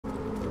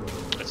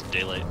That's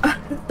daylight.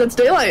 That's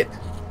daylight.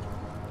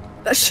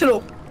 That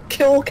shit'll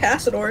kill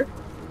Cassador.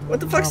 What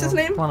the fuck's his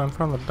name? Running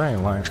from the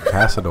daylight.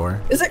 Cassador.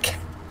 Is it?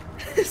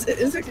 Is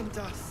it?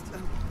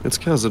 It's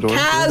Cazador.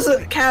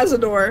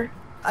 Cassador.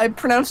 I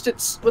pronounced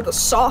it with a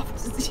soft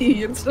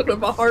Z instead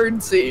of a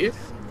hard Z.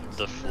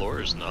 The floor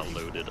is not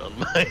loaded on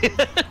my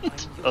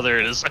end. Oh, there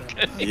it is.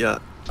 Okay. Yeah.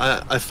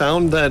 I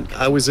found that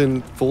I was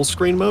in full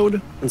screen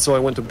mode, and so I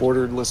went to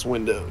borderless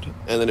windowed,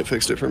 and then it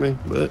fixed it for me,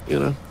 but, you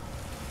know.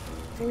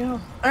 There you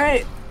go.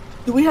 Alright.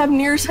 Do we have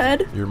Nier's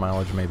head? Your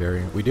mileage may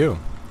vary. We do.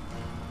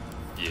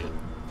 Yeah.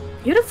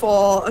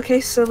 Beautiful.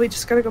 Okay, so we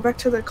just gotta go back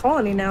to the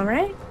colony now,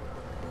 right?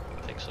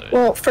 I think so.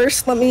 Well,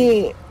 first let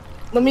me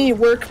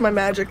work my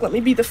magic. Let me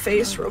be the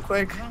face real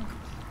quick.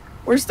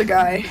 Where's the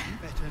guy?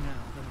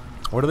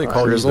 What do they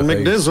call Grizzle you? The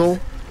face? McDizzle.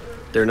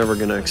 They're never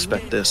gonna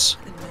expect this.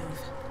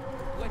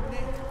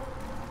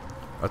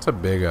 That's a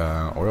big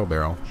oil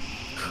barrel.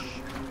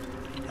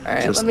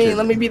 Alright, Just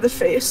let me be the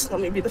face.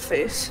 Let me be the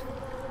face.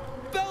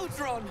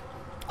 Baldur!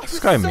 This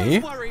guy me?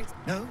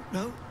 No,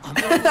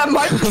 That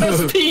might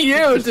just be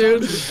you,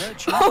 dude.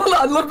 Hold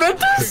on,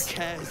 Leventus? Who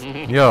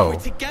cares? Yo. We're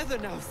together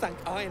now, thank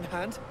Iron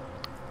Hand.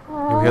 You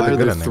Why had the are good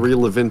there ending. 3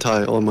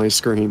 Levinti on my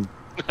screen?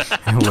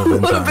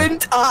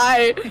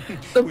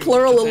 Leventai. The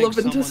plural of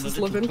Leventus is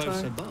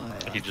Leventai.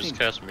 He just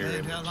cast mirror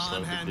image,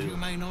 so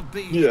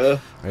Yeah.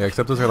 Yeah,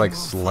 except those are like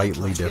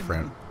slightly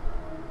different.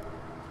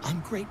 I'm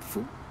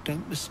grateful,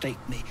 don't mistake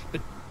me,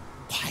 but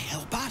why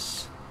help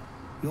us?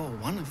 You're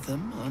one of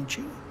them, aren't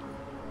you?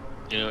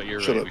 You know what,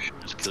 you're Shut right, up. we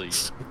should just kill you.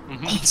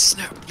 I'll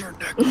snap your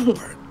neck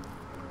open.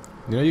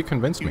 You know, you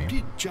convinced You me.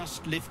 did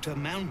just lift a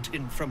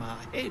mountain from our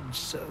heads,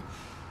 so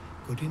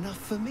good enough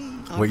for me.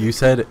 I What you reckon.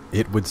 said,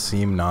 it would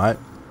seem not.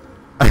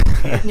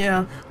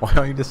 Yeah. Why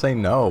don't you just say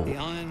no? The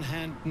Iron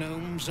Hand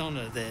gnomes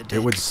honor their dead. It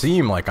would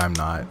seem like I'm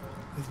not.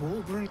 With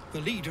Walbran, the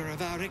leader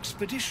of our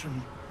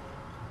expedition.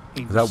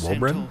 He Is that was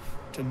sent Walbran? off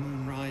to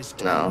Moonrise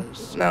No,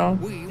 Towers. no.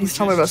 We He's were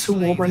telling us just who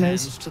slave Walbran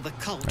hands is. to the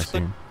cult, I see.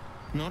 but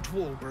not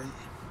Walbran.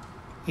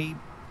 He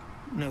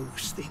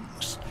knows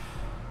things.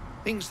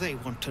 Things they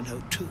want to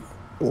know too.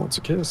 Who wants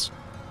a kiss?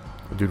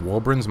 Dude,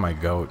 Wolbrin's my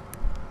goat.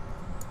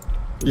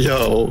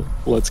 Yo,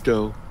 let's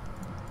go.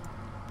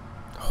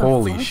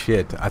 Holy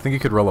shit. I think you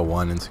could roll a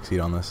 1 and succeed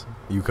on this.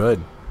 You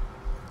could.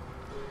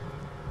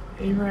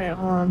 You're right,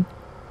 hold on.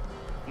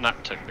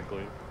 Not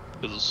technically,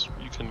 because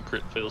you can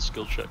crit fail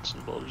skill checks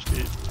in Baldur's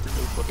Gate for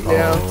no fucking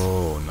Yeah.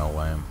 Oh, no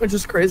way. Which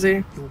is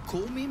crazy. You'll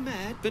call me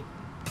mad, but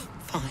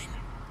fine.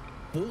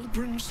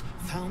 Walbran's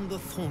found the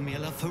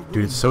formula for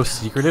Dude, it's so rune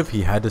secretive,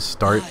 he had to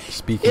start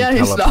speaking Yeah,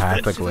 he's not.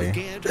 telepathically.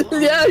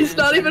 Yeah, he's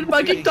not even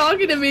fucking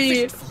talking to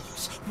me.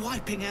 Fitfuls,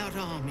 wiping out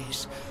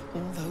armies.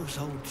 All those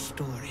old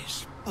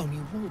stories. Only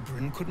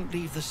Walbran couldn't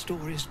leave the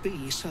stories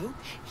be, so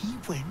he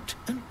went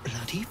and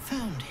bloody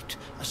found it.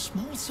 A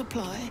small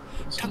supply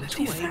tucked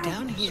Bloody away found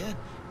down it. here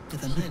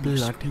with a Bloody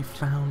manuscript.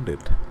 found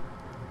it.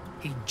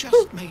 He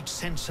just made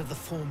sense of the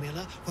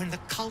formula when the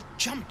cult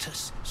jumped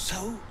us,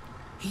 so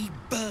he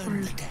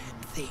burned the damn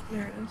thing.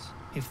 There it is.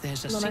 If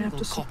there's a And then I have single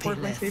to copy support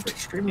my left, favorite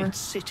streamer. it's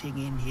sitting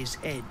in his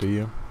head. Do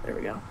you? There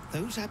we go.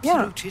 Those Yeah.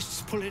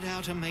 absolutists pull it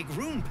out and make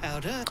rune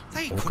powder.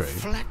 They could Okay.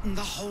 flatten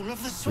the whole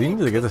of the We need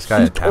sword. to get this guy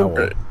a towel.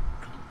 Okay.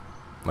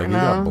 Like, I you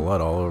got know.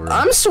 blood all over him.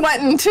 I'm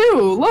sweating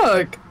too.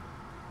 Look.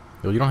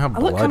 Yo, you don't have I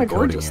blood look kind of coating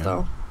gorgeous you.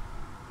 though.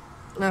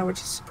 No, which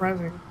is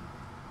surprising.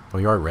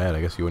 Well, you are red.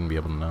 I guess you wouldn't be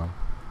able to know.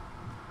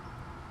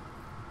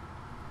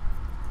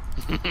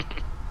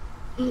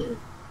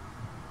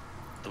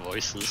 The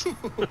voices.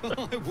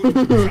 I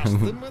wouldn't trust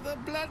them with a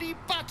bloody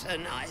butter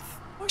knife.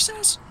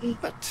 Voices?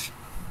 But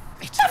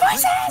it's a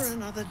fight for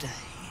another day.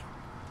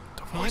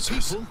 My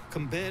people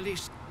can barely...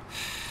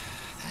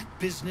 That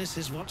business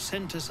is what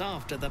sent us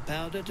after the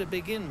powder to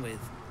begin with.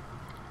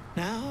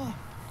 Now,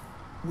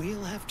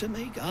 we'll have to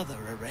make other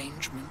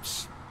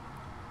arrangements.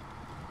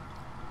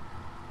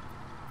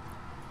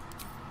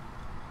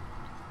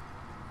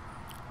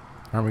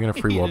 Aren't we gonna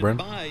free Aided Wolbrin?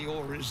 by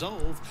your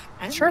resolve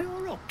and Sure.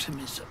 your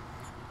optimism.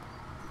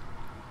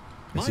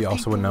 Is he My also a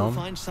people will gnome?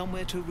 find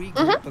somewhere to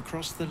regroup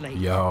across the lake.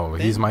 Yo,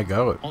 he's Then my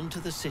goat. onto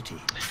the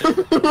city.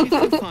 If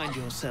you find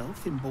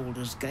yourself in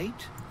Baldur's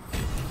Gate,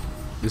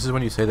 This is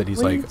when you say that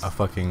he's like Please. a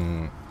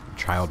fucking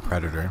child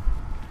predator.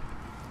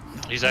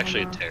 He's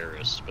actually a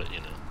terrorist, but you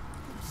know.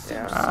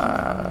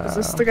 Yeah. Is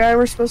this the guy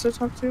we're supposed to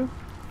talk to?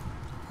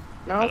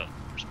 I No. don't know who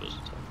we're supposed to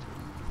talk to.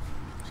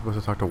 You're supposed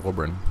to talk to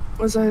Wolbrin.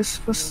 Was I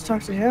supposed to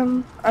talk to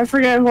him? I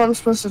forget who I'm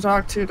supposed to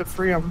talk to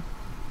free him.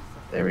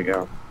 There we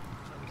go.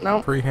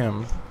 Nope. Free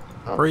him.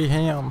 Oh. Free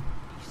him.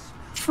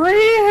 Free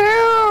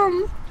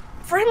him!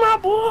 Free my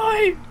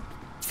boy!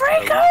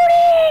 Free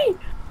Cody!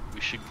 We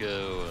should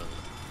go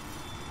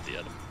the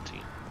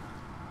Adamantine.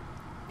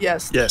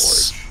 Yes.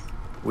 Yes.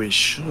 We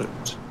should.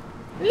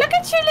 Look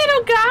at you,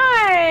 little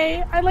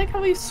guy! I like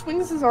how he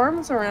swings his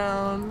arms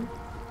around.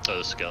 Oh,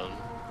 the skeleton.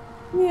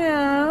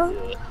 Yeah.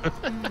 Yeah.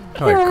 Like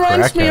He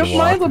reminds me crackhead of my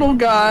walking. little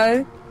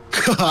guy.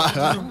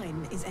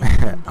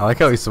 I like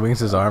how he swings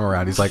his arm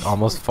around. He's like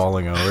almost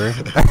falling over.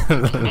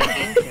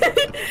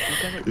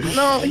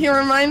 No, he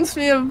reminds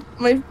me of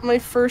my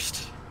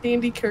first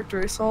D&D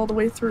character I saw all the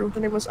way through. Her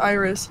name was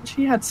Iris, and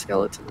she had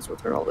skeletons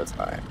with her all the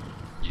time.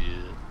 Yeah.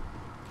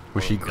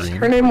 Was she green?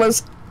 Her name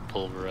was...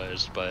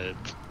 Pulverized by a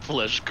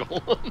flesh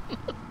golem.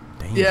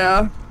 Damn.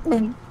 Yeah.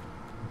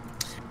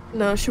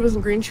 No, she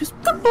wasn't green. She was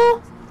purple.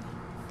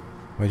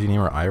 Why'd you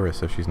name her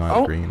Iris if she's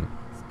not green?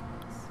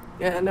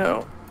 Yeah,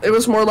 no. It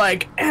was more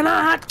like, and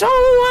I don't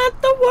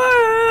want the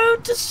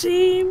world to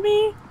see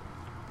me.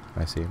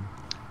 I see.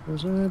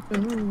 That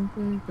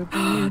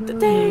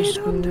they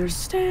don't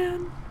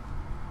understand.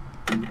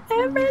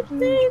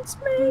 Everything's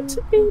made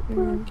to be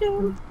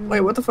broken.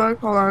 Wait, what the fuck?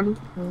 Hold on.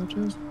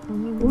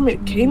 Who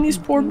made these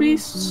poor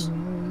beasts?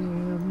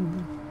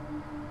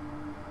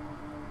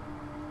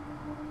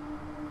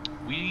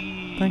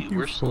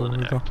 We're still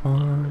in the act heart.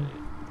 one, right?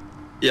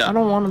 Yeah. I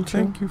don't want them to.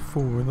 Thank you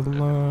for the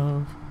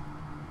love.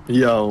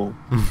 Yo.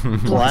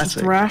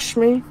 Classic. Thrash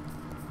me.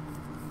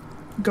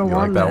 Go You on,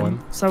 like that then. one?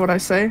 Is that what I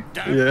say?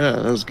 Yeah,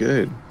 that was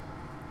good.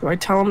 Do I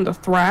tell him to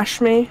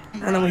thrash me,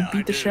 and then we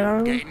beat the shit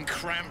out of him?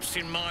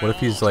 What if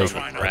he's like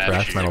a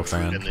thrash metal And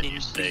fan? then you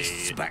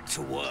say,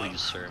 please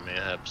sir, may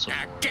I have some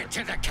more? Get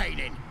to the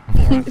caning.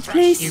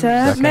 Please,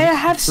 sir, may I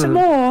have some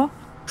more?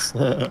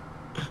 Yeah,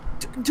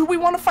 Do we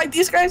want to fight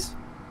these guys?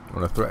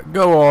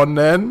 Go on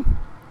then.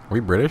 Are we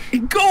British?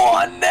 Go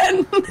on,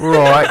 then!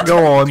 Right,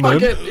 go on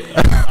Fuck then.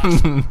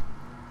 it.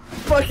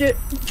 Fuck it.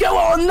 Go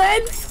on,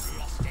 then!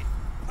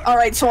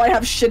 Alright, so I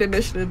have shit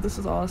initiative. This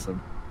is awesome.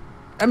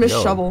 I miss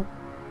Yo. Shovel.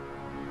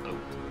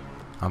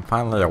 I'm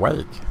finally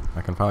awake.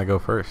 I can finally go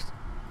first.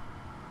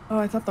 Oh,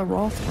 I thought the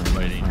Rolf one.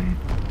 Fighting.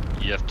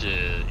 You have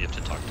to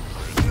talk to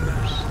them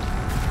first.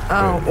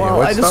 Oh, Wait, well,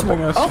 what's I just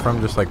stopping us oh, from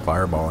just like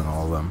fireballing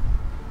all of them?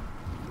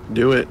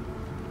 do it.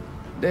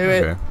 do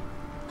it. Okay.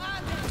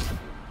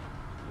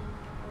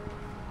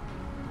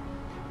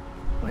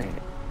 Wait.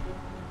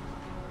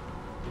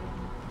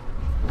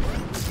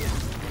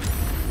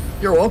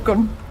 You're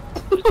welcome.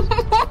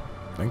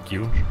 Thank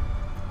you.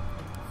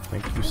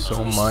 Thank you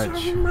so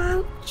much. So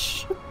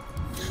much.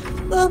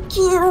 Thank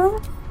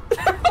you.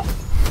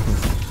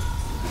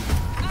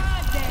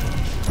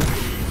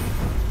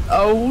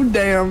 Oh,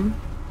 damn.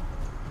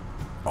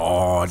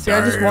 Oh, See,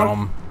 I just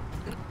damn.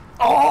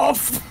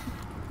 Off!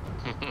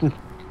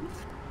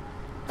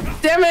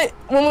 Damn it!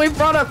 When we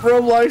brought up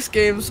Roblox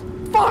games,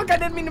 fuck! I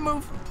didn't mean to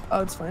move.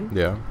 Oh, it's fine.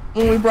 Yeah.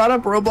 When we brought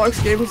up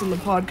Roblox games in the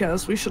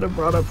podcast, we should have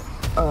brought up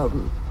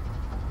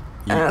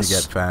Eat to ass.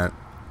 get fat.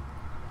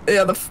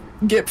 Yeah, the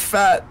get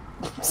fat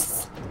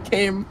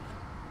game.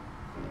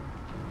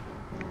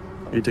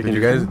 Are you taking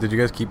Did your you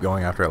guys keep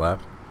going after I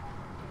left?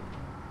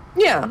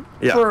 Yeah,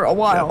 Yeah. for a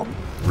while.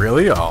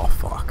 Really? Oh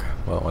fuck.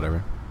 Well,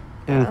 whatever.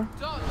 Yeah.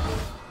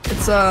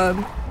 It's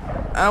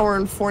hour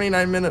and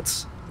 49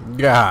 minutes.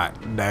 God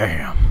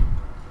damn.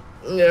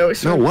 Yeah, we No,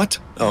 started what?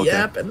 Oh, okay.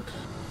 yapping.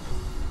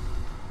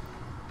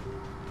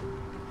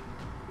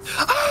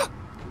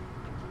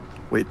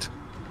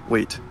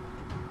 Wait.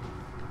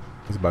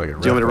 He's about to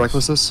get Do you want me to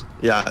reckless. reckless this?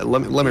 Yeah,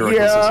 let me reckless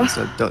Yeah. this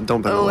instead.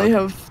 Don't I bend only the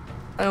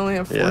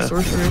have 4 Yeah.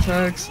 sorcery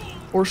attacks.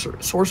 4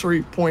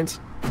 sorcery points.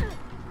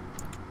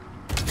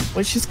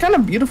 Wait, she's kind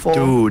of beautiful.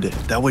 Dude,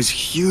 that was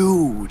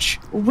huge.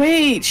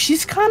 Wait,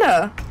 she's kind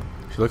of.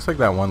 She looks like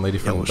that one lady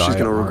Yeah, from well, she's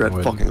gonna Diet regret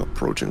Arnwood. fucking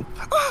approaching.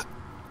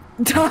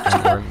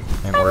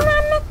 Antwerp.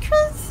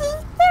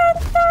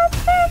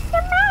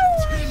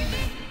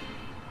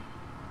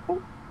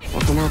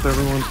 Fuck him up,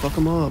 everyone. Fuck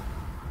him up.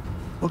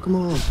 Fuck him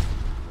up.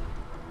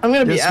 I'm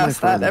gonna be Yes, my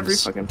asked that every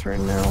friends. fucking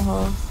turn now,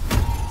 huh?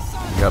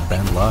 You got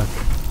bend luck.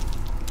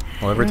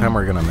 Well, every time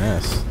we're gonna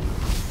miss,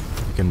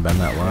 you can bend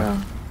that luck.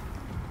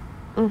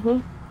 Yeah.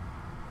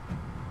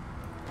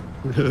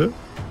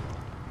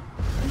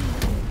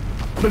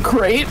 The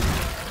crate?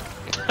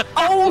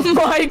 Oh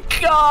my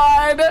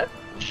god!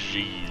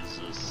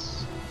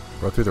 Jesus.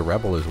 Go through the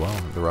rebel as well.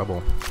 The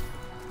rebel.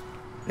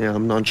 Yeah,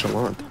 I'm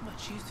nonchalant. Not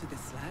much use to this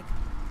slag.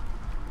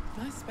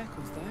 Nice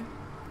speckles though.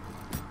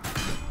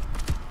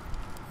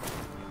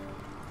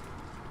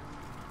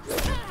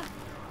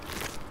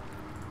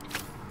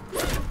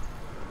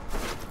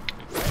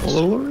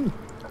 Hello, Lori.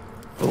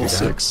 Level Yeah.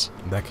 6.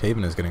 That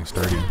Caven is getting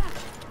sturdy.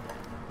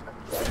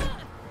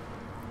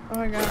 Oh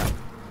my god.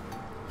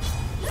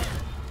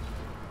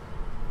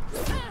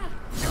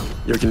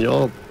 Yo, can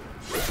y'all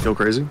go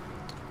crazy?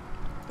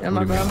 Yeah, What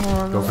my do you bad. mean? Hold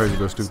on. Go crazy,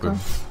 go stupid.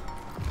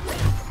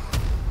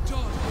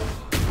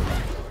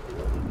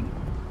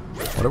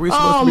 What are we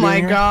supposed Oh to be my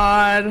doing here?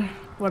 god.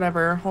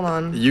 Whatever. Hold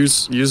on.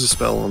 Use a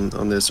spell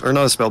on this. Or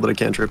not a spell, but a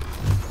cantrip.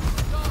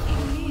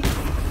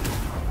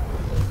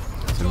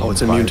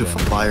 It's immune to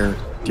fire. Do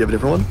you have a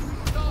different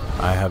one?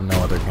 I have no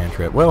other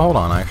cantrip. Well, hold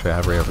on. Actually, I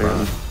have Ray of Hang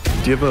on.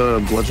 Frost. Do you have a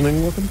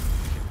bludgeoning weapon?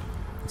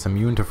 It's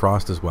immune to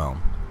frost as well.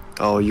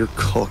 Oh, you're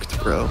cooked,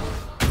 bro.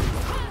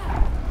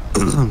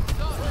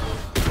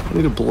 I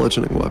need a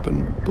bludgeoning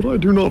weapon, but I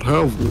do not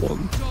have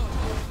one.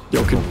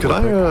 Yo,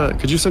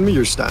 could you send me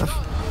your staff?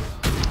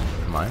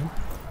 Mine?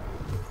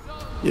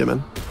 Yeah,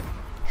 man.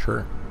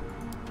 Sure.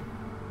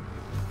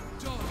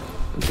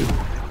 Thank you.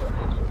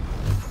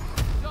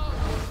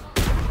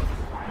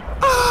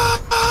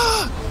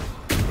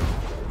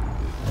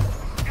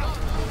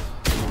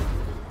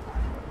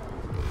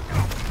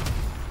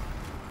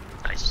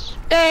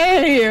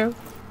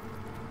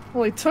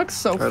 Only took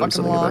so Alright, I'm fucking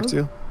sending it long. back to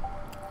you.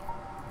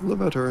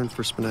 Levator and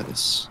for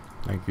Spinetis.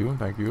 Thank you,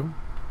 thank you.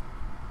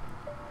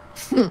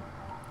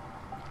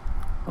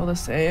 Oh, the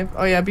save.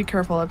 Oh yeah, be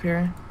careful up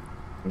here.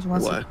 There's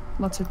Why?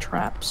 lots of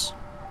traps.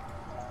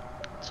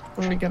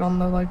 When we get on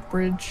the like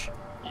bridge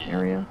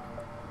area.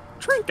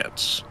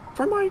 Trinkets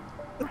for my.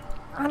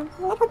 A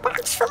little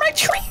box for my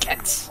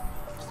trinkets.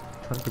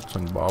 Trinkets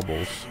and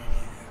baubles.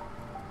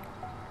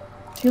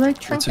 Do you like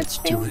What's trinkets,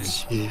 it doing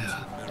James? here?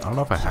 I don't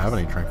know if I have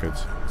any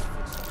trinkets.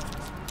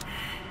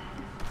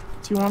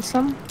 Do you want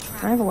some?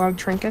 I have a lot of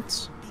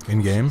trinkets.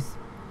 In game?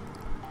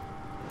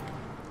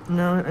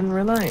 No, in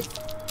real life.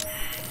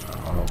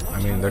 Oh,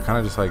 I mean, they're kind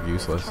of just like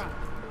useless.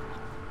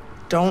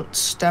 Don't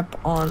step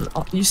on.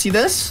 You see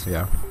this?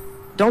 Yeah.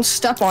 Don't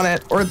step on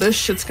it, or this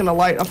shit's gonna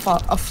light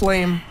a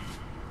flame.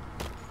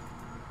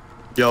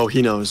 Yo,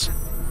 he knows.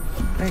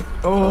 Right.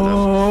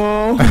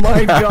 Oh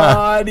my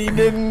god, he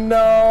didn't know.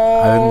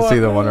 I didn't see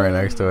the one right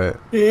next to it.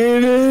 He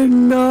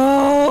didn't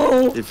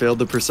know. He failed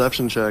the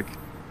perception check.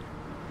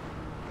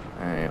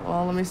 Alright,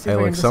 well, let me see Hey, if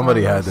I look, can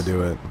somebody disarm had to this.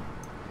 do it.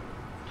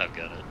 I've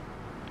got it.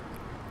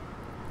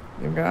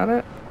 You got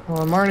it?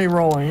 Well, I'm already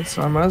rolling,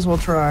 so I might as well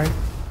try.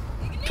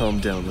 Calm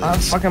down,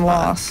 ladies. I fucking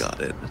lost. I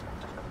got it.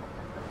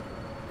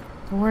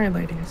 Don't worry,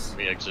 ladies.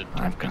 We exit.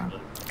 I've got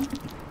it.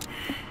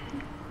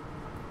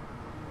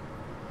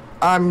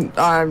 I'm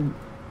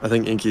I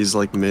think Inky's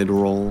like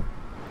mid-roll.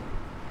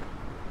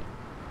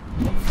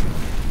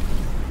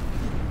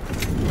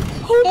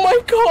 oh my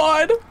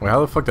god! Wait,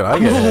 how the fuck did I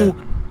get hit?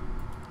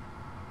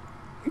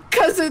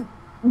 Cause it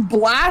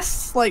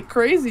blasts like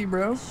crazy,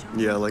 bro.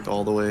 Yeah, like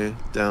all the way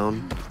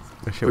down.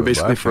 This shit We was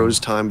basically lashing. froze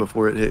time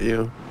before it hit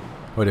you.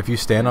 Wait, if you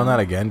stand on that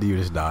again, do you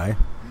just die?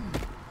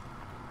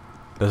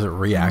 Does it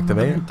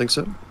reactivate? I don't think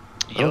so.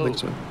 I don't think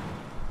so.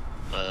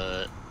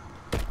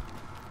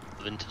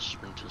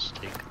 Ventus,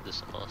 take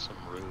this awesome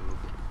robe.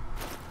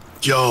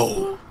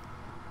 Yo!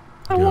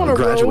 I want to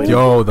graduated.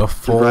 Yo, the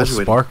full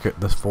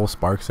graduating.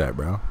 spark set,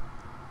 bro.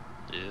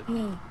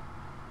 Dude.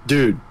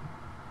 Dude,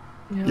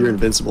 Yeah. you're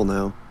invincible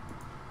now.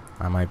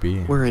 I might be.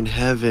 We're in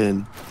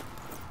heaven.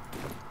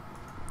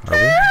 Are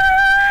we?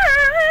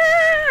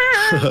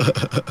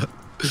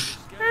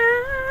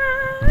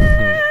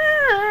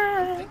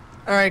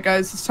 Alright,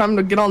 guys, it's time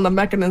to get on the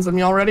mechanism.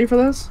 Y'all ready for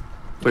this?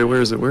 Wait,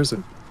 where is it? Where is it?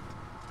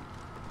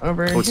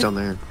 Over Oh, it's here. down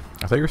there.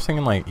 I thought you were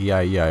singing like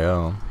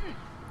E-I-E-I-O.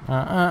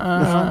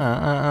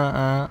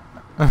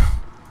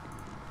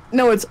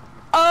 No, it's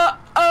Oh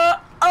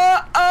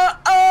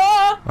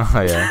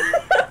yeah.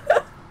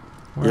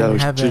 We're Yeah, in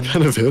she heaven.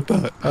 kind of hit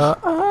that.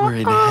 We're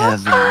in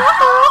heaven.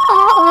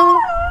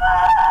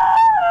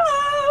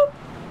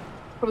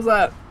 What was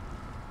that?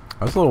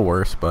 That was a little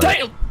worse, but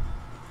Damn!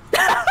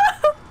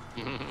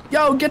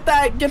 Yo, get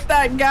that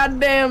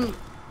goddamn.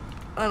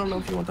 I don't know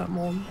if you want that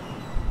mold.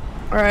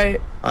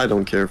 Alright, I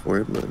don't care for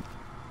it, but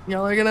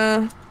y'all are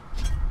gonna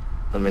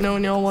let me know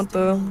when y'all want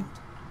the.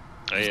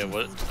 Oh yeah,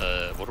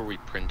 what are we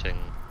printing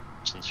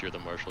since you're the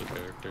martial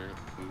character?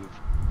 Move.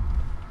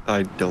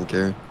 I don't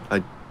care.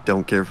 I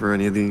don't care for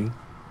any of the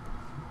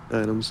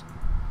items.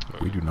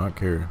 we do not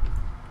care.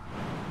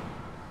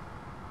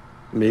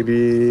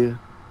 Maybe.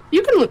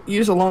 You can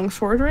use a long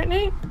sword, right,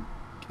 Nate?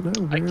 Can I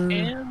I wear?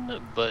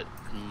 can, but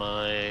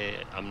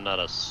I'm not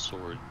a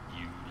sword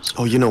user.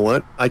 Oh, you know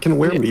what? I can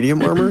wear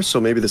medium armor,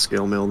 so maybe the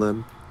scale mail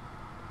then.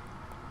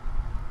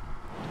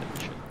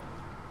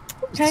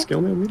 Is the Okay.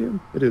 scale mail medium?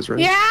 It is, right?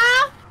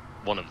 Yeah.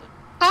 One of them.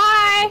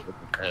 Hi.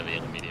 Heavy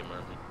and medium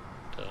armor.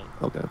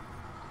 So, Okay.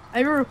 I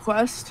have a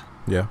request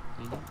Yeah.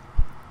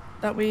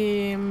 that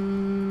we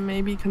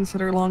maybe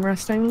consider long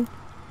resting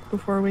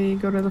before we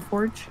go to the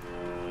forge.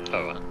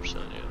 oh,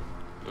 100%, yeah.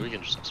 But we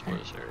can just explore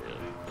this area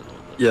a little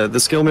bit. Yeah, the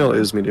scale mail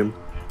is medium.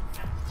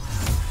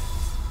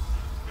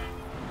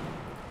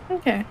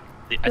 Okay. I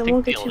Then think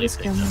we'll the get you only the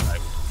thing scale that I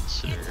would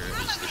consider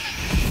is the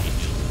shield.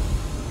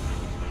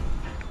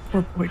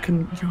 Poor boy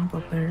couldn't jump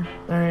up there.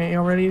 All right,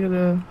 y'all ready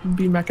to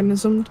be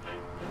mechanismed?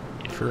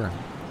 Sure.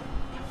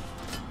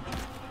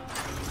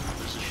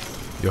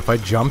 Yo, if I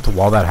jumped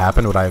while that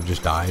happened, would I have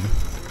just died?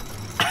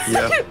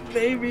 Yeah.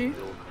 Maybe.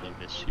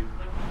 I miss you.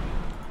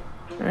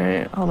 All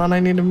right, hold on. I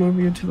need to move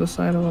you to the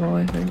side a little.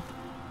 I think.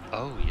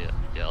 Oh yeah,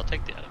 yeah. I'll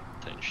take the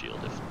Titan shield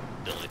if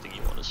the only thing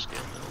you want is scale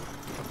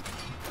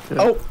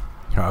mail. Oh.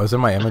 I was in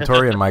my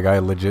inventory and my guy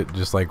legit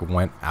just like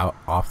went out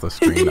off the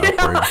screen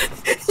upward.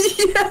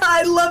 Yeah,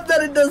 I love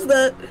that it does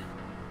that.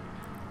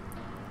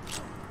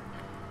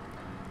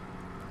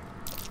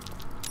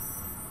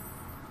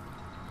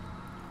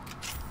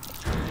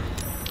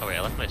 Oh wait,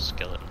 I left my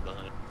skeleton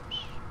behind.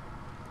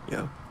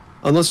 Yeah.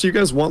 Unless you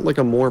guys want like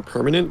a more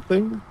permanent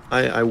thing,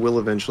 I will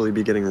eventually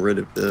be getting rid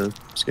of the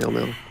scale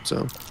mail.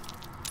 So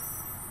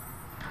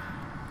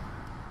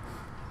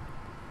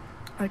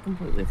I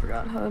completely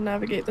forgot how to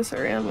navigate this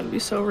area. I'm gonna be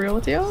so real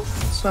with you.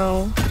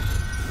 So,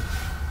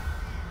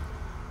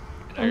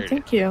 And I oh, already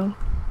thank you.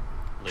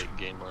 late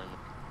game armor.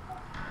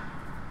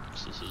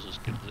 So this is as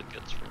good as it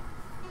gets for me.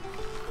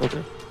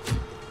 okay.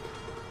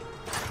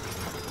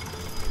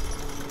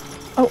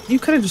 Oh, you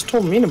could have just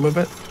told me to move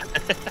it.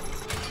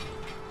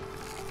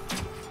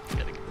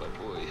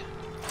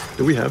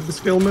 Do we have the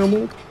scale mail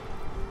mold?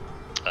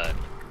 Uh,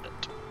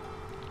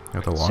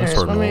 Got the Serious,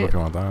 longsword let mold me- if you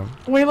want that.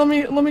 Wait, let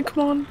me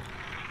come on.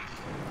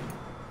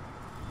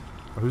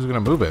 Who's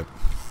gonna move it?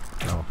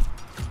 No.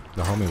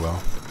 The homie will.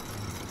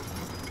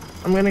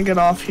 I'm gonna get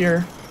off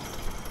here.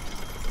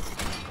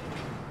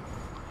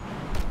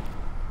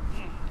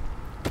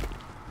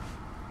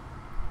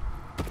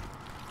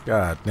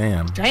 God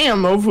damn.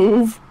 Damn,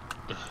 Ovuv.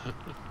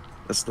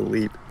 That's the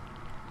leap.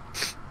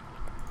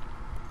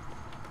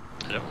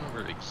 I don't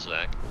remember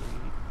exactly.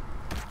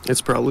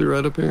 It's probably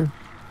right up here.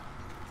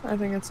 I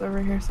think it's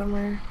over here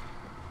somewhere.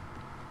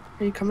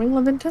 Are you coming,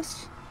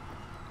 Leventus?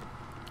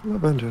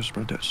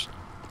 Leventus.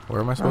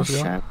 Where am I Oh supposed to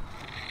go? shit.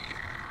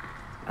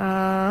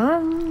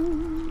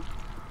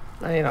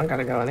 No, you don't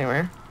gotta go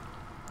anywhere.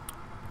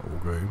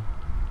 Okay.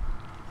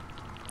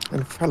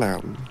 And fell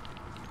out.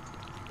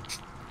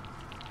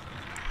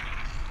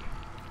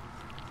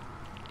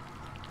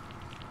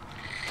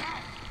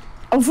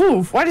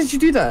 Ovuv, why did you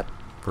do that?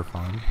 For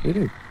fun. You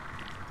did.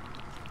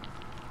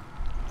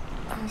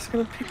 I was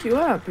gonna pick you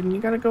up, and you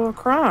gotta go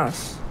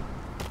across.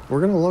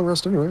 We're gonna long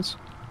rest anyways.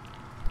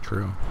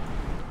 True.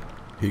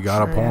 He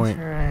got a point.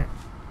 Right.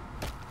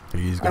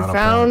 He's got a I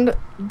found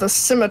point. the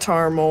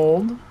scimitar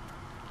mold.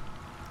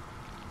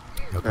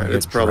 Okay, Alright,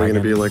 it's probably gonna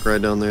be like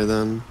right down there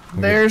then.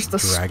 There's the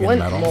dragon splint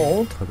metal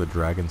mold. for the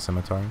dragon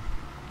scimitar.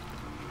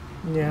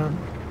 Yeah.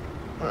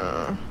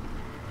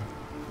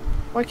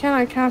 Why can't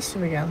I cast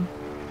it again?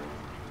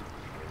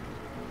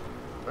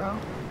 Oh.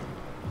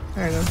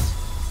 There it is.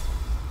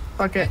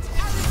 Fuck it.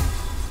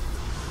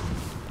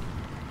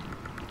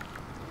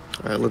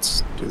 Alright,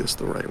 let's do this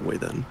the right way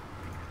then.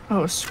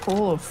 Oh, a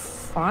scroll of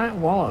fire,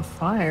 wall of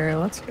fire.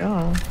 Let's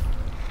go.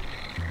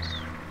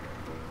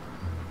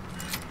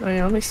 Oh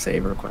yeah, let me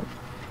save real quick.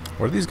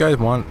 What do these guys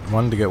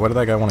wanted to get? What did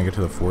that guy want to get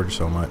to the forge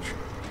so much?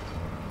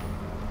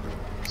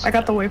 I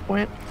got the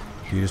waypoint.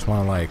 Do you just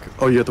want to like?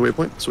 Oh, you at the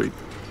waypoint? Sweet.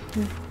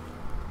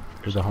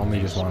 Does the homie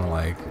just want to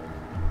like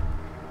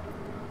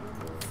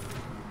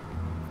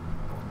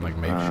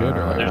make shit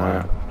or like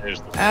what?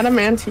 There's the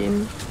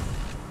Adamantine.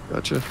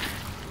 Gotcha.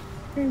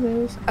 Here it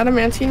is.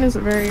 Adamantine is a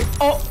very.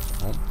 Oh!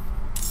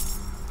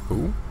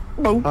 Who?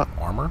 Oh.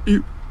 Armor?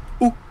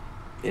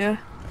 Yeah.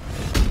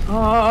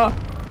 But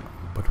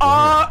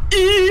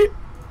where?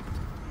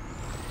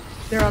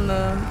 They're on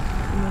the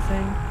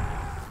thing.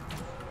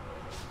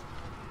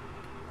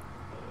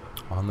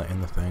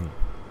 In the thing.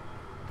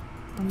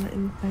 On the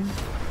in thing.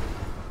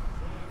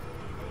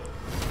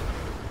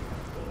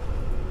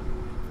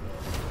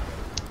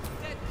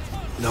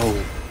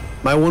 No.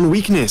 My one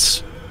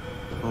weakness.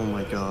 Oh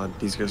my god,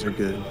 these guys are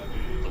good.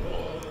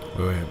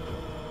 Wait.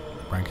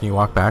 Brian, can you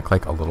walk back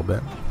like a little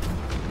bit?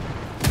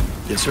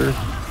 Yes, sir.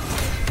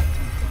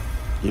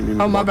 You mean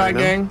Oh, my walk bad, right now?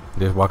 gang.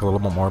 Just walk a little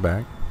bit more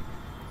back.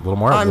 A little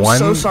more. I'm one,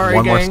 so sorry,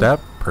 one more gang.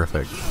 step.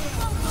 Perfect.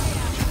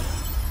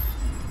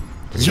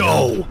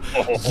 Yo!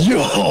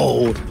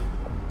 Yo!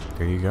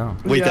 There you go.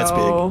 Wait, that's big.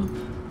 Yo.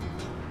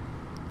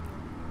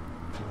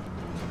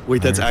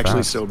 Wait, that's Very actually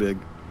fast. so big.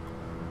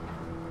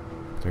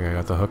 There, I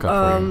got the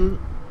hookup for you.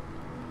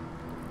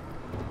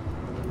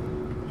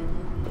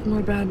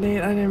 My bad,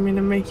 Nate. I didn't mean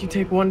to make you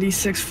take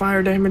 1d6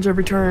 fire damage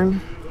every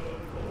turn.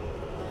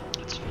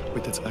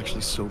 Wait, that's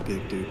actually so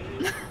big, dude.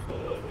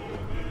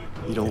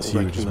 You don't It's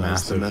huge, it's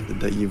recognize the massive. method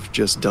that you've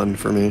just done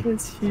for me.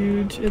 It's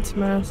huge. It's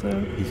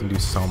massive. You can do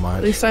so At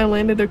much. least I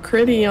landed a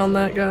critty on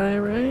that guy,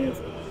 right?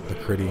 The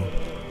critty.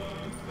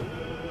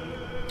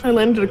 I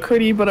landed a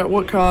critty, but at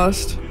what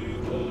cost?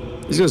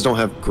 These guys don't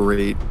have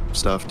great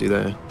stuff, do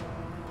they?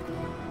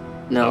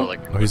 No.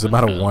 Oh, he's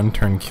about to one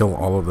turn kill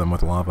all of them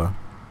with lava.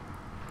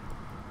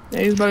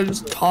 Yeah, he's about to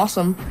just toss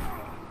him.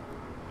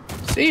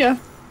 See ya.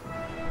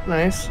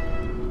 Nice.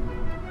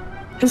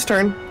 His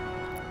turn.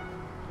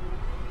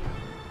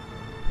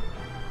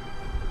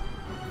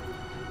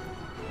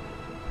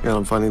 Yeah,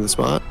 I'm finding the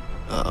spot.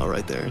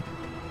 Right there.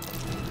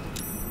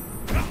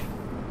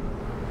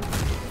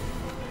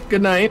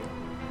 Good night.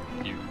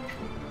 huge.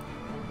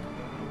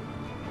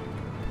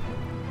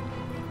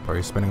 Are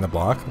you spinning the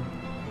block?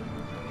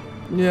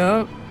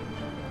 Yep.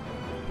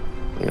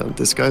 Hang on,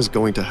 this guy's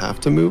going to have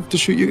to move to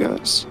shoot you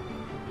guys.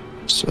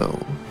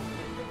 So.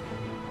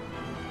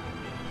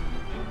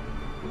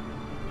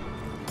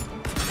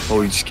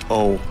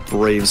 Oh,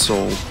 brave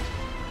soul.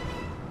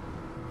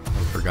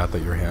 I forgot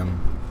that you're him.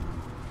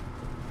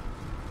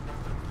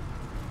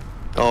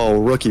 Oh,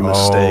 rookie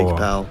mistake, Oh.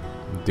 pal.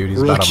 Dude,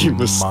 he's about Rookie to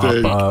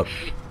mistake. mop up.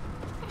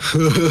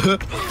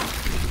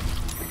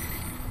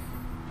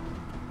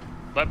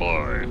 My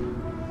boy.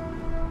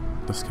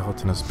 The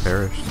skeleton has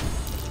perished.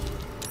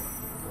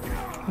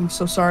 I'm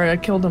so sorry I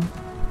killed him.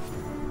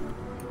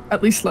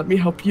 At least let me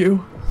help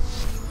you.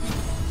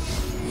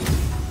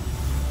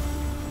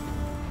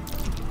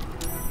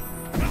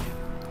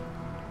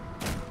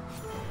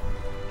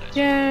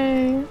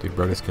 Yay. Dude,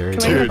 bro is carried.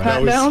 Can I get a Dude, pat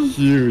that was down?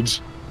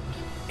 huge.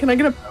 Can I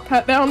get a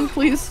pat down,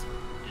 please?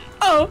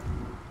 Oh!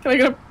 Can I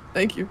get a...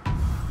 Thank you.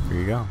 Here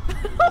you go.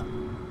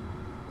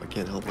 I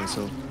can't help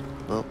myself.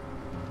 Well,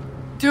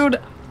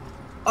 Dude,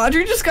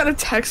 Audrey just got a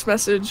text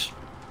message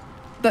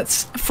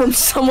that's from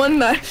someone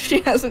that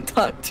she hasn't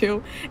talked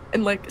to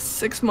in like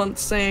 6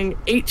 months saying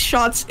 8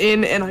 shots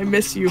in and I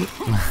miss you.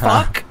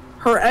 Fuck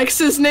her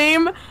ex's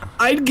name.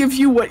 I'd give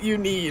you what you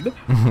need.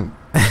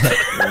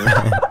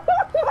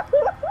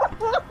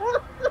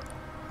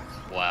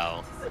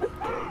 Wow.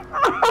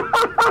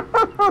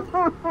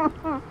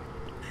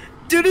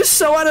 Dude is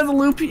so out of the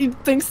loop he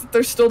thinks that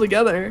they're still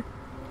together.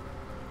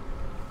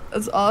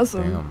 That's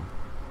awesome. Damn.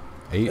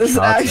 8 This is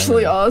shots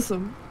actually in.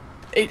 awesome.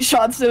 8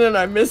 shots in and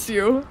I miss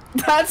you.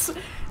 That's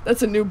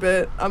a new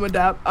bit. I'm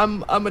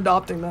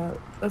adopting that.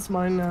 That's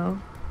mine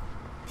now.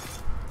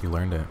 You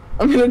learned it.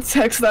 I'm gonna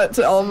text that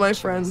to all my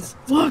friends.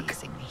 Look.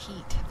 Using the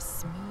heat have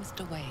smoothed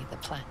away the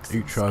plaques.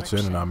 8 shots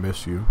in and I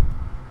miss you.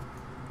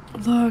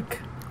 Look.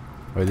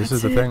 Wait, this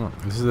is That's the it. thing.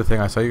 This is the thing.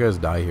 I saw you guys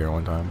die here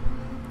one time.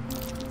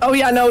 Oh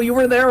yeah, no, you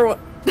were there.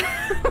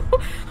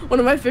 One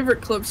of my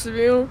favorite clips of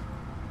you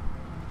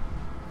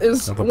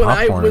is Not the when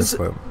I popcorn was.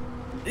 clip.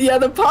 Yeah,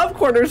 the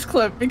popcorners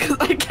clip, because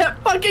I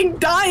kept fucking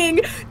dying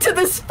to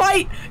this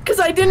fight because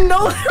I didn't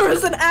know there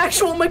was an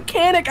actual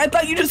mechanic. I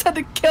thought you just had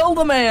to kill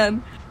the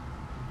man.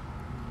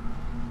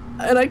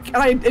 And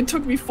it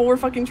took me 4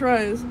 fucking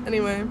tries.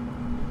 Anyway.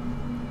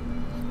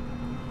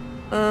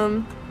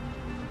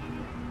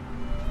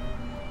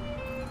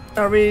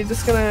 Are we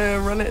just gonna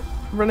run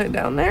it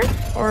down there?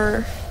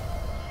 Or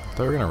I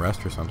thought we were gonna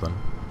rest or something.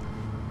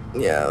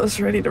 yeah, I was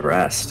ready to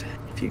rest.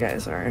 If you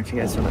guys want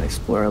to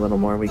explore a little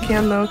more, we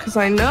can though, because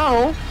I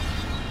know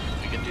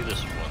We can do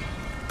this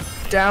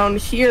one. down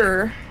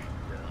here.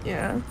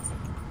 Yeah.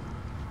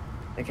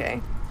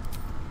 Okay.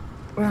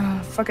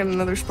 Fucking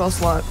another spell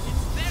slot.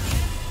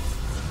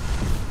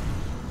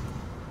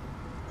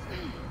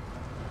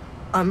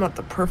 I'm at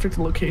the perfect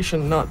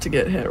location not to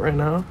get hit right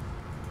now.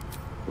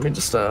 Let me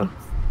just oh.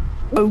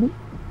 Let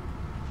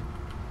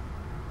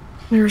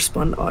me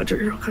respond to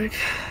Audrey real quick.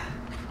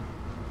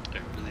 I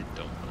really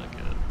don't want to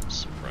get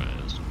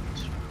surprised.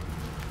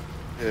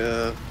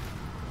 Yeah.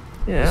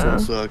 Yeah. This one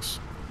sucks.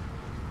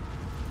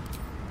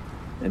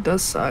 It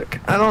does suck.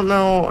 I don't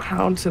know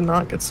how to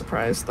not get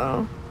surprised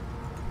though.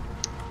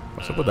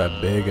 What's up with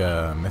that big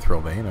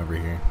mithril vein over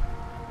here?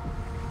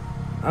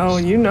 Oh,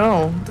 you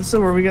know, this is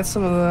where we get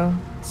some of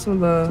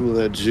Some of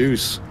that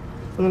juice.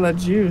 that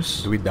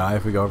juice. Do we die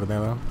if we go over there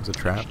though? Is it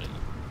trapped?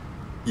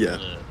 Yeah.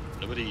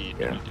 Nobody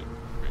Yeah. do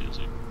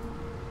crazy.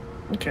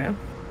 Okay.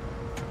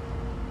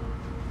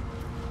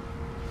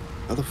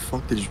 How the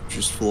fuck did you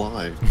just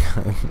fly?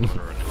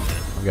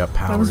 We got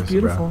powers, That was bro.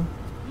 beautiful.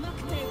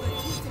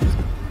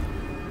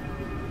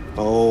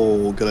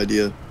 Oh, good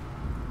idea.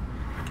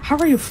 How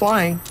are you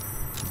flying?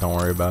 Don't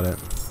worry about it.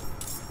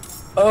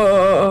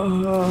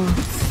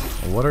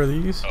 What are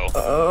these?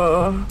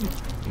 Oh.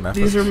 Methods?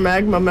 These are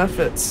magma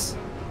methods.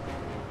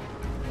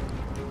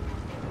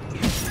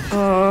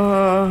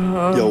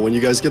 Yo, when you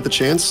guys get the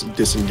chance,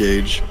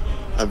 disengage.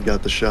 I've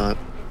got the shot.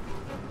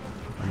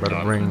 I'm about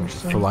to bring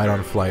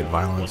flight-on-flight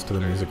violence to the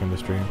music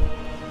industry.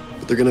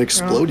 But they're gonna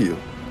explode you.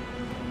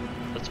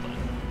 That's fine.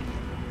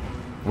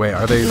 Wait,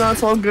 are they? No,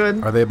 it's all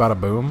good. Are they about to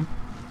boom?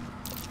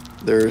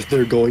 They're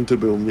going to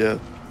boom, yeah.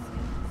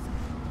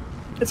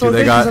 It's Do all they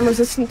good because got I'm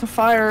resistant to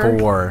fire.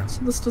 4?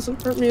 So this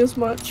doesn't hurt me as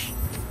much.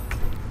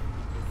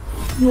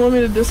 You want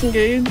me to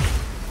disengage?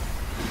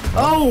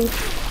 Oh!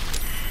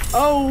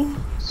 Oh!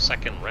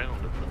 Second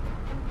round of them.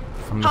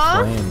 From the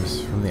Huh?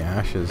 flames, from the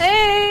ashes.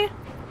 Hey!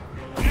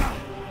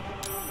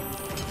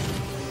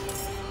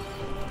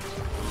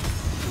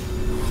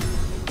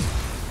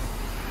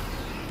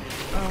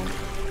 Oh.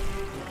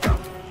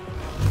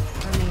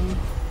 I mean...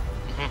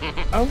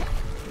 Oh.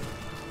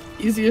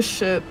 Easy as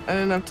shit. I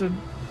didn't have to...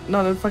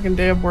 Not a fucking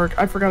day of work.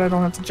 I forgot I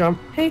don't have to jump.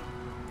 Hey.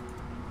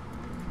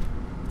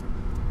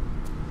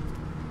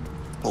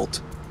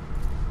 Halt.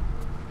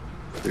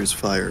 There's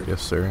fire.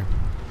 Yes, sir.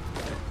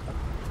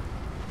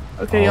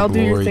 Okay, All y'all do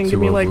your glory thing. to Give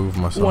me like Avuv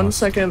Masas. 1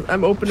 second.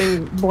 I'm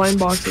opening blind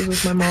boxes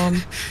with my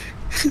mom.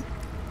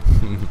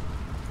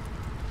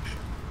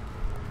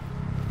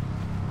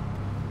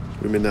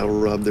 We may now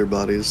rob their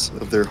bodies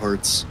of their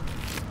hearts.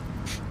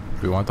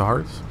 Do we want the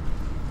hearts?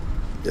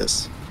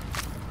 Yes.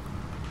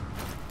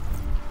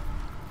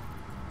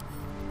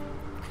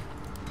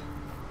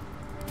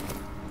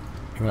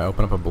 You wanna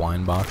open up a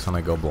blind box and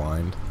I go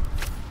blind?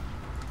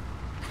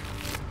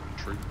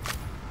 True.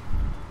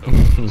 I'll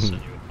send you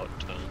a buck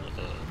ton.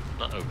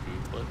 Not Oku,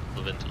 but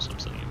Leventus, I'm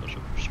sending you a bunch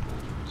of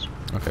scrolls.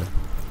 Okay.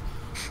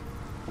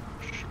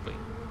 Wait.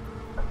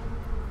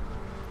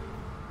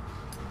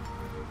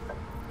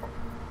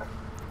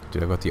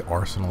 Dude, I've got the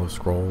arsenal of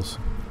scrolls.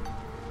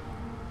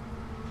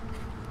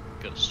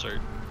 Gotta start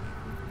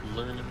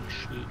learning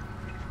shit.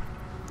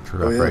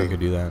 True, Oh, I forgot yeah. you could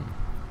do that.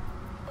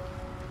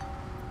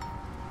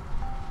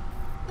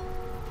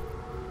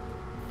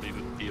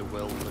 Maybe be a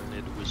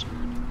well-learned wizard.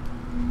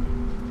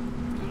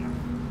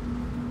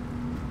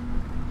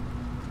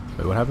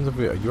 Wait, what happens if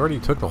we... You already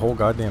took the whole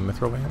goddamn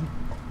mithril van?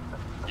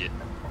 Yeah.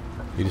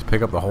 You just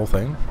pick up the whole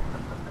thing?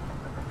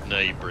 No,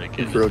 you break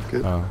it. Broke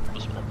it. Oh. A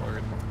small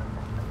part.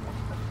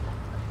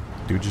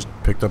 Dude just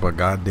picked up a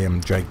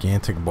goddamn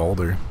gigantic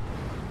boulder.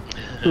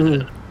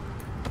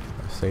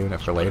 saving it for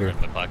Just put later.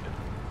 in my pocket.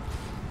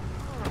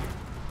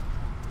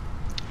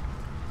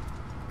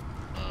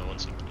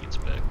 Once it eats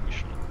back, we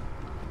should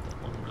get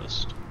that long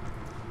rest.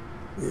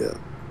 Yeah.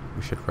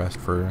 We should rest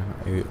for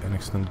an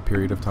extended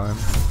period of time.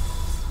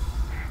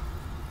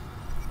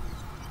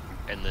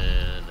 And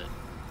then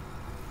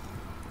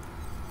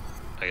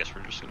I guess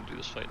we're just gonna do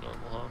this fight normal,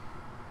 huh?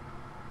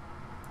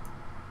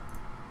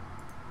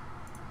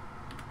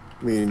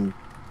 I mean,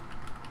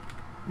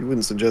 you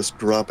wouldn't suggest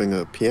dropping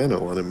a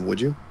piano on him,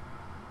 would you?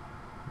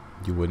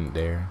 You wouldn't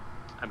dare.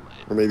 I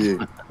might. Or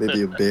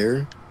maybe a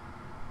bear?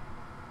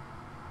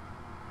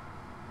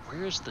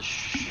 Where's the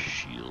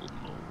shield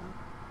mode?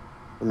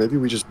 Or maybe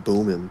we just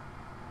boom him.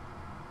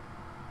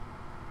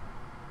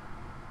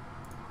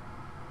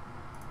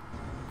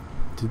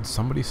 Did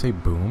somebody say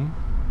boom?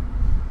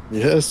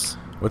 Yes.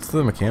 What's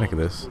the mechanic of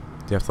this? Do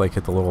you have to like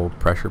hit the little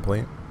pressure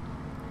plate?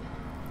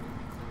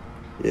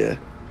 Yeah.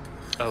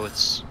 Oh,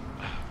 it's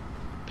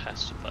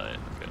pacify. Okay,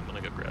 I'm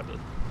gonna go grab it.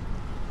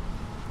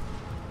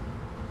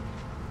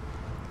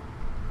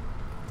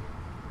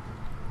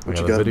 What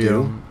Yeah, you gotta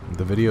do?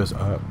 The video's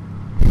up.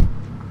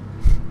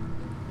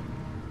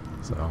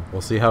 So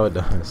we'll see how it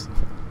does.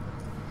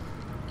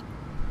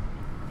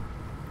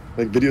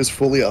 Like, video's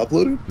fully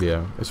uploaded?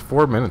 Yeah, it's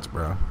 4 minutes,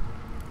 bro.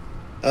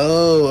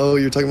 Oh,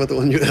 you're talking about the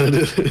one you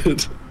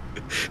edited.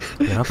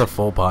 Yeah, not the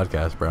full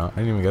podcast, bro. I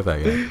didn't even get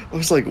that yet. I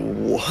was like,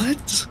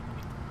 what?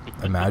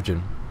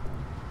 Imagine.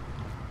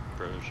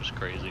 Bro, it's just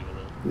crazy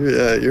with it.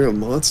 Yeah, you're a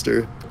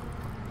monster.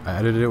 I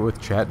edited it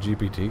with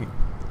ChatGPT.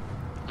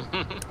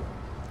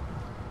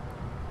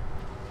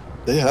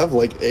 They have,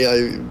 like,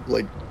 AI,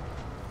 like,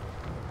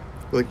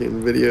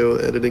 fucking video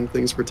editing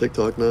things for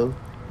TikTok now.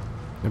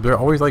 They're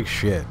always like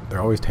shit.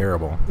 They're always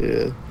terrible.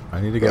 Yeah. I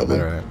need to get Probably.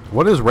 better at it.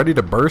 What is ready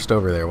to burst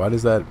over there? Why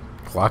does that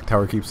clock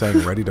tower keep saying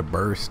ready to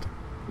burst?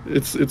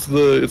 It's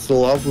the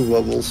lava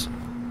bubbles.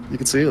 You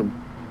can see them.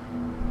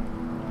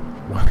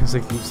 Why does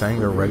it keep saying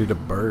they're ready to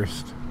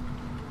burst?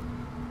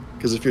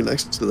 Because if you're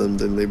next to them,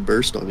 then they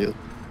burst on you.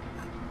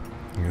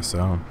 I guess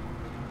so.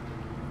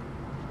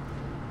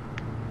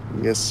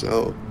 Yes,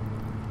 so.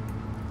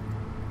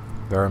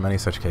 There are many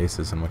such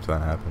cases in which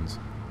that happens.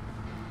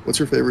 What's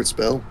your favorite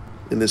spell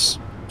in this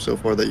so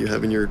far that you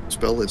have in your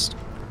spell list?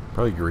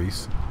 Probably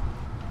Grease.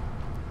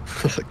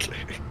 Okay.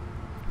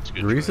 It's a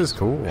good Grease choice. is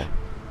cool.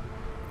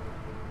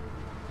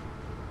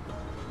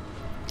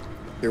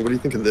 Here, what do you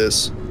think of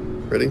this?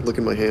 Ready? Look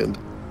in my hand.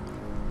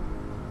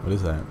 What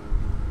is that?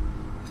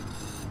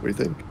 What do you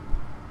think?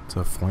 It's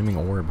a flaming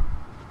orb.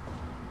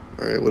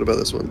 Alright, what about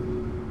this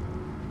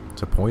one?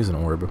 It's a poison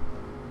orb.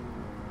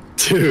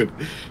 Dude.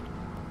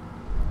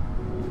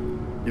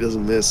 He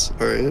doesn't miss.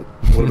 Alright.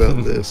 What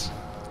about this?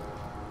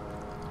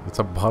 It's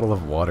a bottle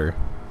of water.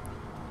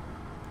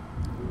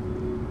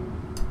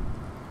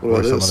 What Or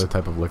about some this? other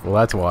type of liquid. Well,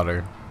 that's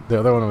water. The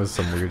other one was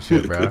some weird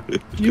shit, bro.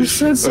 You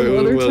said some Alright,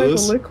 what other about type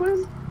this? of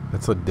liquid?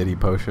 That's a Diddy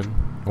potion.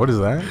 What is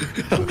that?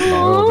 It's an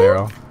oil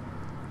barrel.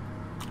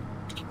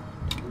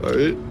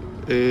 Alright.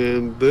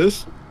 And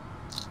this?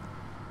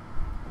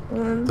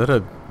 Is that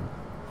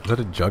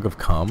a jug of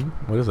cum?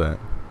 What is that?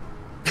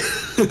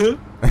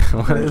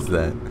 What is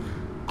that?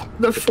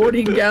 The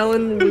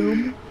 40-gallon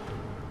lube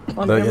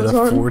on The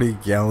Amazon.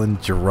 40-gallon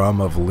drum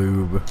of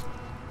lube.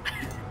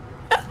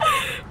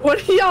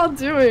 What are y'all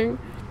doing?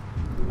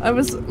 My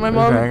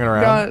mom hanging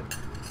around. got.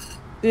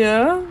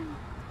 Yeah.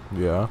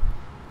 Yeah.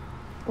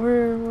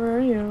 Where are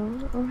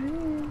you? Oh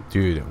hey.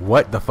 Dude,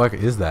 what the fuck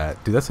is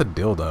that? Dude, that's a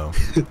dildo.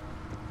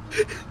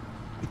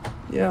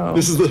 Yo.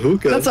 This is the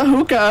hookah. That's a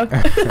hookah.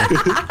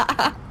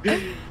 I'm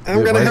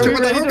Dude, gonna why hit is you Are with we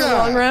the ready to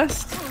long hookah!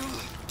 rest?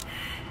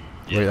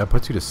 Wait, that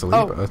puts you to sleep?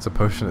 Oh. That's a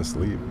potion of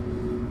sleep.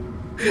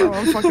 Bro,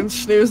 I'm fucking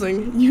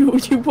snoozing. You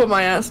put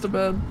my ass to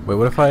bed. Wait,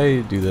 what if I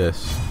do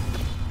this?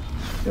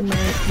 Good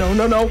night.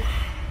 No.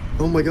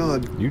 Oh my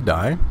god. You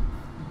die?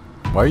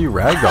 Why are you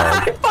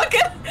ragdolled? I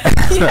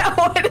fucking. Yeah.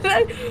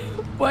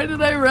 Why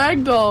did I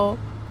ragdoll?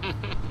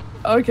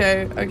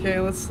 Okay.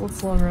 Let's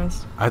long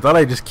rest. I thought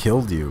I just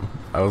killed you.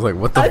 I was like,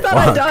 what the I fuck?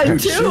 thought I died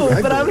Dude, she too,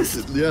 but I ragdolled.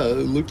 was. Yeah,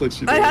 it looked like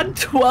she did. I had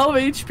 12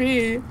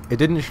 HP. It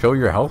didn't show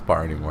your health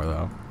bar anymore,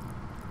 though.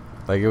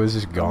 Like, it was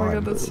just Oh gone. my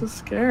god, that's so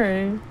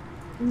scary.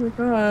 Oh my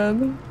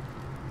god.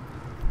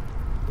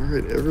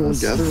 Alright, everyone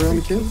That's gather so around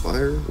the freaky.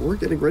 campfire. We're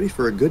getting ready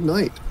for a good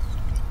night.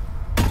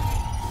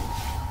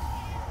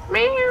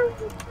 Meow.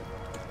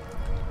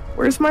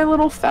 Where's my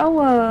little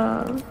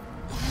fella?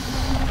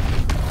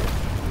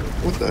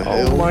 What the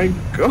hell? Oh my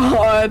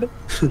god.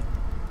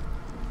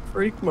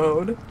 Freak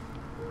mode.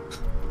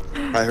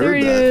 I There heard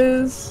he that.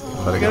 is.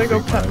 Better I gotta go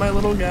freak pet mode. my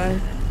little guy.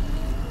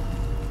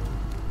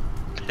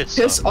 Piss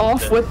Piss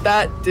off that. with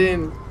that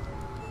din.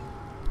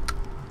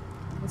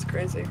 That's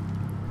crazy.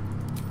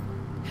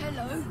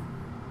 Hello.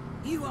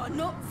 You are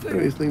not food.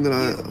 Anything that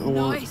I You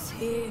want. Nice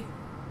here.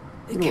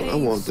 The You know what, I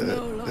caves want smell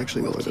that. like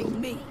Actually, no, I rotting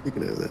don't. meat. You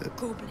can have that.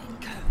 Goblin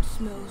coat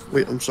smells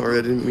Wait, like I'm sorry,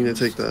 I didn't mean to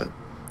take that.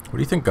 What do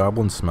you think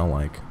goblins smell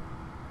like?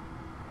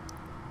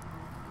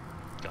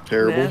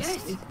 Terrible.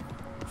 Nasty.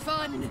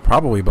 fun.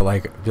 Probably, but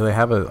like, do they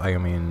have a? Like, I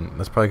mean,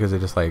 that's probably because they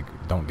just like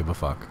don't give a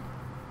fuck.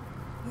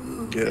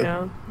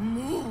 Yeah.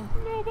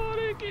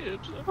 Nobody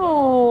gives a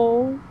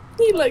Oh,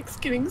 he likes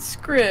getting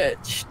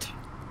scratched.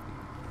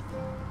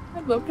 I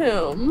love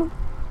him.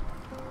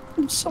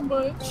 So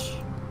much.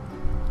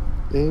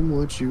 And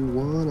what you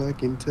want, I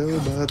can tell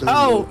by the.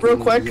 Oh, real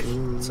look quick.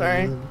 in your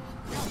Sorry. eye.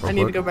 I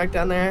need to go back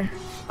down there.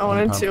 I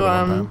wanted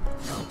to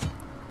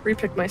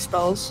repick my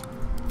spells.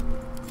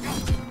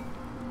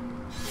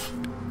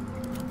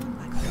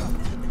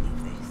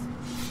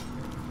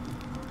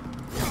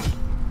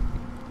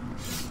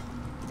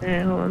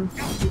 Alright, hold on.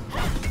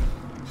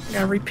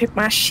 Gotta repick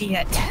my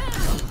shit.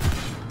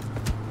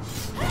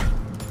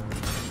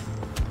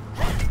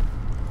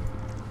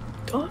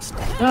 Dost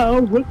thou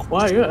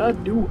require a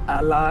new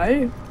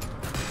ally?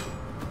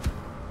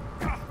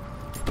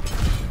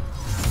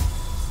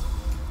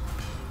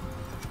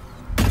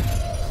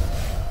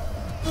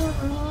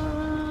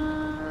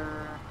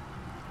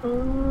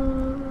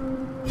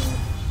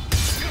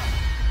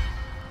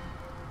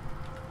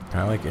 Can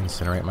I like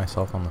incinerate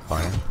myself on the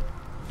fire?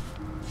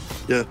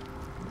 Yeah.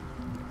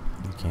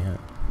 You can't.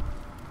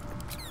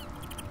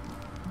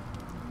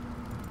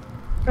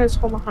 Guys,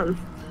 hold on.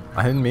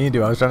 I didn't mean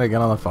to. I was trying to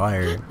get on the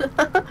fire.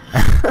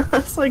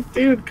 It's like,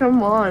 dude,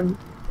 come on.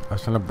 I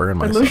was trying to burn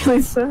I myself.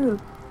 literally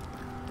said.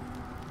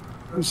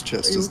 Whose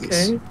chest Are you is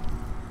this? okay?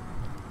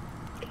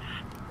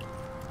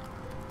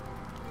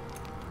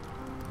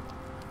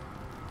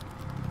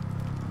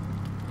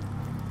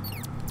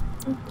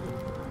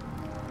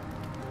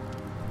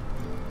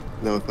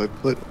 Now, if I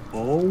put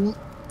all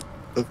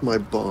of my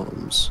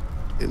bombs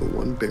in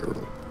one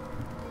barrel,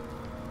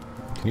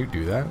 Can you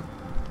do that?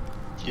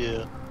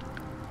 Yeah.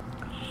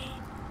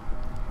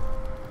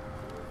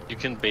 You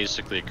can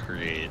basically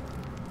create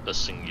a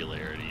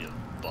singularity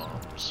of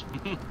bombs.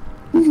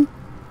 Can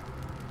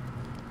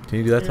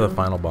you do that to the Yeah.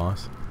 final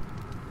boss?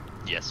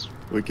 Yes.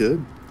 we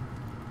could.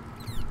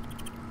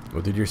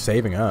 Well, dude, you're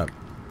saving up.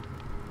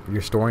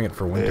 You're storing it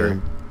for winter.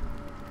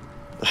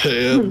 I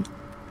am.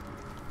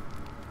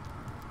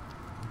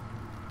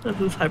 This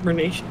is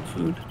hibernation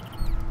food.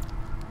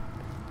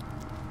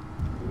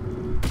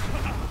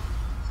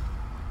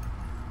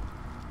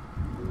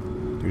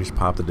 You just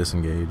pop the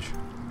disengage.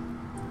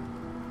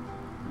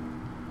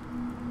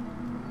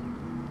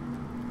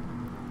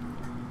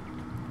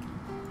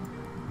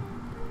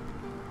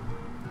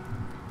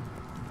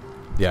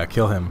 Yeah,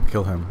 kill him.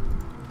 Kill him.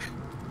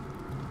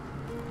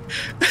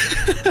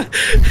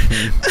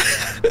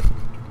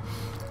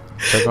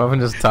 Take him up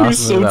and just toss him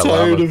so into that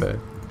tired lava of- pit.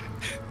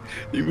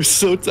 He was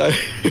so tired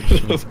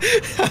of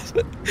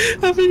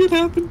having it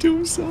happen to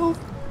himself.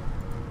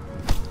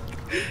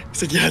 He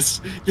said, yes,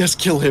 yes,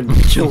 kill him,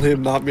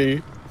 not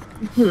me.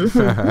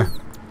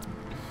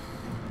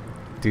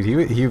 Dude,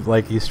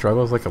 he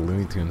struggles like a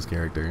Looney Tunes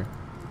character.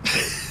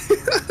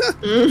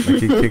 Like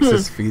he kicks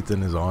his feet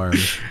in his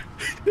arms.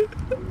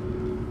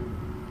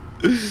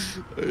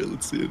 Alright,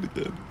 let's see it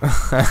again.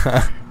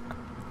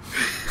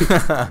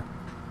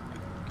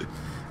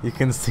 You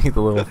can see the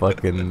little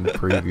fucking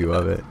preview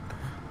of it.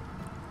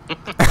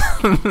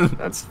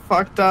 That's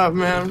fucked up,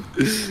 man.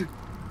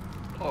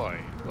 Oi,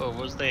 what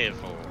was that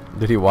for?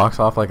 Dude, he walks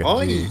off like a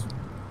Oi. G.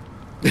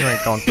 You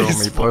ain't gonna throw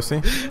He's me, fu-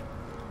 pussy.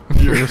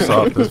 You're You're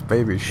soft as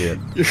baby shit.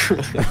 You're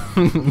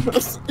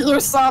right. You're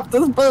soft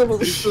as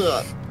baby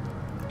shit.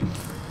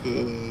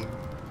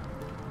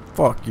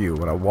 Fuck you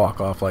when I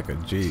walk off like a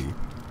G.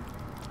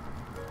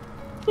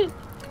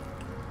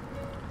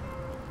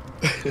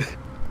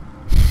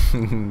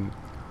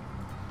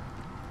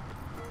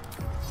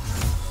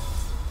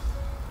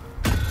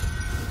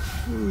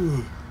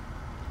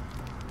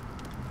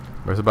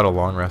 There's about a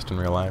long rest in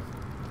real life.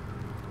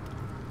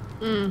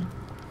 Mm.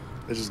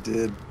 I just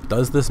did.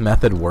 Does this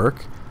method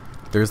work?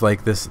 There's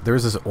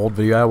this old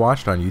video I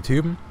watched on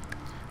YouTube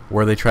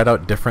where they tried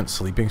out different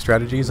sleeping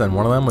strategies, and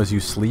one of them was you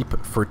sleep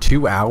for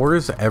 2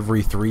 hours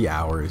every 3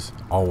 hours,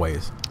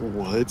 always.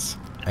 What?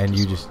 And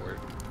you Does just not work.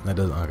 that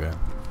doesn't okay.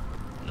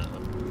 No.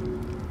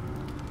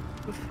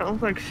 It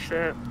sounds like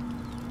shit.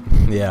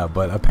 Yeah,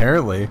 but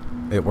apparently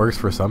it works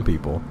for some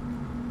people.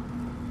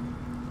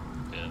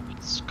 Yeah,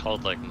 it's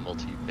called like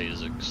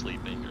multi-phasic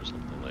sleeping or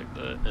something like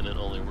that, and it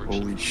only works.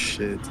 Holy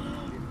shit.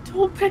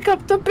 Don't pick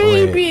up the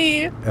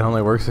baby. It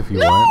only works if you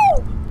No!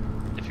 want.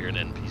 if you're an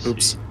NPC.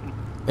 Oops.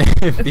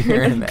 If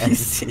you're an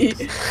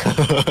NPC.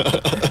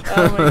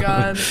 Oh my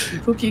god.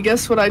 Pookie,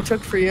 guess what I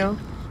took for you?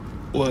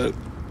 What?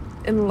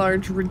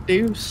 Enlarge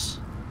reduce.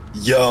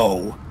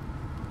 Yo.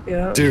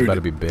 Yeah. Dude, about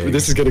to be big.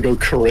 this is gonna go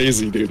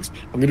crazy, dude.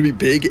 I'm gonna be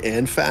big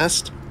and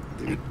fast.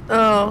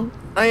 Oh.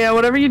 Oh yeah,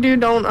 whatever you do,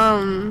 don't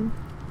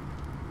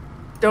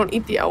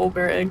eat the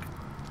owlbear egg.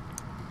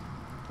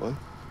 What?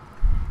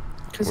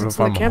 Because What it's if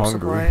in the I'm camp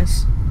hungry?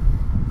 supplies.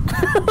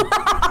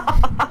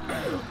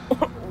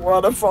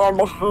 What if I'm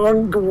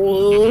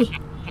hungry?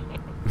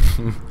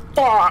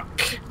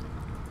 Fuck.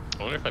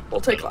 I wonder if I We'll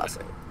put take that on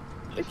classic.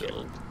 if Thank you.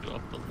 it'll go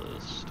off the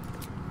list.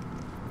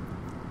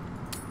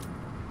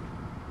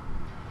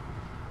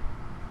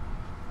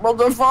 What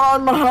if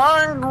I'm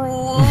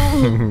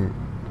hungry?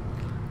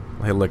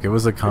 Hey, look, it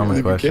was a common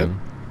Leave your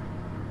question.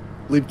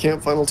 Leave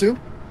camp final 2?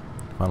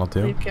 Final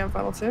 2. Leaf Camp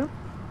Final 2.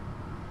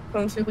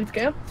 Final 2 Leaf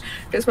Camp.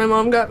 Because my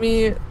mom got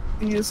me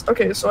these.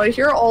 Okay, so I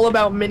hear all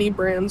about mini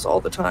brands all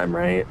the time,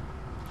 right?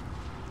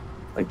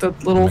 Like the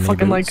little Mini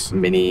fucking boots. like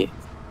mini.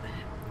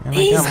 And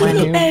I got my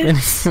new mini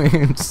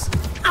boots.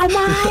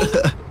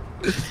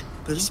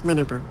 There's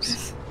mini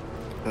birds.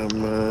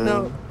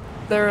 No,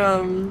 they're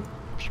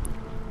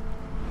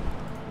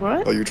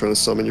What? Oh, you're trying to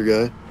summon your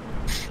guy?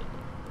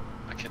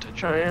 I can't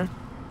touch Oh you. yeah.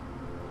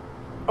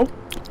 Oh.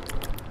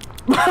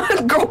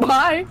 Go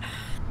by.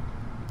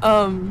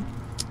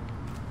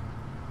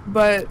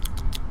 But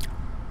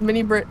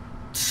mini Brit.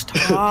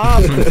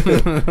 Stop.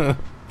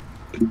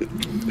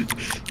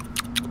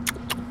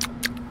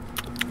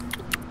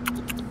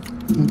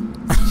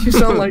 You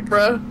sound like,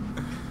 bruh.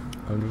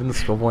 I'm doing the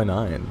Skullboy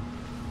 9.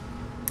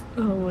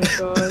 Oh my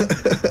god.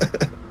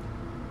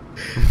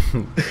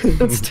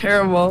 That's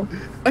terrible.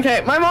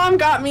 Okay, my mom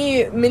got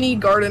me mini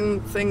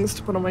garden things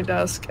to put on my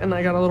desk, and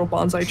I got a little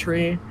bonsai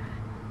tree.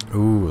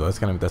 Ooh, that's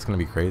gonna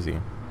be crazy.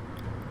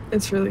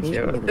 It's really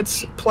cute.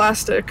 It's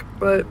plastic,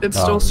 but it's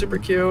Oh. still super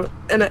cute,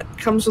 and it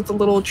comes with a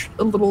little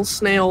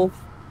snail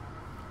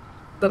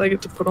that I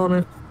get to put on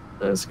it.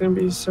 And it's gonna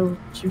be so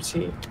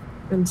cutesy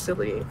and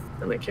silly,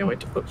 and I can't wait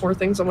to put more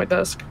things on my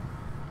desk.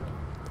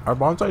 Our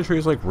bonsai tree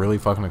is like really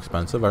fucking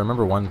expensive. I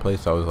remember one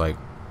place I was like,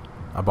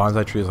 a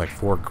bonsai tree is like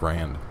 $4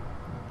 grand.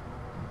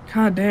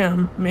 God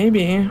damn,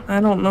 maybe. I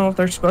don't know if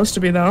they're supposed to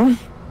be though.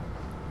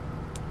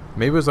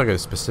 Maybe it was like a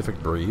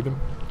specific breed,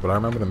 but I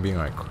remember them being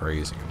like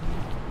crazy.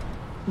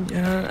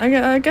 Yeah,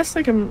 I guess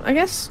they can. I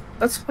guess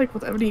that's like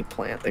with any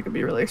plant, they could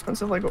be really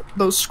expensive. Like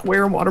those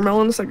square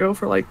watermelons that go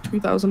for like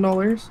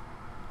 $2,000.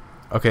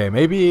 Okay,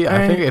 maybe I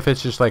Alright. think if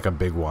it's just like a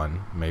big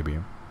one, maybe.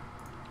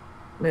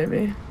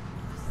 Maybe.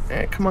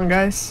 Alright, come on,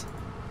 guys.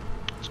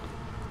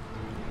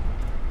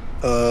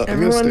 I'm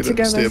Everyone gonna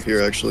together. stay up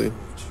here actually.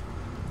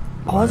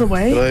 All the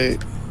way? Can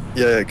I?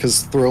 Yeah,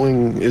 because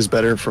throwing is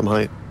better from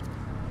height.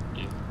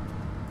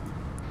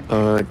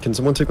 Can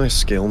someone take my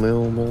scale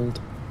mail mold?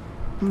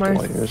 My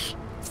Lightish.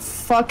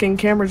 fucking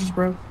camera just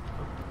broke.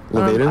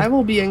 Levada? I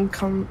will be You're the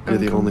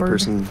only encumbered.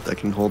 person that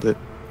can hold it.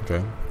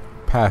 Okay.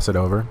 Pass it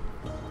over.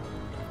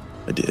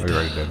 I did. Oh, you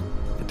already did.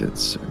 I did,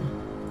 sir.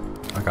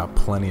 I got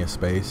plenty of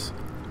space.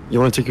 You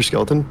want to take your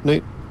skeleton,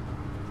 Nate?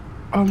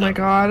 Oh my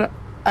god.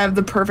 I have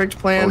the perfect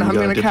plan. Oh, you I'm got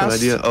a gonna different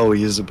cast. idea? Oh,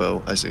 he is a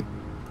bow. I see.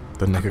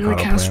 The I'm gonna Nikocado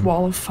cast plan.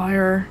 Wall of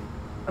Fire.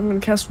 I'm gonna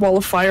cast Wall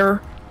of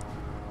Fire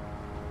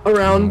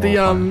around the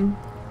Wall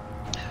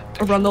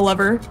of around the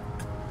lever.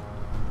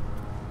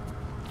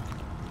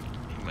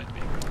 He might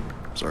be.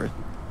 Sorry.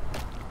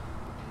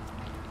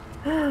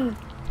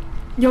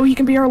 Yo, he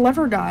can be our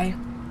lever guy.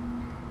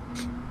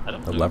 I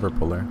don't The know. lever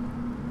puller.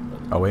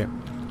 Oh wait.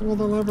 Well,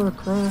 the lever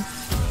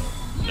across.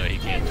 No, he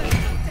can't.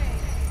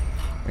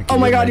 Can Oh you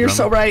my get god, Mage you're armor?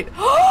 so right.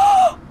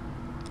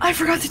 I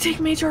forgot to take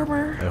mage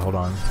armor. Hey, hold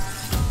on.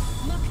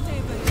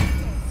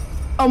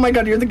 Oh my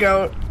god, you're the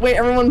goat. Wait,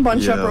 everyone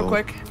bunch up real Yo.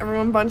 quick.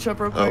 Everyone bunch up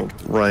real quick.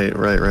 Oh, right.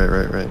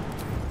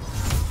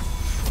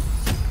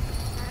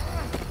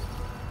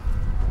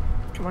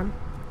 Come on.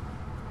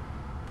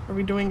 Are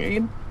we doing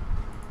aid?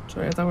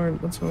 Sorry, I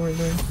thought that's what we're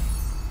doing.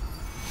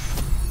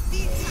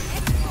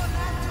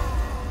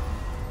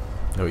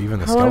 No, even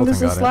the How long skeleton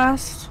does got this it.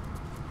 last?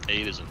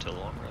 8 is until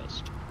long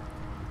rest.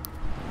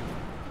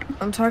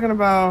 I'm talking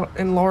about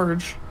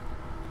enlarge.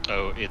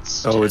 Oh,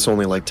 it's. Oh, 10. it's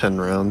only like 10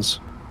 rounds.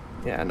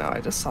 Yeah, no, I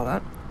just saw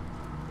that.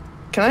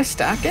 Can I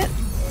stack it?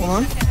 Hold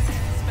on.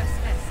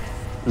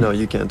 No,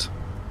 you can't.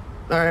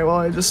 Alright, well,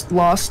 I just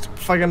lost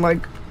fucking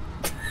like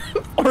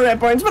 4 red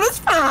points, but it's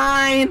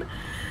fine.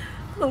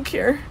 I don't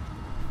care.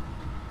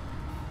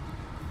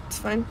 It's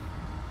fine.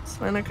 It's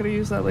fine, I could have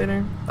used that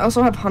later. I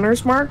also have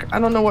Hunter's Mark. I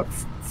don't know what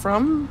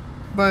from,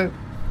 but.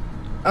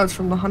 Oh, it's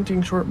from the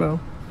hunting short bow.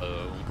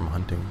 From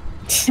hunting.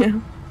 Yeah.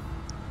 Can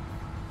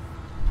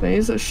I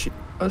use a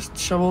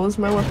shovel as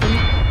my weapon?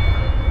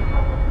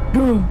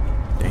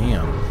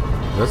 Damn.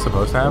 Is that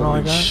supposed to happen Holy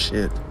like that?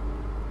 shit.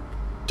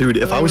 Dude,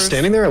 if They I was were-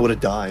 standing there, I would have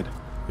died.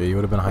 Yeah, you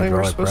would have been I think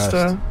we're hydraulic supposed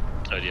pressed.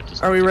 to. Oh, do you have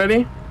to Are we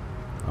ready?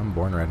 I'm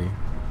born ready.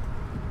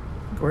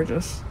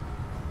 Gorgeous.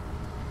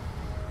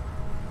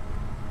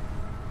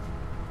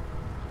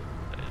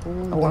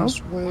 Hello?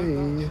 This way.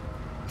 Opening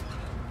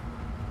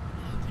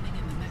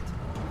in the metal.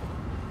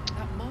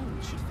 That mold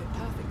should fit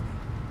perfectly.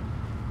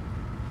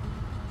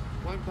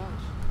 Won't budge.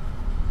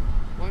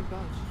 Won't budge.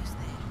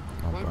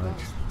 I'll Won't budge.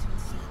 budge.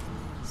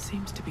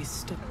 Seems to be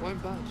stuck.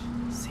 Won't budge.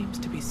 Seems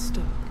to be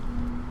stuck.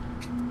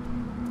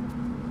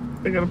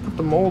 I gotta put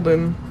the mold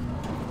in.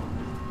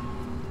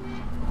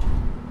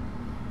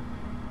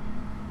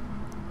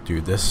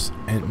 Dude, this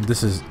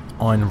is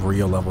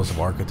unreal levels of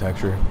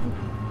architecture.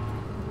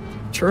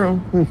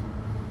 True.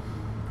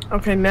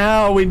 Okay,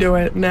 now we do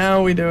it.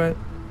 Now we do it.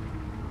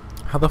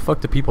 How the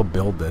fuck do people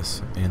build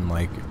this in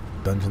like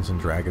Dungeons and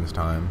Dragons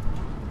time?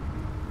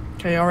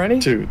 Okay, y'all ready?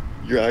 Dude,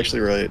 you're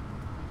actually right.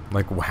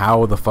 Like,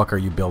 how the fuck are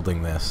you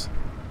building this?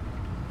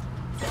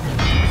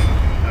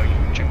 Oh,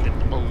 you injected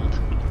the mold.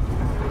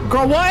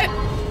 Girl, what?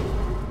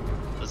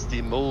 That's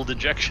the mold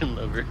injection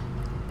lever.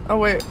 Oh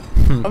wait.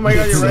 Oh my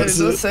god, you're right. It That's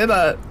does it. say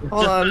that.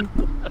 Hold on.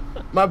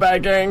 My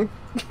bad, gang.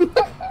 You've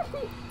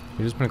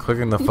just been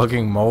clicking the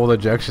fucking mold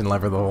ejection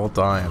lever the whole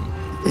time.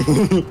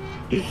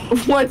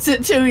 What's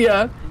it to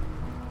ya?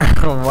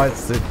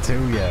 What's it to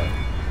ya?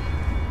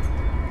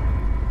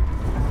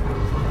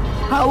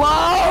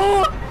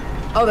 Hello?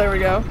 Oh, there we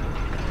go.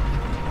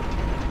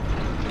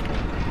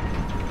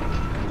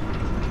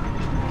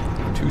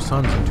 2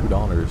 sons and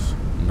 $2.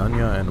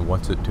 Nunya and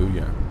what's it to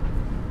ya?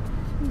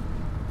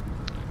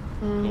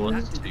 Who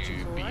wants to That be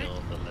digital's on alright.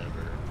 the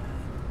lever?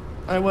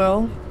 I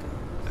will.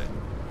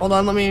 Hold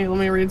on, let me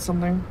read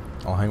something.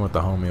 I'll hang with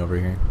the homie over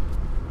here.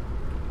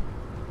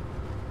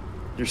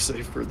 You're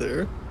safer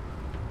there.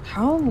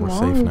 How We're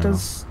long safe now.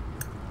 does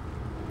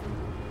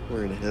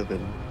We're in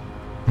heaven.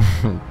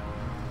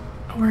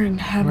 we're in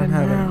heaven,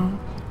 heaven.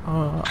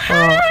 now?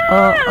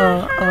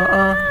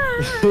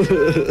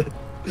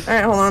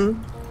 Alright, hold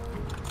on.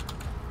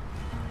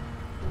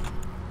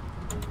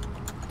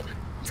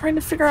 I'm trying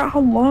to figure out how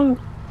long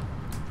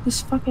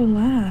this fucking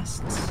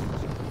lasts.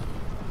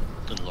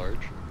 And large?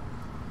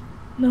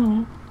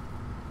 No.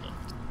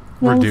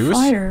 Wall of Reduce?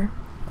 fire.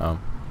 Oh.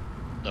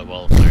 The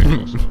wall of fire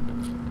also.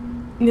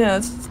 Yeah,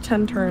 it's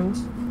 10 turns.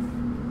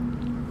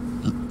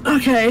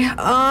 Okay,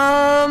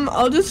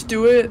 I'll just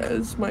do it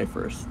as my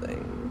first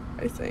thing,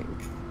 I think.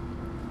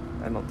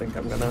 I don't think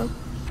I'm gonna...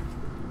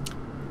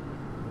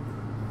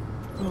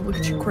 Oh, look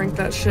at you crank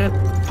that shit.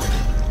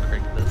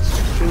 Crank this.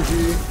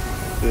 Shinji.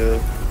 Yeah.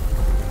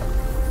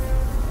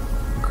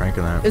 I'm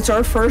cranking that. It's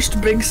our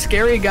first big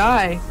scary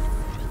guy.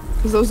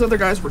 Because those other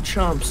guys were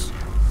chumps.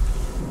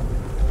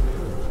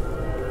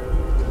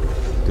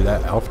 Dude,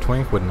 that elf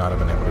twink would not have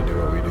been able to do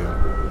what we do.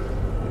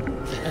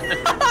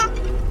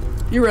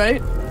 You're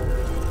right.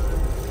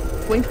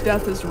 Blink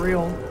death is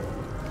real.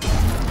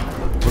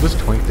 What does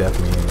twink death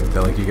mean?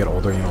 That like you get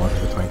older and you don't look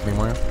like a twink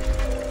anymore?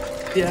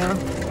 Yeah.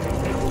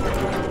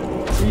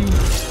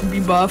 You be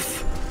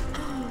buff.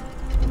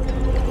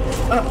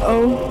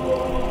 Uh-oh.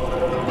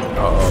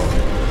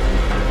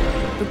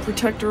 Uh-oh. The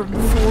protector of the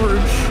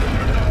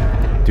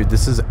forge. Dude,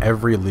 this is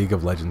every League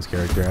of Legends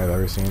character I've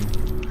ever seen.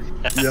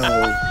 Yo,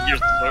 You're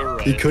so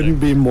right. he couldn't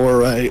be more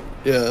right.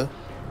 Yeah.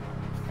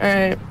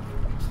 Alright.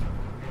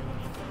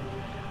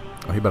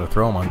 Oh, he better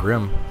throw him on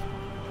Grim.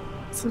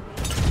 It's a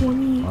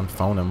 20. On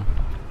phone him.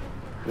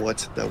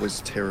 What? That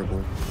was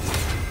terrible.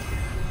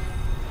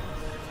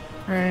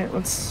 Alright,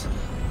 let's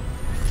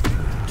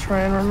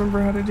try and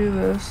remember how to do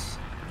this.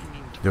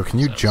 Yo, can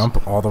you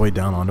jump all the way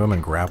down onto him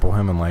and grapple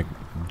him and like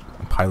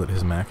pilot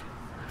his mech?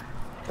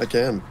 I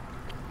can.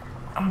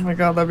 Oh my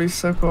god, that'd be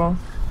so cool.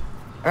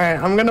 Alright,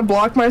 I'm gonna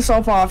block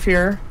myself off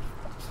here.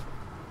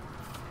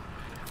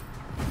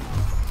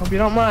 Hope you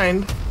don't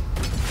mind.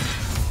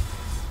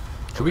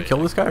 Should we kill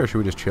this guy or should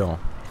we just chill?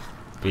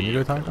 Do we need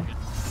to attack him?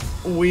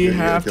 We Yeah, you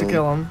gotta have to kill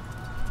kill him.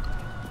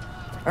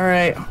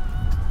 Alright.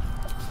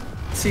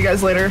 See you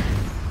guys later.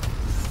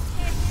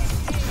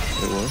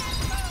 Wait, what?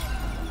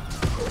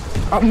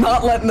 I'm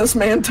not letting this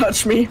man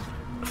touch me.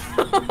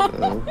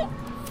 Oh.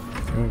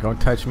 You ain't gonna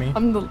touch me?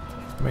 I'm the...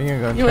 You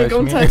ain't gonna You ain't touch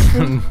gonna me? touch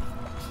me.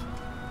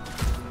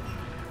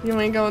 You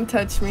ain't gonna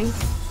touch me.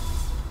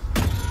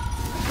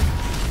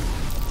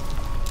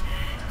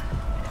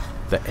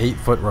 The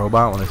 8-foot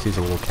robot when it sees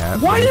a little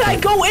cat. Why did I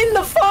go in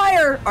the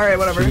fire? Alright,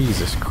 whatever.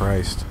 Jesus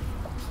Christ.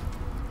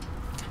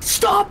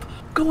 Stop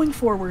going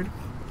forward.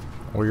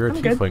 Well, you're a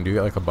I'm good. tiefling. Do you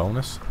get like a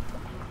bonus?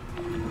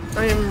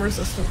 I am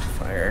resistant to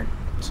fire,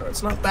 so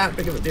it's not that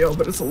big of a deal,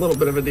 but it's a little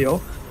bit of a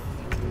deal.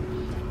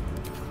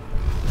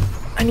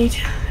 I need...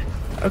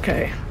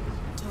 Okay.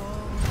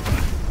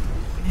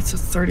 It's a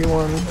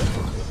 31.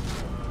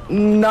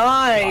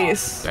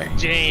 Nice!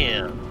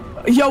 Damn.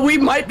 Yo, we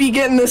might be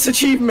getting this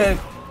achievement.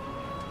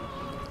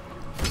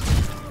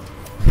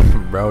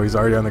 Bro, he's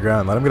already on the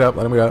ground. Let him get up.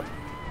 Let him get up.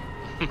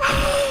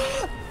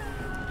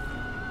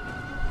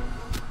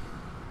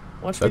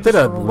 Watch me That did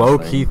just a roll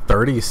this low-key thing.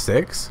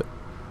 36.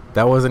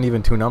 That wasn't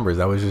even 2 numbers.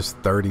 That was just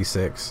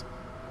 36.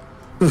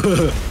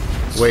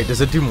 Wait,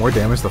 does it do more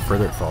damage the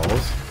further it falls?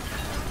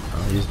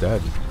 Oh, he's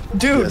dead.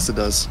 Dude, Yes, it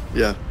does.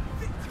 Yeah.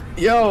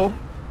 yo.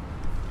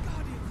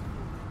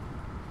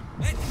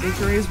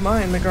 Victory is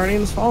mine. The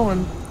Guardian's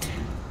fallen.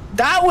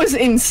 That was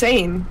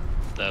insane.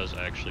 That was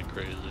actually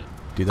crazy.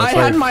 Dude, I that's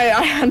had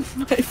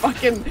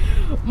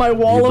my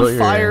wall You built of your-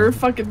 fire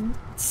fucking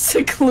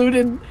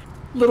secluded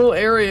little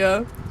area.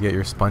 You get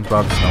your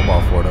SpongeBob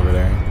snowball fort over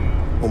there.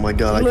 Oh my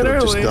god, I could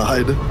have just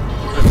Literally.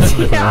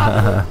 died.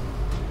 Yeah.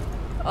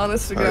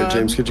 Honest to God. Alright,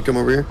 James, could you come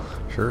over here?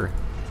 Sure.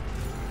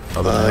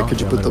 Oh, no, Could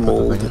you want put the me to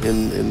mold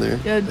thing in there?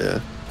 Yeah. Yeah.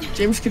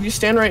 James, could you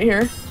stand right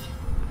here?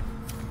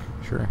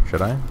 Sure.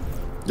 Should I?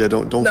 Yeah,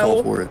 don't No.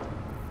 fall for it.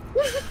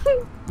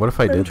 What if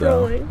I I'm did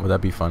though? trolling. Would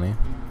that be funny?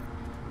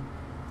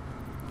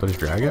 Do I just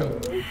drag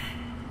it?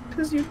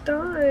 Because you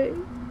die.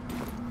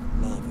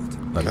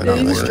 Let me I Yeah, not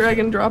you know. just work. drag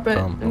and drop it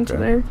into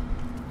okay. there.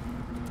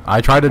 I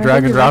tried to I drag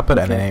think and you drop it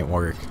and it replicate. ain't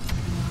work.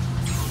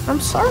 I'm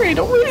sorry,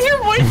 don't raise your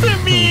voice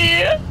at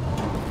me!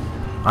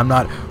 I'm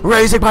not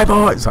raising my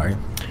voice. Sorry.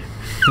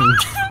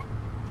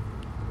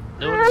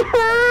 No one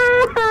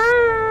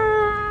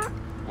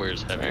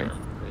wears heavy armor.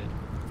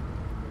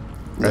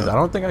 Guys, I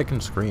don't think I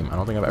can scream. I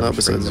don't think I've ever Not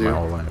screamed besides in my you.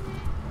 whole life.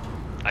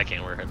 I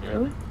can't wear heavy armor.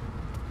 Really?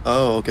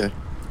 Oh, okay.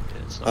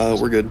 Yeah, it's not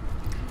We're good.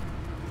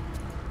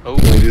 Oh,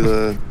 Can we do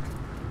the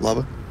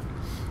lava?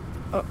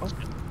 Uh-oh.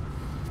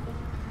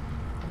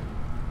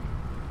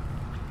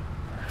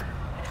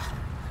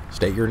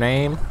 State your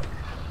name.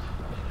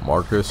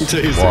 Marcus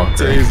Taser,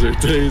 Walker. taser,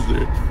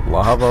 taser.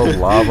 Lava,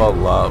 lava,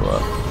 lava.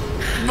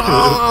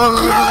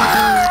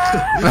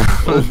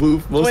 Oh,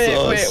 move my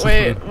sauce.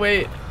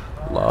 Wait.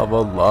 Lava,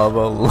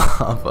 lava,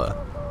 lava.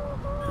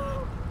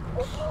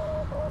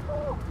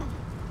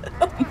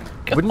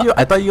 Wouldn't you?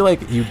 I thought you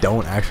you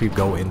don't actually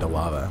go into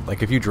lava.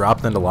 Like if you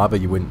dropped into lava,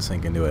 you wouldn't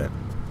sink into it,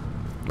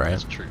 right?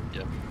 that's true.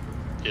 Yep.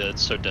 Yeah,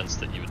 it's so dense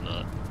that you would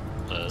not.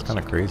 It's kind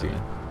of crazy.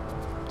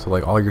 So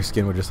like all your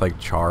skin would just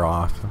char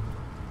off.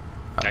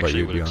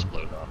 Actually, it would be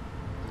explode off.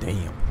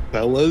 Damn.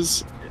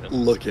 Fellas, Yeah.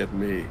 look at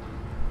me.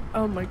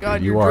 Oh my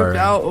god, you you're are. dripped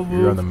out.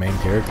 You're the main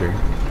character.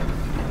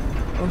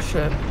 Oh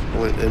shit. I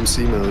went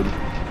MC mode.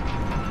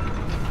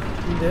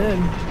 You did.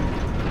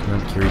 You're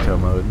in Kirito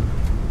mode.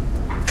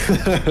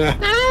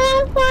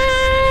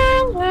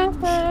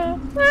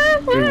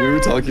 Dude, we were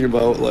talking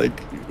about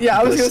Yeah,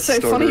 I was gonna best say,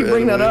 funny you starter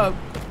bring that anime. up.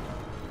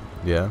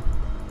 Yeah.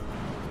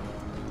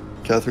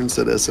 Catherine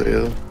said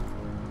SAO.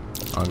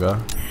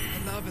 Anga.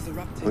 The lava's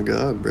erupting. Oh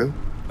god, bro.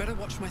 Better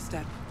watch my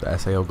step. The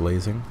SAO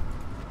glazing.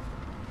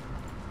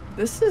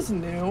 This is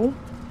new.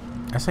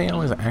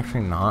 SAO is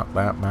actually not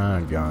that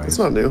bad, guys. It's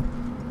not new.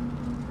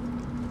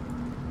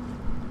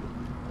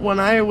 When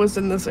I was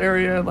in this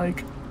area,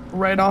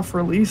 right off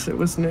release, it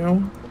was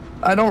new.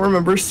 I don't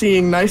remember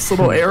seeing nice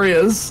little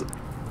areas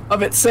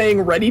of it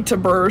saying ready to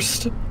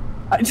burst.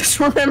 I just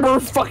remember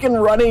fucking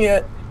running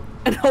it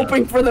and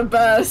hoping for the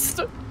best.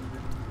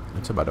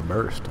 It's about to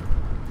burst.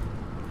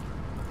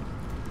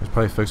 It's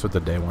probably fixed with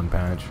the day one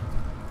patch.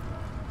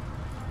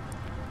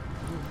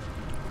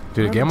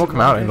 Dude, a game will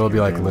come out and it'll be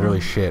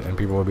literally shit, and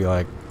people will be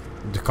like,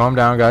 calm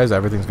down, guys,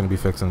 everything's gonna be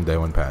fixed in the day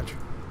one patch.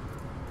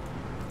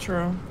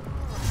 True.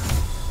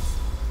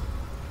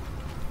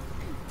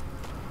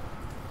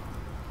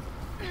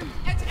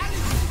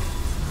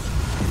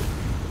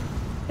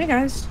 Hey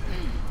guys.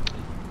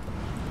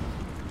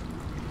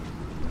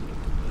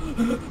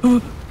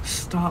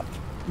 Stop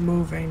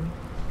moving.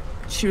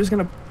 It was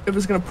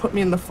gonna put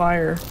me in the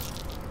fire.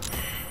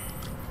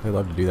 They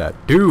love to do that.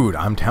 Dude,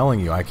 I'm telling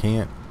you, I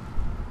can't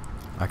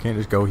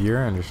just go here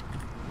and just,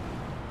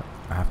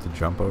 I have to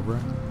jump over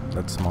it.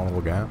 That small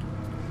little gap.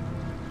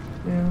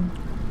 Yeah.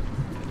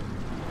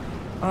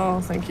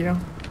 Oh, thank you.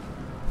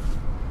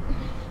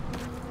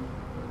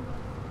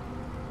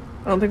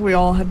 I don't think we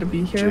all had to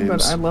be here, but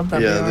James. I love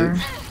that Yeah, we are.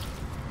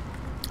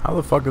 How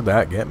the fuck did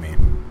that get me?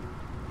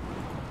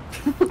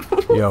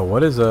 Yo,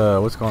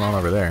 what's going on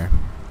over there?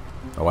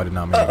 Oh, I did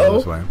not mean to go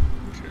this way.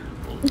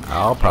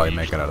 I'll probably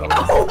make it out of the way.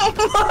 Oh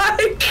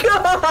my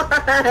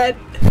god!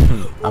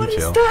 I'm What is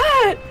chill.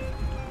 that?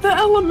 The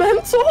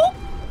elemental?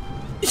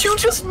 You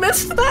just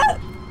missed that?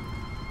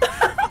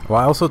 Well,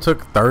 I also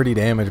took 30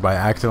 damage by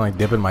accidentally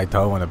dipping my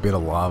toe in a bit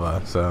of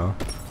lava, so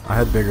I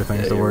had bigger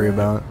things to worry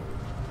about.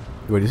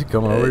 Wait, is he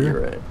coming over You're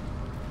here? right.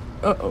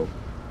 Uh-oh.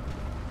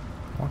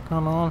 What's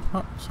going on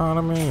outside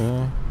of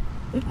me?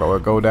 Bro,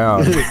 it go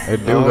down.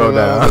 It do Oh, go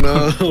down.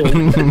 no.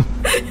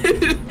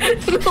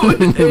 No,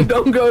 it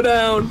don't go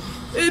down.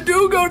 It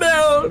do go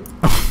down.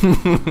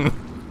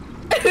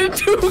 It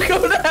do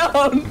go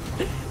down.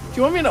 Do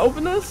you want me to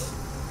open this?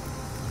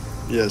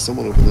 Yeah,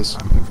 someone open this.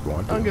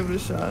 I'll give it a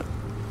shot.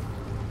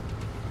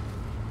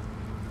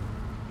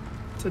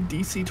 It's a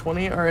DC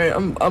 20. All right,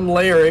 I'm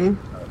layering.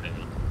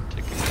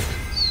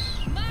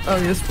 Oh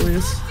yes,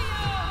 please.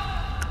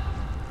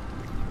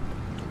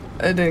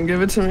 It didn't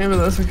give it to me, but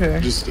that's okay.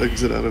 Just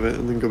exit out of it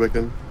and then go back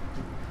in.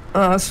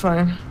 Oh, that's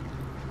fine.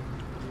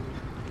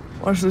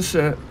 Watch this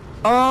shit.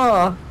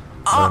 Oh!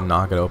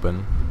 Knock it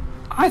open.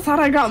 I thought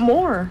I got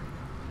more.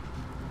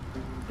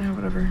 Yeah,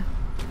 whatever.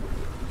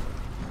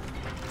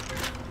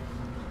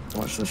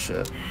 Watch this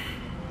shit.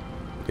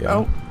 Yeah.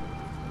 Oh.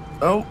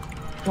 Oh.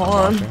 Hold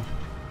on.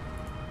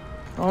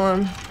 Hold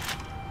on.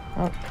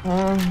 Hold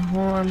on.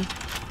 Hold on.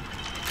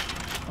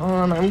 Hold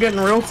on. I'm getting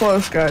real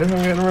close, guys. I'm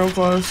getting real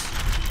close.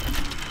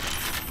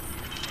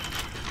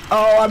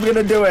 Oh, I'm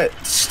gonna do it.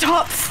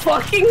 Stop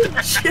fucking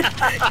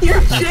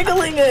you're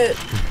jiggling it.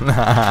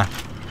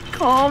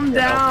 Calm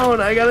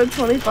down. I got a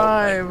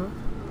 25.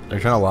 They're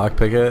trying to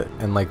lockpick it,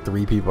 and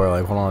 3 people are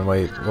like, hold on,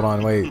 wait.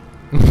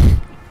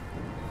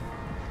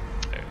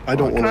 I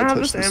don't Can want I to have touch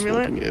this this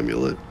amulet? fucking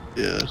amulet.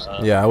 Yeah.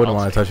 Yeah, I wouldn't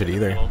want to touch it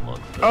either.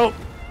 Oh.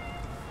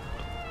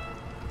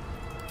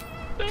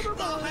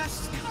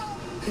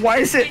 Why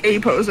is it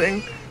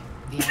A-posing?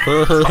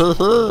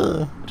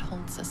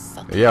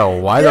 Yeah,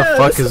 why the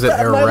fuck is it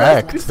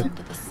erect?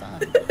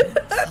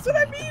 That's what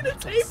I mean,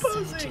 it's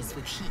A-posing.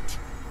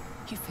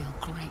 You feel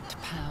great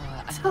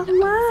power It's a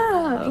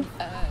laugh.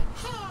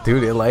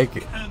 Dude,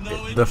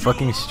 the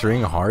fucking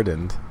string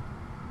hardened.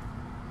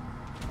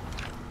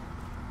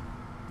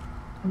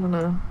 I'm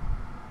gonna...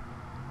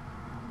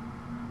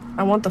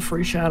 I want the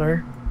free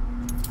shatter.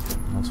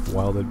 Most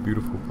wild and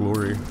beautiful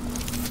glory.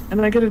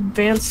 And I get an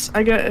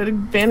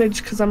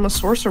advantage because I'm a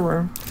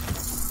sorcerer.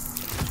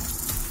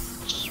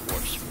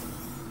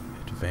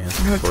 Advanced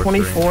I have sorcery.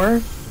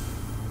 24.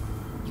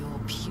 Your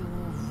pure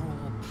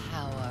raw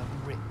power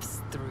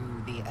rips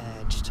through the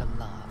urge to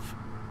love.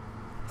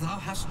 Thou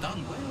hast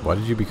done well. Why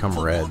did you become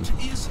red?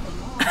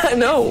 I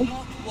know.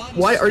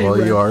 Why are you Well,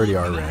 red? you already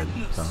are red.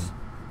 So.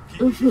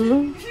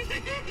 Mm-hmm.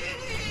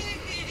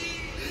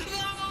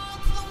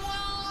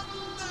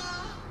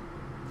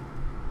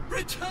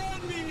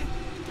 Return me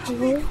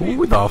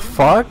Who the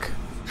fuck?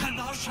 and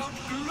thou shalt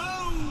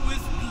glow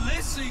with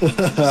blessings.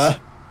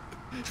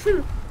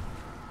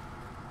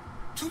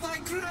 To thy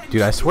grand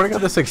Dude, I swear to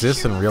God this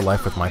exists in real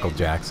life with Michael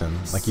Jackson.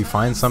 Like, you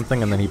find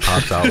something and then he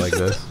pops out like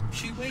this.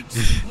 she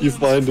waits You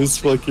find his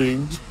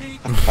fucking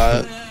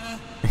hat.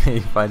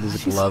 You find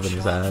his glove in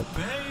his hat.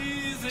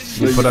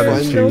 No, You put on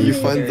his shoes. you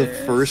find the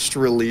first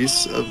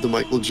release of the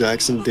Michael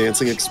Jackson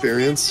dancing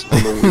experience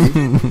on the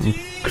Wii.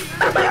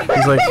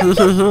 He's like,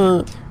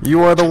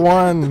 you are the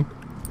one.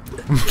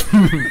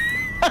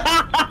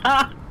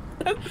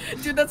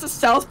 Dude, that's a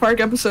South Park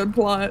episode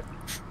plot.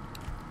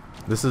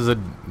 This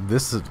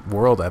is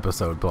world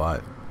episode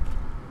plot.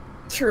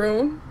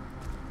 True.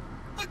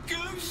 a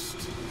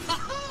ghost.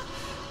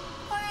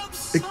 I am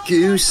A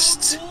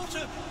ghost.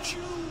 water, chew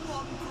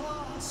on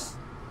grass.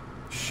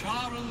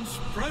 Sharon's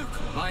broken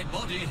my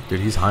body. Dude,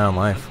 he's high on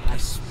life. My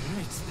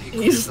spirits they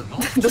He's. quiver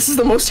not. This is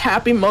the most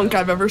happy monk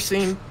I've ever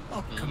seen.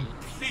 Oh,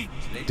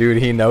 completely. Dude,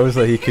 he knows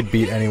that he could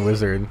beat any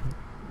wizard.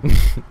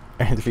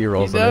 And if he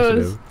rolls He does.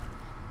 initiative.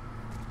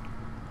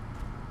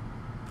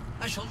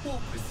 I shall walk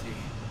with thee.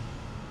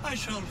 I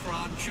shall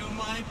grant you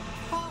my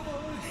power.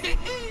 Hee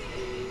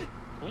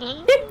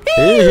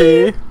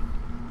hee.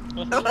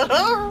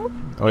 Oh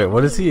wait,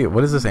 what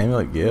does this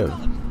amulet give?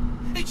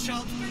 It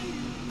shall be.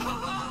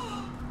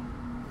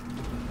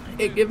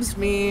 It gives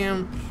me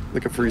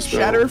Like a free spell.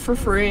 shatter for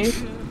free,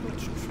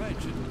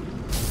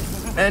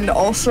 and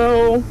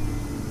also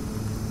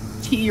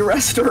key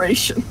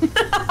restoration.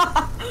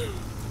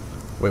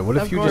 Wait, what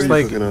if Of you course. just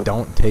like Cooking up.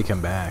 don't take him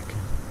back?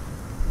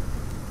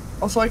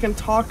 Also, I can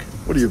talk.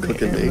 What are you to the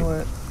cooking, Nate?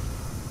 amulet.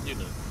 You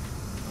know.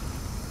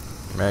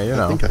 Man, you I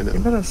know. think I You know.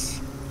 better.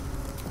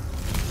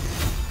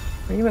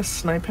 Are you gonna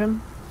snipe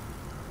him?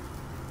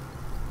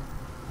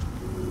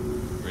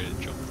 Ready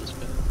to jump this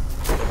bit.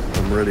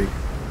 I'm ready.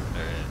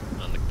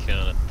 Alright, on the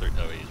count of 3.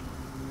 Oh, he's.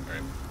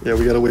 Alright, Yeah,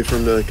 we gotta wait for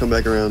him to come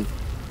back around.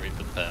 wait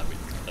for the pat, wait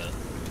for the pat.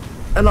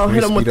 And I'll Can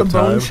hit we him with speed the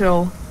up bone time?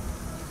 chill.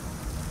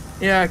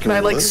 Yeah, can I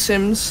like What?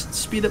 Sims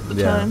speed up the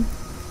Yeah. time?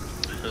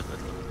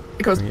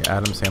 It goes Can you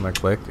Adam Sandler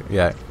click?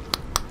 Yeah.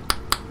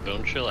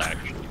 Bone chill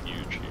actually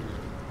huge here.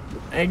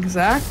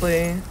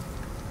 exactly.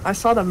 I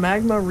saw the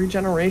magma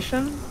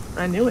regeneration.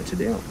 I knew what to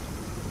do.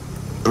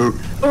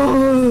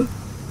 Oh,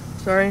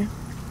 sorry.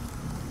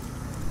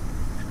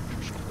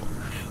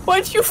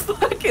 Why'd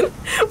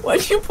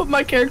you put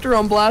my character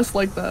on blast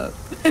like that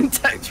in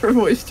text for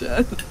voice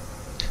chat?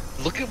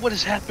 Look at what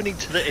is happening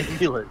to the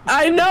amulet.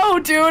 I know,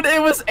 dude.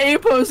 It was A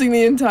posing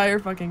the entire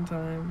fucking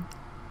time.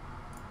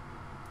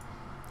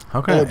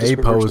 How can Oh, I A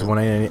Discord pose works now. when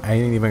I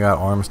ain't even got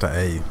arms to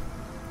A?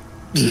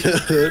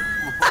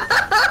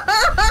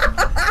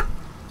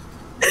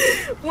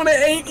 When I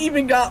ain't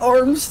even got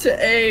arms to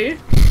A.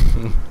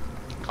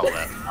 Call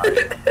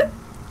that.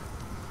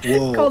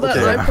 Whoa. Call that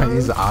okay. eye pose.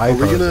 He's eye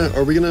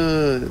Are we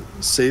gonna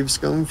save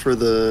scum for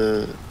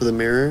the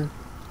mirror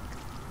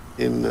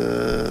in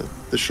the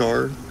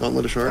Shar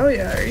Gauntlet of Shar? Oh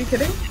yeah, are you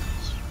kidding?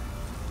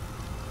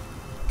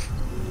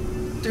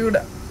 Dude,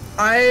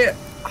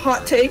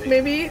 hot take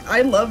maybe.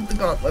 I love the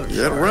Gauntlet. of Get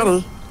Shar.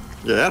 ready.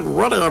 Get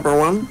ready,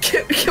 everyone.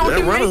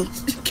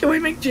 Can we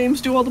make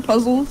James do all the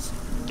puzzles?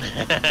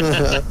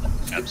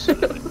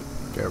 Absolutely.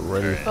 Get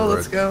ready for Oh,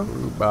 let's a go.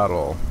 true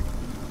battle.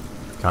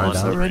 Count it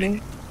Also down.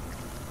 ready?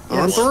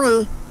 On Yes.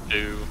 3.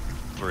 2,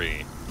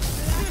 3.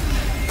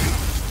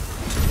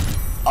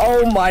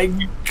 Oh my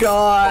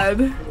god.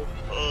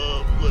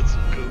 Let's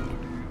go.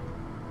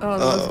 Oh,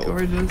 that's Uh-oh.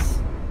 gorgeous.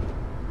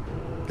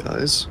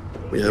 Guys,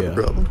 we have Yeah. a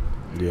problem.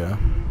 Yeah.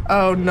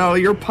 Oh no,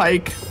 your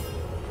pike.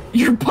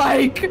 Your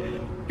pike.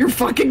 Your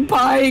fucking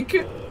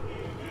pike.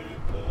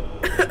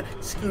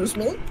 Excuse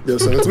me. Yo,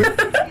 send it to me.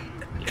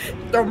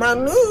 Don't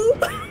mind me.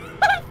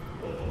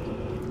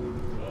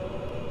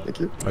 Thank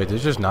you. Wait, did it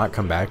just not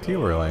come back to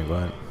you or like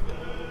what?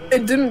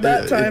 It didn't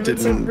that time. It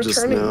It's a didn't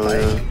just returning now,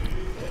 pike. yeah.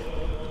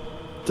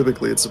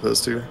 Typically it's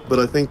supposed to, but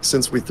I think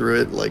since we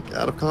threw it like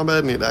out of combat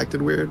and it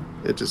acted weird,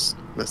 it just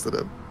messed it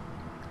up.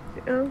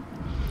 Yeah.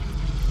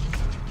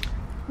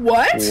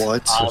 What?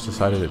 What? Just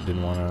decided it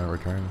didn't want to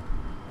return.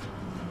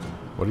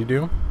 What do you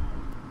do?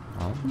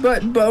 Oh.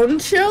 But bone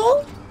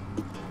chill?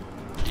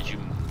 Did you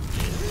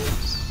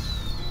miss?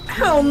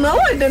 Hell no,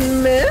 I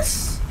didn't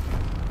miss.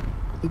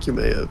 I think you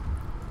may have.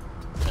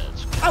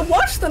 That's I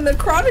watched the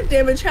necrotic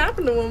damage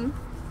happen to him.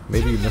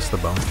 Maybe you missed the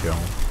bone chill,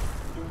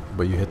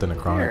 but you hit the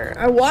necrotic. Here,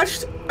 I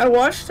watched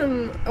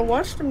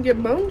him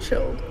get bone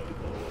chilled.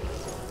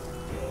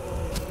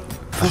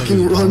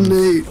 Fucking run,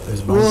 Nate.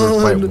 His bones were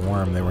quite Run.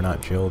 warm. They were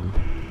not chilled.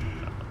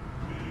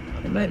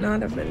 It might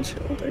not have been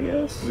chilled, I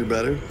guess. Is he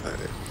better? Alright.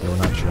 They were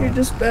not chilled. You're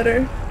just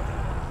better.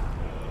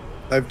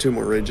 I have 2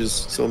 more rages,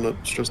 so I'm not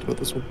stressed about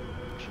this one.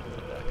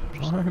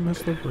 I miss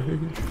the rage.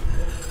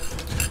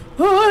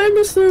 I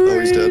miss the Oh,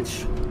 he's dead.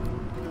 rage.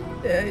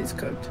 Yeah, he's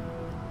cooked.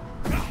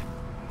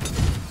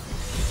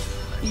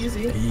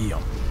 Easy.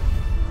 Damn.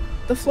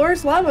 The floor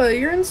is lava.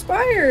 You're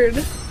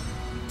inspired.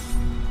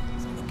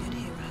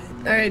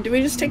 Alright, do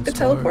we just take the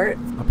teleport?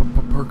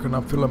 Perking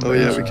up, feeling Oh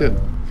yeah, we could.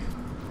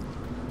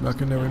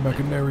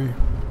 Macanary.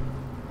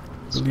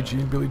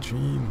 Billie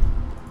Jean.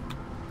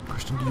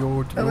 Christian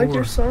Dior. I like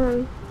your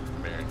song.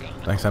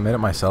 Thanks, I made it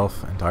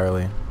myself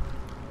entirely.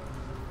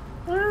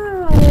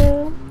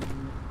 Wow.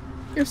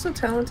 You're so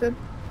talented.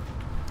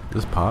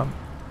 This pop?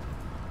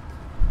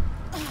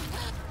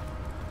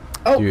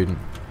 Oh. Dude,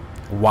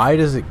 why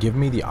does it give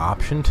me the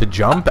option to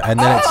jump and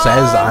then it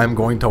says I'm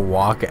going to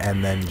walk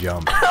and then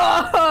jump?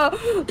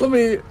 Let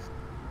me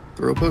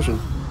Throw a potion.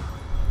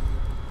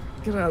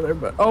 get out of there,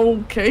 but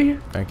okay.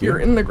 Thank you. You're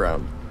in the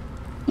ground.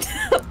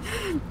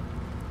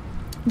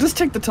 Just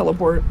take the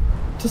teleport.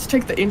 Just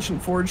take the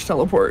ancient forge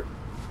teleport.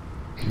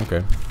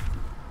 Okay.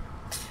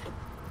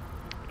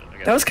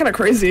 That was kind of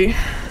crazy.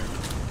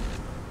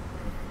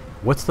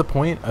 What's the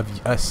point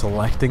of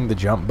selecting the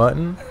jump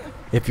button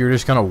if you're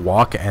just gonna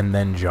walk and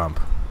then jump?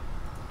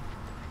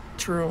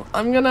 True.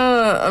 I'm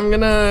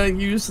gonna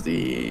use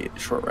the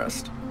short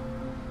rest.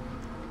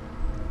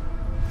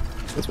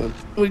 That's fine.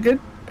 We good?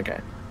 Okay.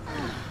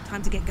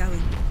 Time to get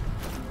going.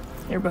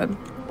 Here, bud.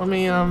 Let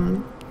me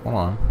Hold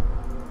on.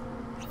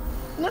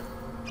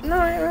 No,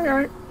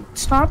 alright.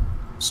 Stop.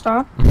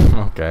 Stop.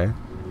 Okay.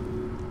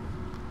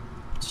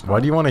 Why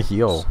do you want to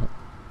heal?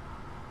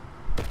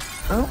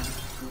 Oh.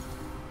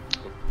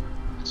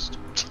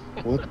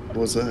 What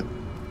was that?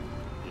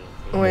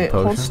 Wait,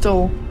 Potion? hold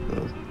still.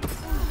 Oh.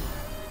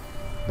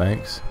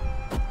 Thanks.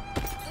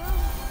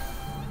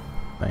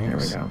 There we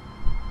Thanks. go.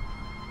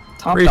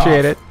 Topped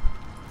Appreciate off. it.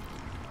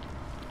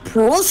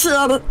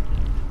 Appreciate it.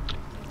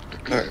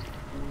 Alright.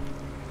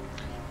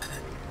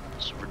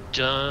 So we're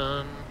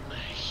done.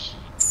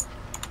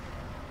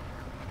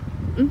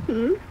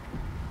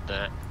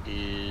 That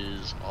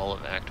is all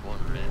of Act 1,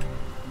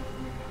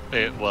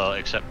 right? Well,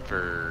 except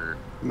for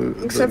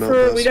Except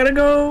for we gotta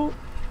go.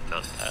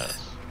 Mountain Pass.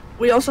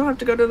 We also have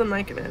to go to the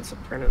mic and it's a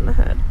print in the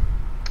head.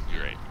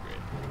 You're right, you're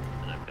right.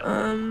 And I've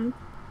got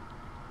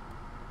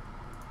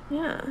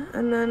Yeah,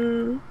 and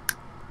then.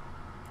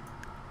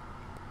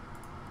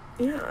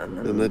 Yeah, and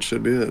then. And that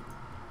should be it.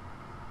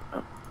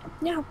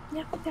 Yeah.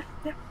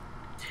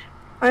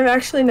 I've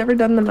actually never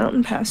done the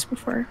mountain pass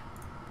before.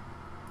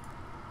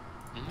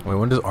 Wait,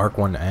 when does Arc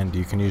 1 end?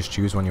 You can just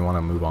choose when you want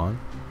to move on?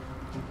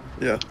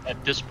 Yeah.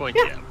 At this point,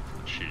 Yeah. yeah.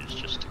 Choose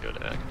just to go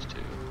to Act 2.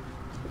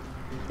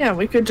 Yeah,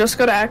 we could just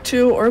go to Act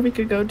 2, or we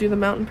could go do the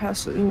mountain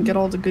pass and get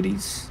all the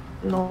goodies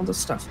and all the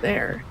stuff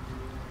there.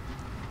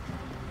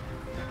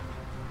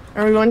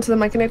 Are we going to the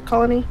Myconid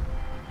colony?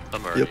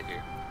 I'm already Yep.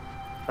 here.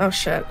 Oh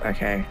shit,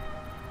 okay.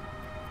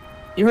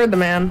 You heard the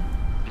man.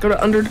 Go to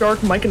Underdark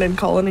Myconid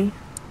colony.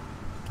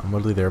 I'm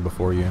literally there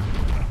before you.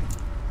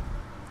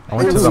 I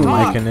went to the Stop.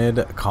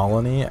 Myconid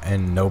colony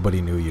and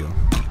nobody knew you.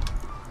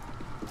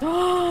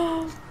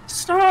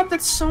 Stop,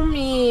 that's so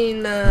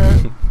mean.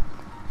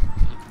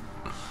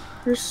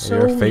 You're so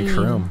You're a fake mean.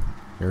 shroom.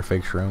 You're a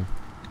fake shroom.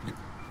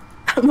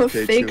 I'm a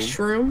Okay, fake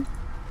Choom. shroom.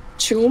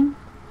 Choom?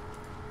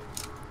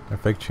 You're a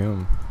fake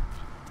choom.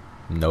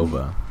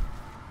 Nova.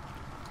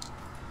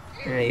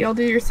 Alright, y'all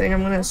do your thing.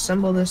 I'm gonna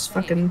assemble this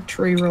fucking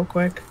tree real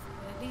quick.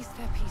 At least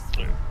they're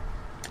peaceful.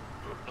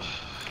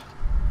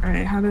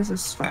 Alright, how does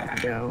this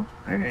fight go?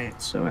 Alright,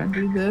 so I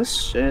do this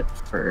shit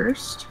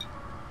first.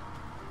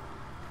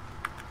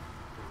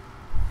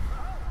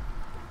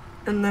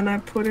 And then I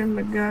put in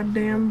the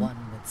goddamn One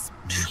with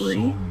tree.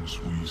 Songs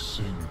we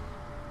sing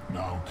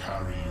now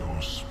carry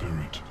your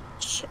spirit.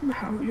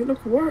 Somehow you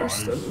look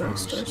worse I than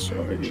last I first saw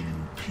named you. you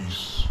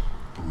Peace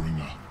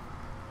Bringer.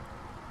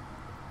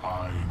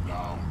 I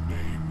now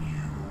name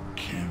you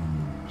Kin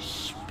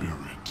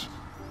Spirit.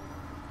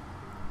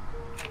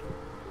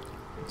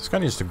 This guy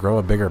needs to grow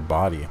a bigger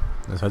body.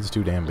 His head's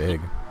too damn big.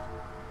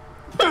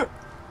 That's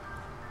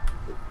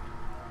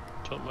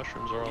what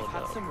mushrooms are all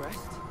about.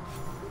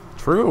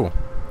 True.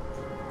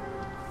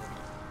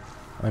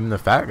 I mean, the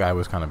fat guy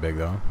was kind of big,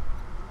 though.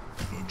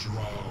 The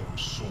Drow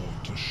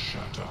sought to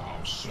shatter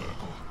our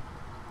circle.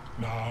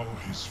 Now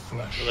his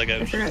flesh Well, that guy I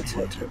was forgot just to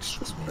flooded touch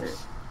this with part.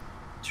 growth.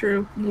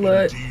 True. In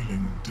Blood.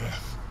 dealing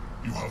death,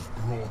 you have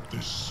brought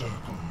this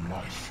circle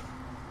life,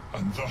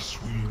 and thus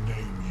we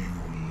name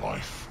you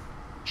Life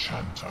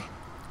Chanter.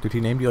 Dude, he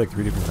named you like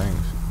 3 different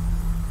things.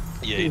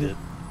 Yeah, he did.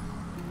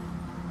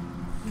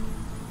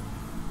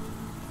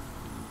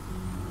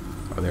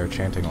 Oh, they were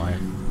chanting life.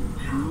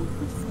 How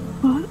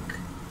the fuck?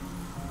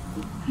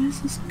 How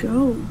does this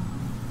go?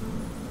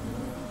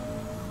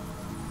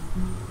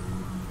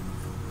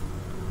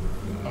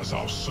 As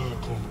our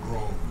circle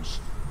grows,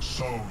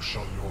 so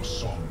shall your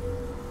song.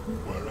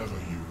 Wherever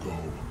you go,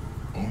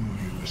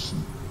 only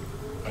listen.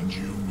 and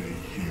you may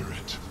hear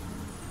it.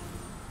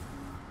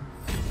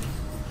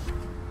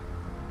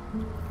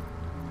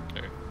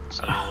 Alright,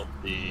 so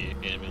the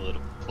amulet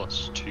of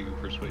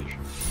 +2 persuasion.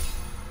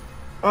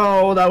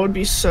 Oh, that would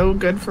be so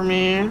good for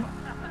me.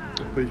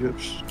 But you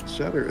have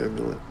Shatter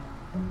Amulet.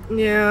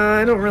 Yeah,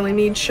 I don't really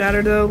need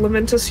Shatter though.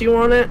 Leventus, you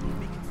want it?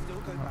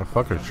 Oh,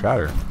 fuck is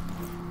Shatter?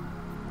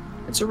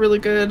 It's a really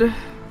good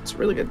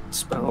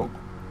spell.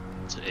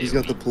 It's an He's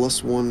got the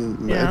AoE. +1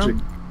 magic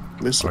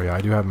missile. Oh yeah,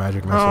 I do have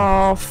magic missile.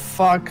 Oh,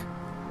 fuck.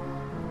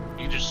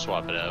 You can just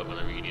swap it out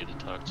whenever you need to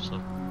talk to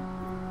someone.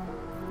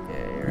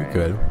 Yeah, you're You right.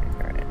 could.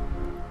 Alright.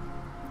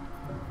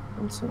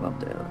 Let's hold up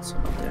there. Let's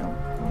hold up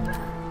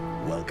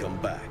there. Welcome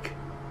back.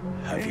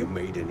 Have you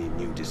made any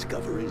new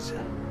discoveries?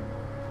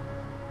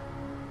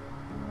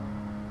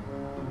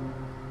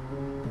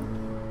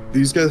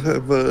 These guys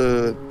have,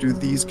 do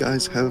these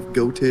guys have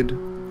goated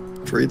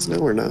trades now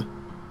or not?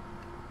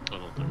 I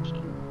don't think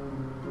so.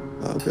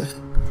 Okay.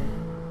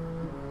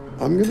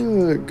 I'm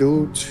gonna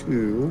go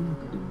to...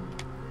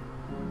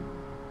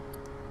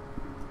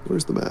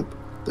 Where's the map?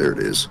 There it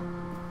is.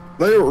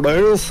 There it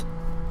is!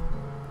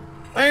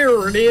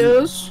 There it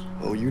is.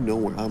 Oh, you know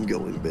where I'm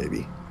going,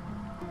 baby.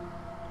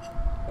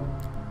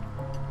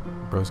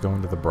 Bro's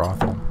going to the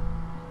brothel.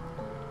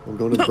 I'm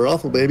going to the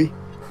brothel, baby.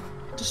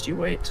 Just you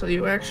wait till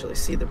you actually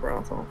see the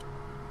brothel.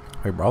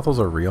 Wait, brothels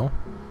are real?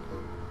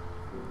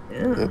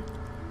 Yeah.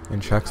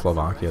 In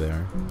Czechoslovakia, they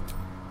are.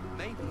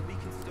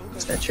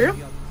 Is that true?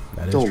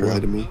 That is Don't true. lie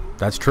to me.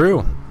 That's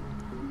true.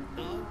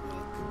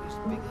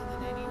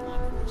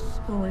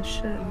 Holy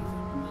shit.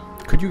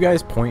 Could you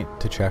guys point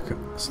to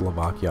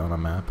Czechoslovakia on a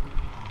map?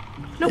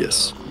 Nope.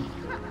 Yes.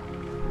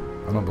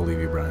 I don't believe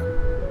you, Brian.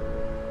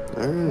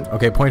 Alright.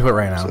 Okay, point to it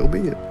right now. So be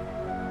it.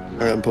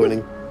 Alright, I'm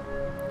pointing.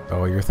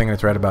 Oh, you're thinking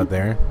it's right about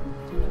there?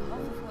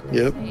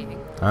 Yep.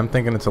 I'm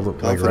thinking it's like right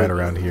Confident.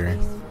 around here.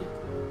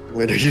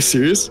 Wait, are you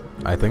serious?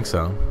 I think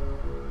so.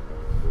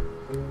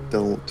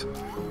 Don't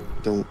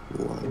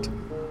lie to me.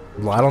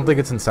 Well, I don't think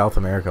it's in South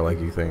America like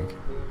you think.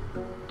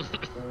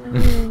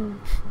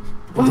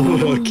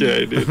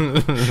 Okay,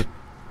 dude.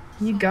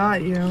 You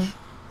got you.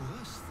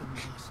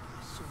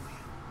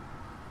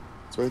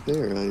 It's right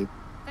there.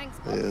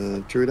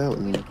 I drew it out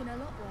and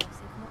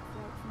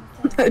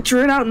I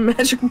drew it out in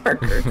magic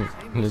marker.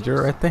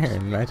 You're right there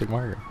in magic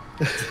marker.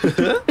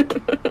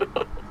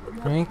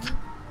 Frank,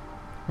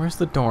 where's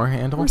the door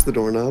handle? Where's the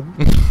doorknob?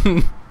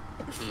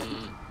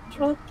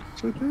 Well,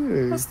 It's right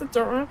there. what's the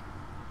door?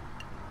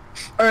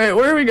 Alright,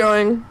 where are we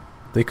going?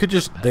 They could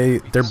just they're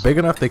big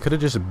enough. They could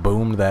have just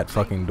boomed that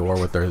fucking door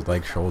with their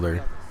like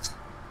shoulder.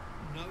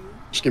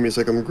 Just give me a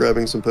sec. I'm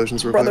grabbing some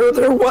potions real Brother,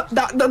 quick.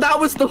 that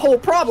was the whole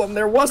problem.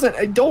 There wasn't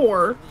a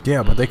door.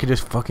 Yeah, but they could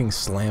just fucking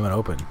slam it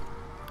open.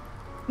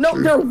 No,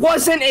 there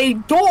wasn't a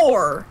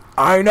door.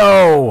 I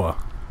know.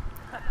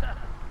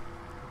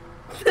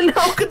 Then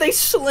how could they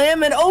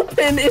slam it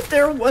open if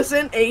there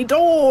wasn't a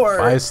door?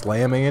 By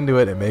slamming into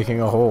it and making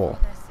a hole.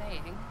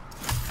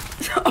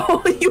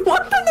 Oh, you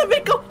want them to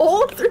make a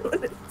hole through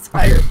an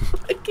entire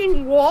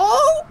fucking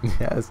wall?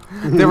 Yes,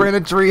 they were in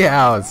a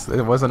treehouse.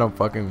 It wasn't a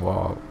fucking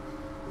wall.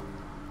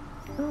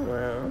 Oh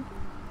wow.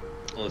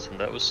 Listen,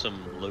 that was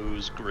some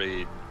Lowe's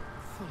grade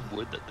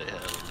wood that they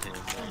had in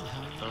hand.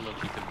 I don't know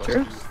if you can bust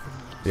True. it.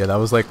 Yeah, that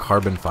was like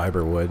carbon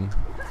fiber wood.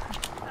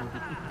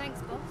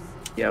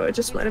 Yeah, it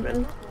just might have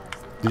been.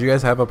 Did you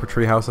guys have a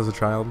treehouse as a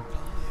child?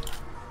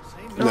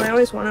 No, I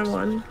always wanted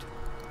one.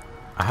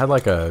 I had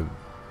like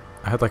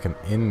an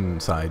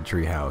inside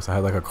tree house. I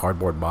had like a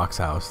cardboard box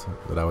house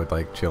that I would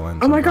like chill in.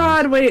 Oh my sometimes.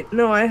 god, wait.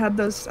 No, I had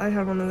those. I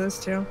had one of those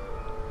too.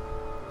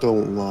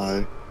 Don't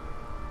lie.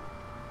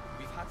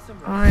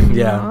 I'm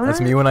Yeah, not.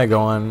 that's me when I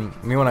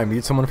when I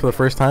meet someone for the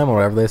first time or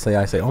whatever they say,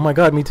 I say, oh my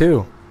god, me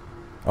too.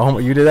 Oh,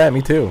 you did that,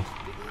 me too.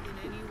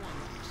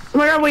 Oh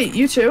my god, wait,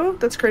 you too?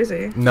 That's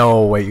crazy.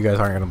 No, wait, you guys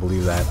aren't gonna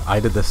believe that. I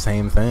did the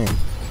same thing.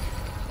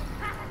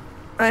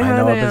 I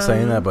know I've been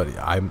saying that, but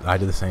I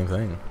did the same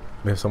thing.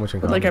 We have so much in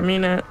common. Like, I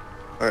mean it.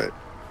 Alright.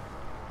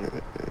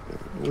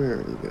 Where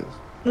are you guys?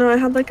 No, I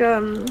had like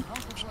a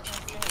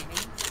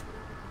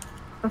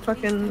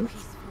fucking.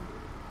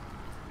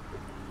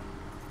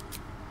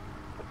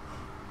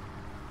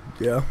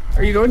 Yeah.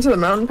 Are you going to the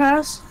mountain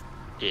pass?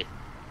 Yeah.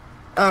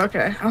 Oh,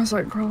 okay. I was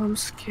like, girl, I'm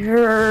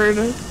scared.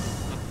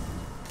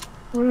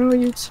 What are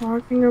you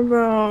talking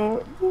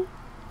about?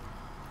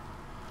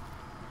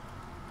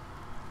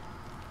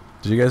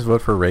 Did you guys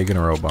vote for Reagan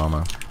or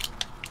Obama?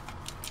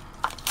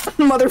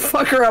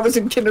 Motherfucker, I was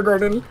in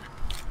kindergarten.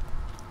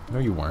 No,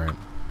 you weren't.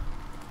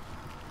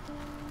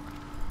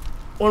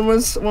 When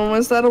was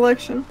that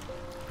election?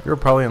 You were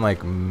probably in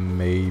like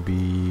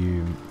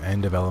maybe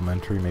end of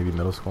elementary, maybe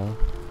middle school.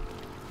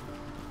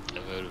 I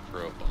voted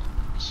for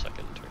Obama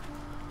second term.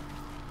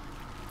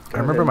 I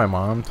remember my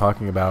mom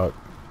talking about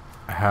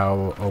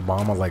how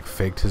Obama like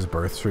faked his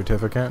birth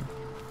certificate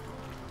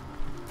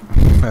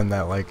and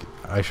that like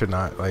I should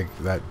not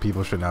that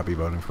people should not be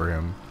voting for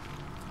him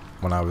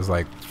when I was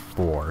like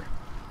 4.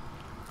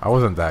 I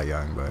wasn't that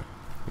young, but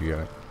you get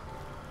it.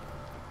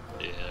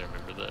 Yeah, I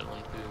remember that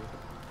one too.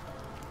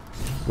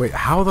 Wait,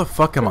 how the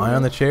fuck am I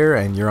on the chair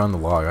and you're on the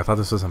log? I thought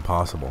this was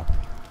impossible.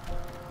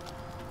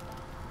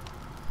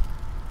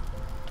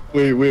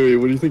 Wait. What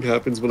do you think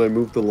happens when I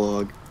move the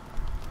log?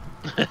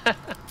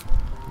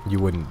 You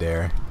wouldn't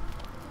dare.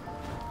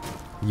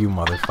 You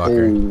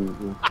motherfucker.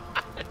 Oh.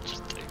 It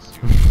just takes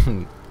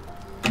you.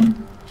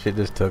 Shit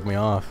just took me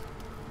off.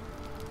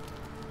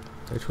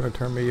 They trying to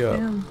turn me up.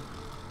 Damn.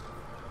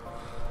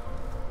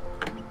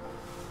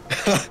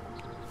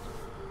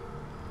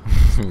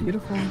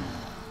 Beautiful.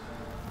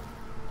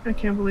 I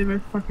can't believe I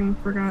fucking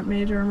forgot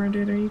Mage Armor,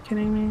 dude. Are you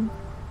kidding me?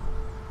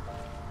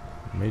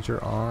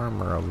 Major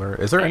armor alert.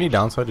 Is there any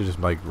downside to just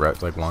like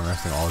long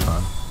resting all the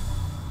time?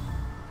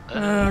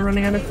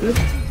 Running out of food.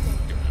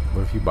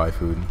 What if you buy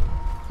food?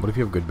 What if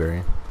you have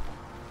Goodberry?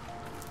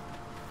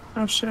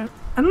 Oh shit.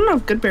 I don't know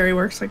if Goodberry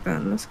works like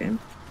that in this game.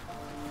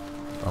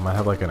 I might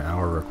have like an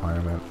hour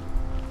requirement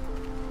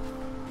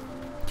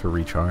to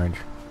recharge.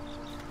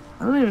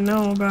 I don't even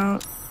know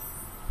about...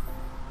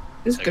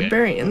 Is Okay.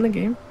 Goodberry in the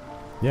game?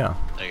 Yeah.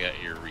 I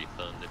got your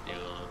refund if you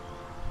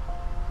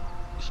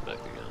spec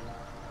again.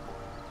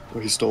 Oh,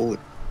 he stole it.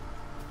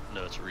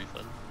 No, it's a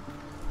refund.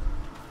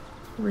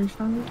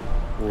 Refund?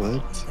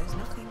 What?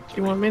 Do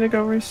you want me to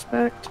go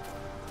respect?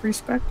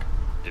 Respec?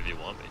 If you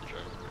want me to try,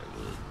 I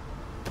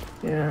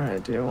would. Yeah, I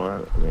do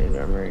want Mage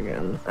Armor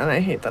again. And I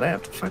hate that I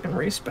have to fucking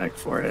respec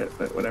for it,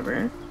 but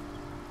whatever.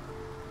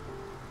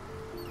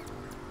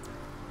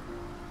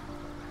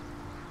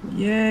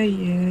 Yeah,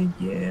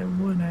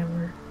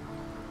 whatever.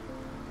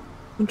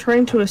 I'm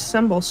trying to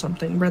assemble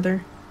something,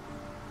 brother.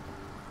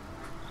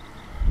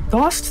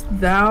 Dost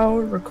thou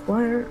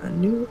require a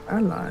new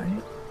ally?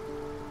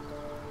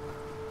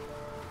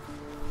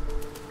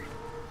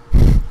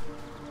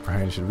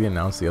 Brian, should we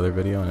announce the other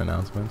video in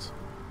announcements?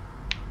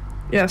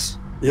 Yes.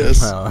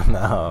 Yes.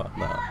 No.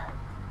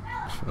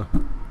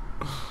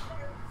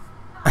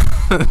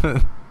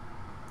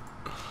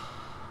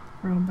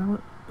 Bro, Bella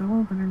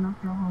better knock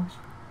it off.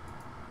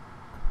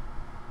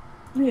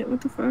 Wait,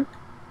 what the fuck?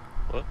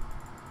 What?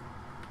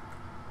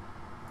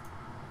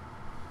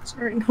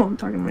 Sorry, no, I'm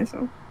talking to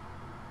myself.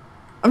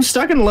 I'm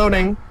stuck in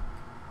loading.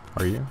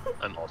 Are you?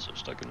 I'm also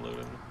stuck in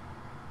loading.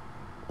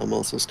 I'm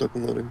also stuck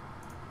in loading.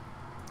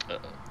 Uh-oh.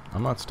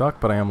 I'm not stuck,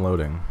 but I am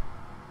loading.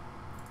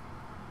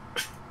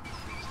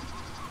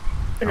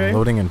 Okay. I'm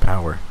loading in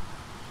power.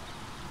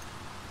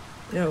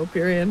 Yo,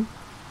 period.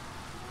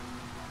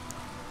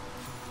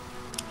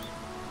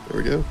 There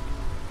we go.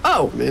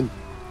 Oh! I'm in.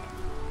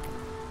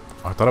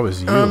 I thought it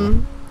was you.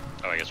 Oh,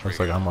 I guess we're Looks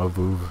like I'm a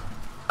voov.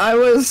 I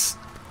was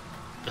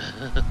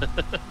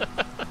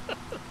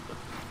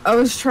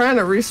trying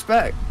to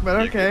respec, but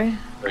okay.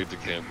 Break the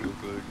camp real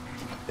quick.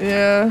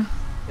 Yeah.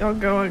 Y'all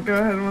go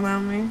ahead without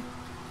me.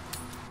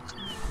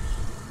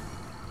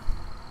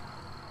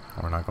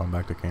 We're not going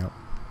back to camp.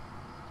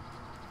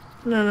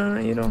 No,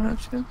 you don't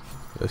have to.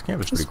 This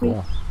camp is Just pretty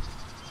cool.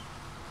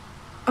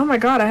 Oh my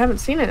god, I haven't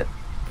seen it.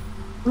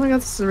 Oh my god,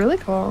 this is really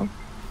cool.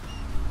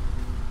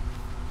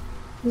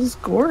 This is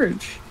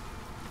gorge.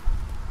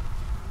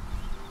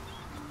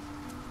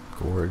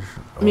 Gorge.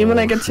 I mean, when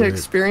I Oh, get to shit.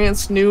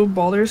 experience new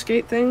Baldur's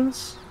Gate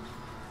things.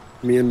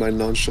 Me and my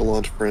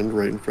nonchalant friend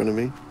right in front of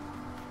me.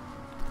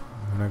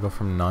 I'm gonna go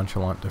from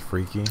nonchalant to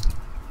freaky.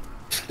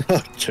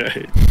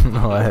 Okay.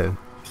 What?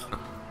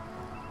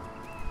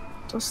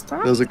 Just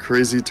stop. That was a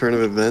crazy turn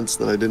of events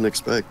that I didn't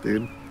expect,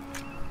 dude.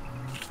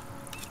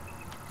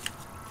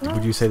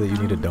 Would you say that you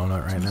need a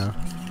donut right now?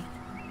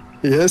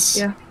 Yes?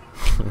 Yeah.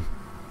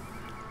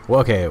 Well,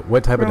 okay,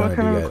 what type Bro, of what donut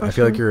do kind you of a get? I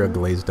feel like question? you're a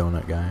glazed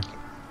donut guy.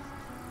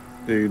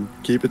 Dude,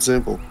 keep it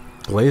simple.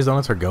 Glazed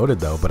donuts are goated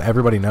though, but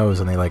everybody knows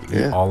and they like eat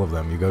Yeah. all of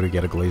them. You go to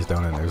get a glazed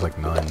donut and there's like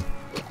none.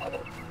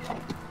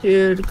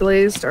 Dude,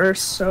 glazed are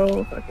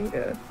so fucking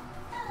good.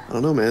 I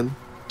don't know, man.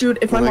 Dude,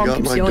 if When my I mom got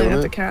keeps my yelling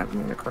at the donut- cat,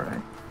 I'm gonna cry.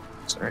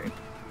 Sorry.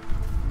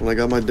 When I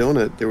got my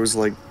donut, there was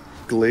like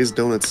glazed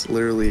donuts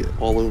literally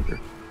all over.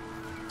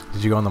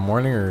 Did you go in the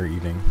morning or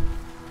evening?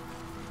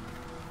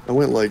 I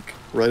went like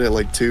right at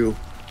like 2.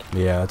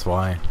 Yeah, that's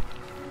why.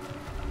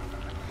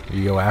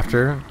 You go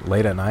after,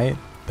 late at night,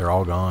 they're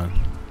all gone.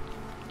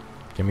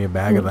 Give me a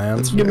bag of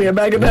them. Give me a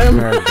bag of them.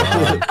 They're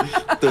gone.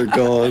 They're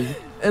gone.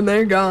 And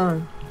they're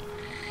gone.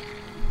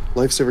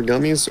 Lifesaver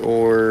gummies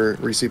or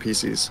Reese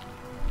Pieces?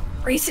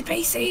 Reese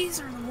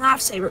Pieces or the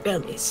Lifesaver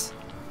gummies?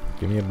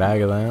 Give me a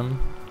bag of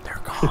them. They're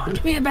gone.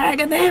 Give me a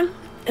bag of them,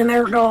 and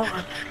they're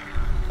gone.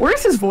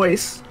 Where's his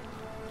voice?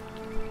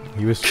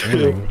 He was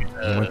streaming. He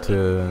went to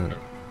the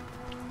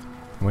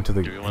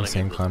Do we wanna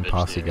Insane get this Clown bitch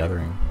Posse in?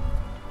 gathering.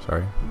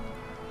 Sorry.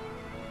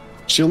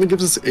 She only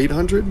gives us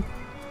 800?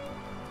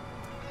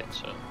 I think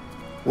so.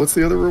 What's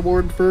the other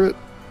reward for it?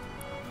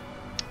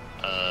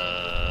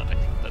 I think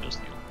that is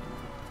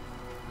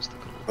the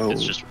goal. Oh.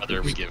 It's just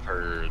whether we give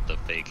her the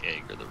fake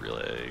egg or the real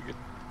egg.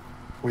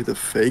 Wait, the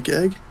fake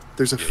egg?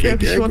 There's a Yeah,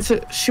 fake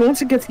egg? She wants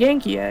to get the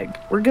Yankee egg.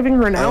 We're giving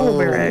her an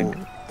owlbear egg.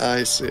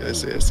 I see. I'm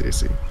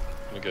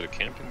gonna go to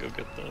camp and go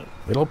get that.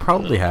 It'll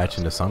probably hatch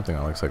into something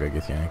that looks like a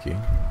Githyanki.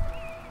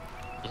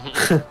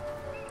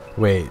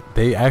 Wait,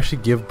 they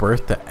actually give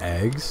birth to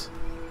eggs?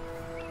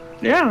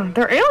 Yeah,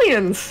 they're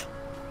aliens.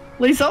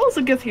 Lizel's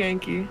a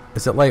Githyanki.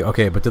 Is it like,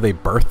 okay, but do they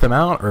birth them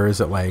out, or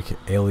is it like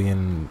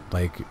Alien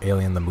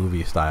the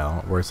movie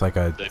style, where it's like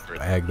a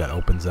egg that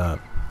opens up?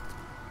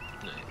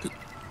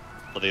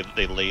 Well,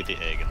 they lay the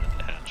egg and then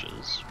it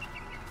hatches.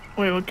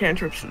 Wait, what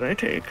cantrips did I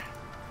take?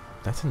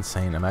 That's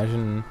insane.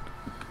 Imagine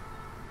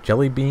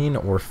jelly bean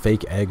or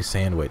fake egg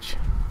sandwich.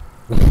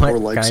 What kind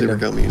of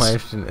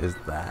question is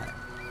that?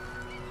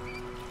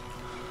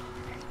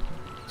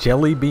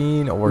 Jelly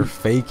bean or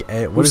fake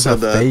egg? What is a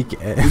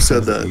fake egg? Who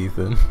said that?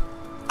 Ethan.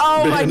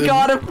 Oh my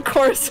god, of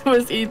course it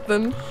was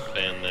Ethan.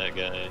 Ban that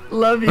guy.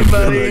 Love you,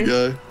 buddy.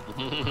 That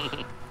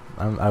guy.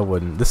 I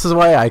wouldn't. This is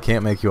why I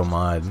can't make you a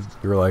mod.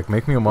 You were like,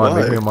 make me a mod,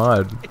 make me a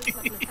mod. God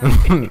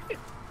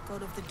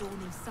of the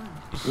dawning sun.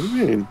 What do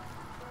you mean?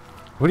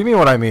 What do you mean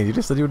what I mean? You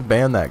just said you would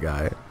ban that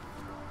guy.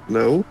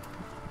 No.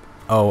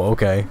 Oh,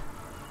 okay.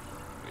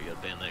 We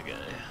gotta ban that guy.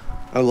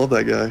 I love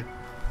that guy.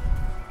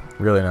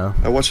 Really now?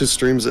 I watch his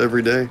streams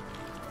every day.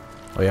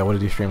 Oh yeah, what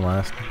did you stream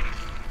last?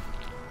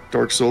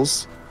 Dark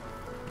Souls.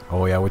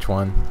 Oh yeah, which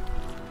one?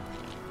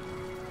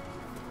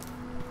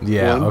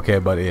 Yeah, One. okay,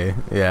 buddy.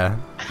 Yeah.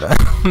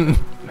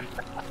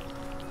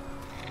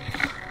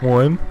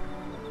 One.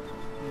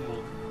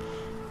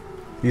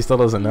 He still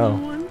doesn't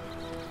know.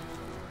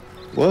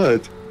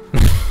 What?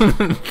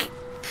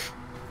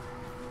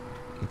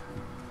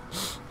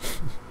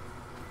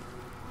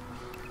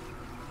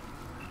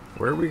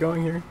 Where are we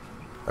going here?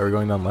 Are we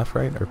going down left,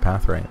 right, or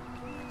path right?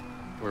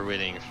 We're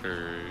waiting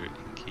for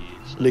keys.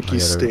 Nicky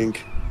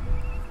Stink.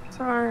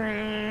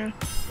 Sorry.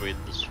 Wait,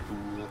 the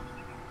school.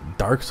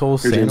 Dark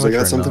Souls Here, sandwich. James, I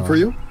got or something no? for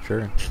you.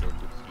 Sure.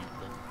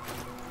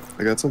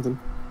 I got something.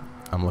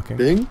 I'm looking.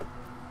 Bing.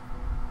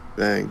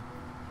 Bang.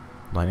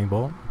 Lightning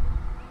bolt.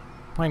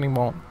 Lightning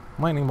bolt.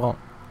 Lightning bolt.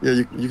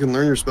 Yeah, you can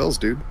learn your spells,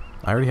 dude.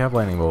 I already have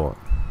lightning bolt.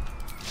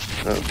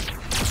 Oh.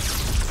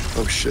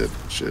 Oh shit.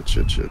 Shit.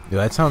 Dude,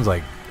 that sounds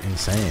like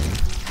insane.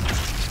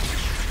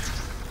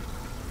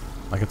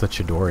 Like it's a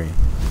Chidori.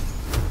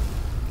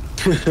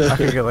 I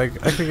could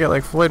get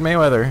like Floyd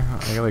Mayweather. I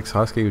could get like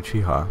Sasuke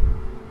Uchiha.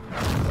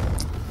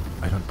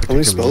 I don't. How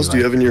many spells do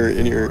you have in your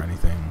anyone?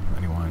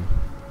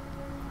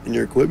 In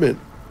your equipment?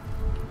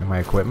 In my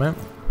equipment?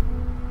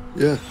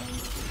 Yeah.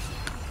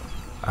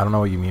 I don't know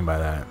what you mean by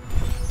that.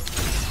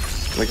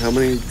 Like how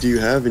many do you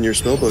have in your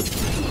spellbook?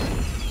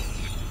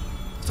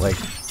 Like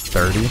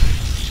 30.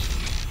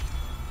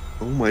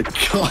 Oh my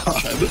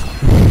god.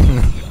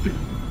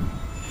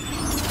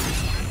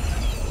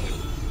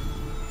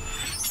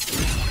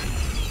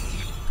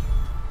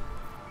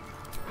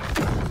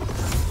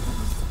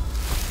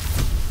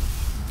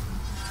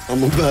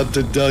 I'm about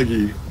to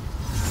Dougie.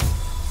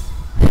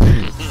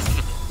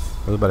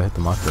 I was about to hit the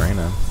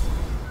Macarena.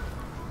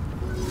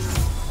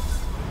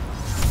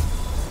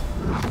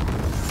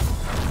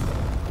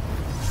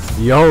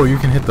 Yo, you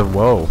can hit the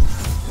whoa.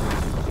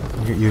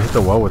 You hit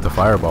the whoa with the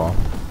fireball.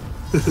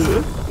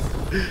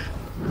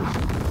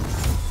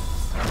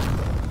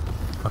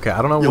 Okay,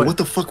 I don't know what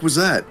the fuck was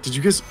that? Did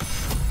you guys...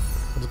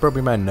 What's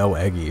probably my no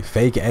eggy?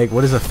 Fake egg?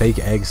 What is a fake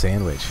egg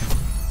sandwich?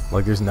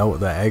 Like there's no...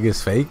 The egg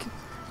is fake?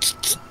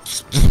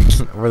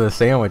 Or the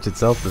sandwich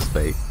itself is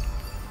fake?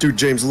 Dude,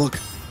 James, look.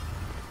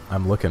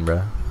 I'm looking,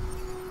 bruh.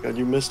 God,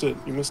 you missed it.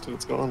 You missed it.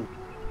 It's gone.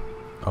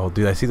 Oh,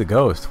 dude, I see the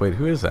ghost. Wait,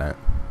 who is that?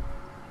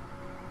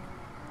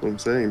 What I'm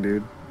saying,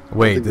 dude.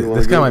 Wait,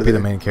 this guy might be the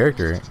main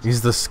character.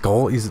 He's the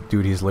skull.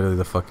 Dude, he's literally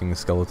the fucking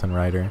skeleton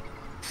rider.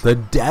 The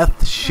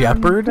Death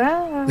Shepherd?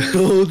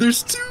 Oh,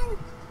 there's two.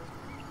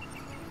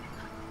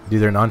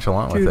 Dude, they're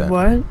nonchalant with it. Dude,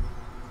 what?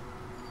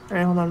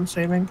 Alright, hold on, I'm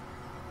saving.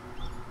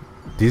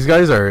 These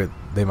guys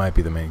they might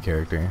be the main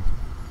character.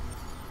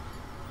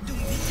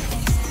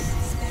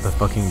 The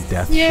fucking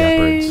Death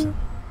Shepherds. Yeah,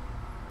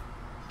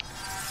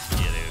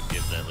 they would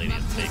give that lady a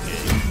fake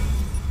egg.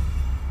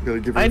 You gotta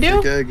give her a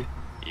fake egg.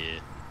 Yeah.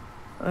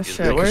 Oh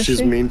shit, where is she's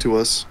she? mean to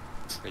us.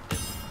 Right there.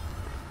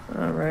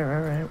 Oh,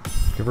 right.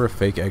 Give her a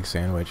fake egg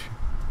sandwich.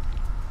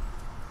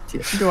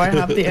 Do I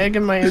have the egg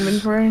in my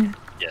inventory?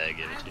 Yeah, I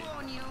give it to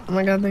you. Oh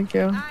my god, thank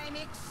you.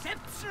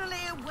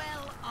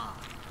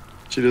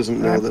 She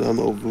doesn't know that I'm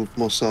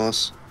Ovu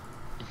sauce.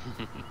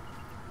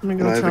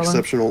 And I have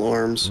exceptional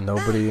arms.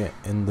 Nobody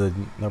in the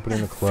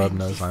club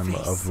knows I'm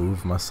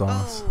Avuv my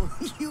sauce. Oh,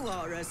 you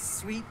are a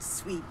sweet,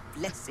 sweet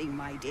blessing,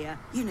 my dear.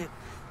 You know,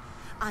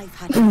 I've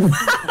had trouble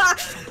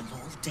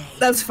all day.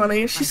 That's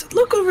funny. She said,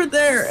 "Look over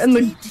there," and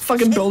the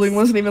fucking building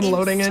wasn't even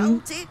loading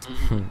in.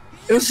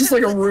 It was just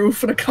like a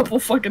roof and a couple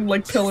fucking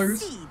like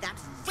pillars.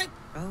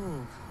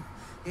 Oh,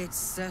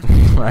 it's.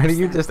 Why do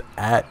you just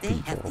at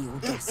people?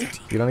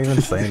 You don't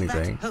even say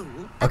anything.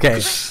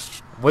 Okay.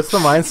 What's the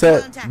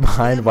mindset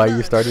behind why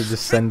you started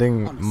just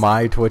sending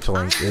my Twitch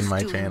link in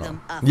my channel?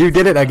 You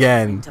did it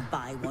again.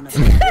 I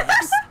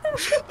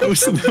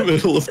was in the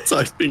middle of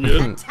typing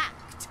it.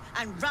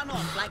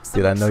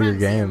 Dude, I know your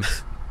game.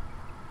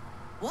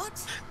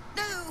 What?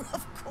 No,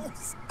 of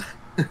course.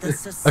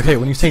 Okay,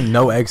 when you say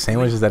no egg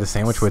sandwich, is that a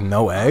sandwich with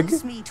no egg?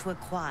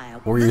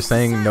 Or you're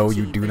saying no,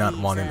 you do not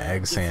want an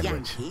egg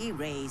sandwich?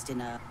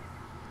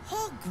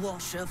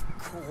 Hogwash, of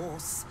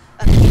course.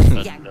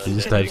 He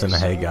just types in,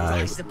 "Hey,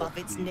 guys." Above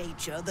its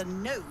nature, the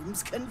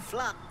gnomes can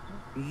fly.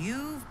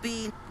 You've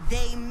been.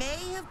 They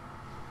may have.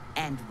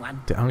 And one.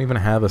 I don't even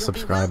have a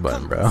subscribe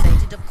button, bro.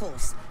 Of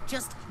course.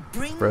 Just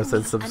bring Bro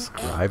said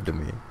subscribe to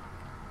me.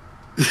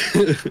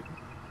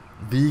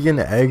 Vegan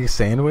egg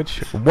sandwich?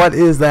 What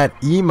is that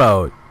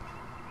emote?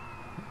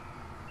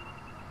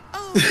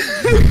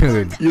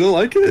 Dude, you don't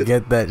like it?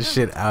 Get that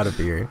shit out of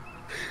here.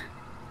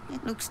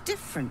 It looks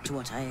different to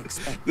what I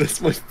expected. That's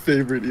my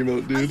favorite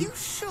emote, dude. Are you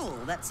sure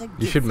that's a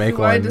You should make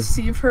Do one. I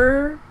deceive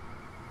her?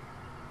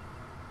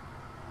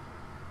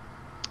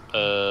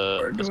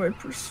 Or do I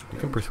persuade? You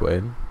can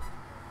persuade.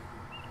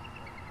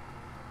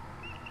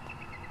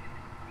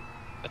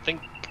 I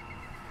think.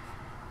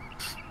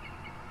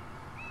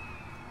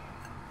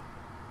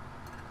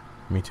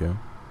 Me too.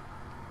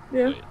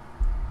 Yeah. Wait.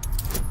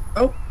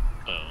 Oh.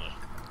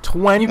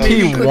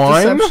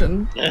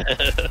 21?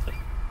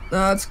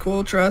 That's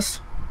cool, trust.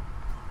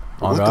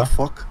 What the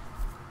fuck?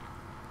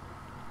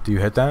 Do you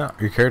hit that?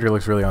 Your character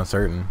looks really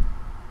uncertain.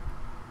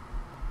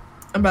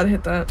 I'm about to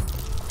hit that.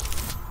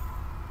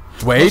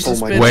 Wait, Oh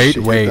my wait,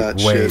 God, wait, that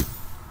wait. shit.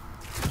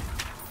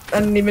 I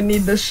didn't even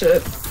need this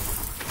shit.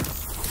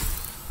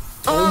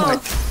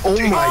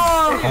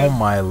 Oh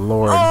my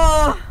lord.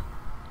 Oh!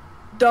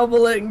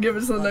 Double it and give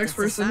it to the next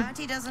person.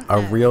 A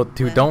real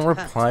dude, don't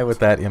reply with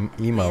that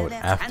emote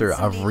after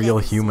a real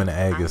human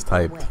egg is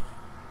typed.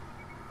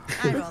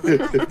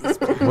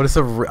 What is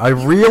a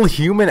real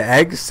human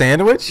egg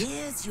sandwich?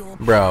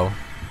 Bro.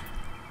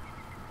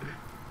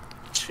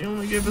 She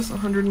only gave us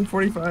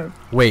 145.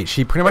 Wait,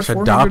 she pretty much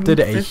Or adopted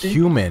a 450.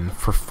 human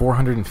for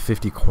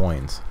 450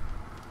 coins.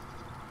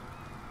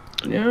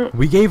 Yeah.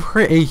 We gave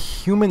her a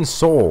human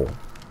soul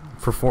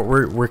for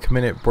we're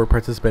committed. We're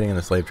participating in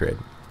the slave trade.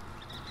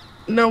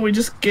 No, we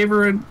just gave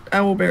her an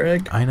owlbear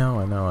egg. I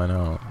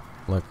know.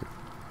 Look,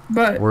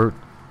 But we're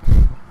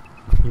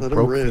you Let him broke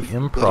the riff. Let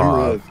him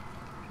improv. riff.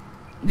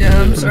 yeah,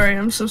 I'm sorry.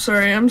 I'm so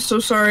sorry. I'm so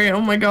sorry. Oh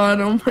my god.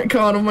 Oh my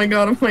god. Oh my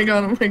god. Oh my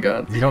god. Oh my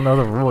god. You don't know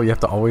the rule. You have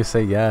to always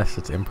say yes.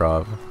 It's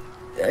improv.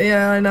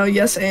 Yeah, I know.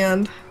 Yes,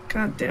 and.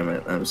 God damn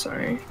it. I'm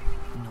sorry.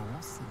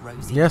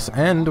 Yes,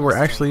 and we're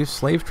actually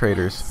slave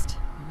traders.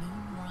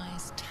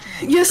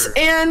 Yes,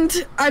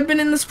 and I've been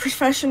in this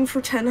profession for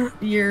 10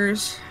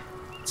 years.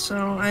 So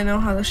I know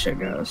how this shit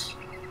goes.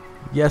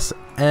 Yes,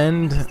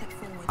 and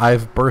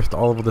I've birthed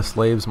all of the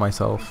slaves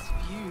myself.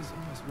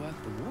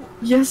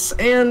 Yes,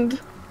 and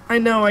I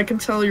know. I can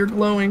tell you're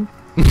glowing.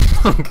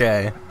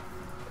 Okay.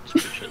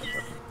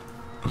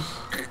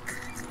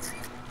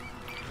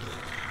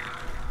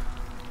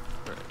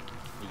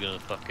 We're gonna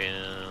fucking.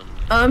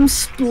 I'm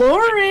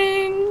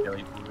exploring.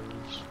 Skelly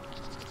boys.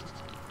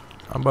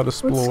 I'm about to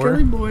What's explore.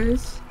 Skelly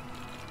boys?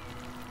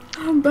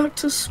 I'm about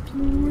to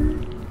explore.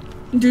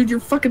 Dude, your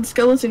fucking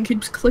skeleton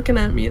keeps clicking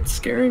at me. It's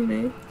scaring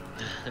me.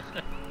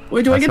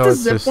 Wait, do I That's get how the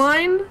it's zip just-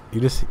 line?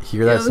 You just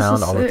hear Yeah, that this sound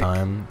is all the sick.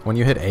 time. When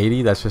you hit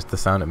 80, that's just the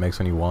sound it makes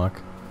when you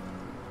walk.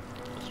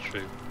 That's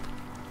true.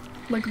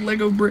 Like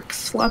Lego bricks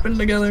slapping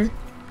together.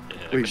 Yeah,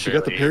 Wait, she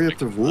got the parry up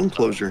the wound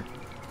closure.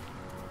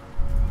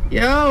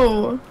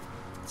 Yo!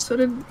 So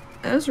did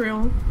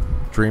Ezreal.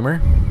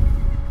 Dreamer?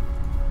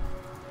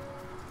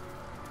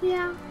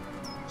 Yeah.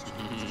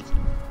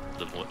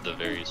 the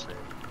very same.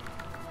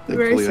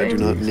 Thankfully, I do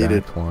not The need it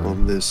exact one.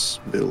 on this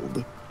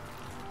build.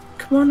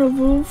 Come on,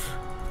 Wolf.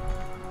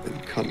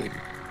 Incoming.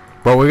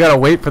 Bro, we gotta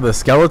wait for the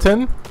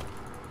skeleton?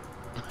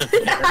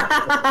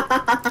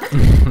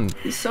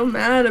 He's so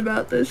mad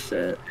about this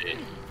shit. Hey,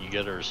 you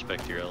gotta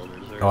respect your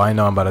elders. Oh, I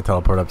know I'm about to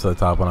teleport up to the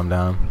top when I'm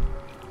down.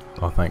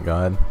 Oh, thank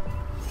God.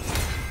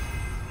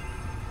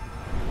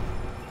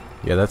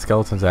 Yeah, that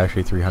skeleton's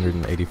actually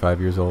 385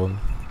 years old.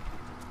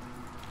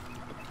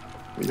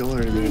 Y'all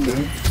already made it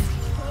down.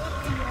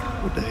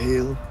 What the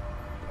hell?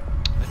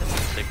 I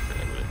have to take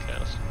forever to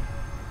cast.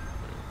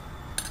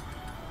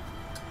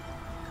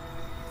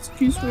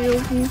 Excuse me,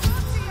 Wolf.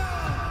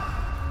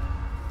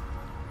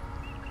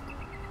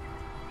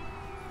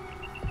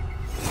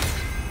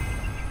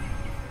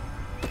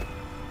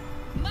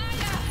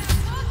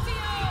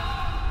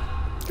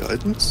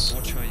 Guidance?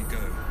 Watch how you go.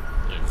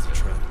 Yeah, With the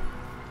tread.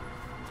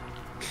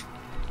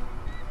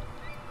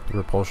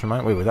 Repulsion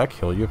mine? Wait, would that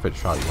kill you if it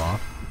shot you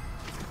off?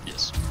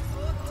 Yes.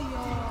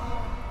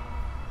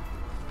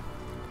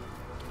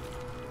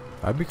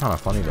 That'd be kind of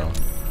funny though.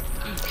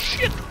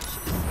 Shit!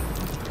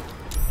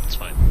 It's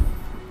fine.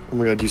 Oh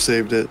my god, you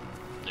saved it.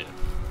 Yeah.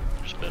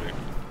 Just better.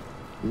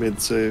 Mid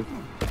save.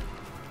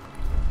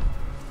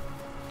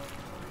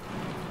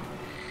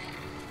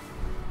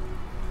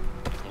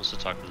 Wants to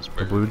talk to this The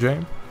bird. blue jay?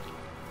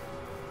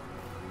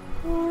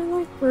 Oh, I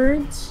like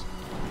birds.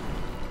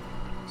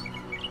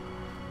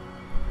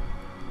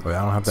 Wait,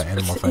 I don't have the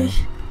animal thing.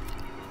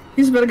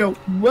 He's about to go,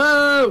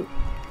 whoa!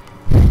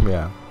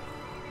 Yeah.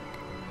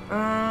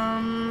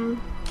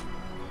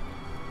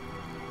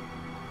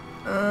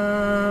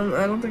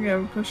 I don't think I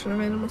have a potion of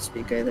animal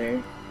speak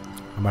either.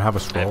 I'm gonna have a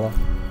scroll.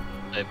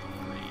 I breed.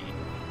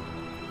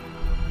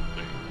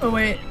 Oh,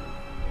 wait.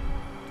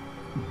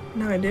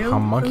 No idea.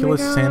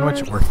 Homunculus Oh my sandwich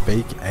gosh. or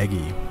fake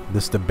eggy?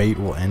 This debate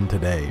will end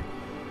today.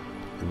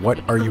 What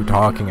are you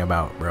talking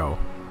about, bro?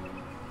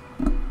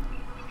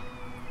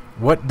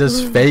 What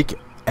does fake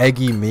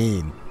eggy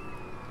mean?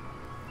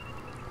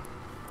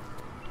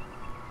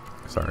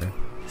 Sorry.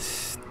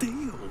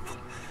 Still,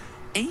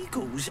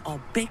 eagles are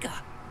bigger.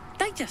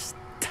 They just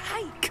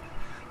take.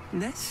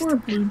 Nest, Poor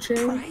blue jay.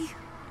 prey,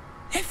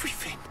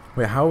 everything.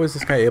 Wait, how is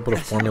this guy able to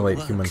That's how it formulate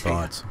works human here.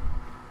 thoughts?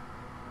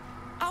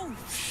 Oh,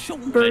 sure,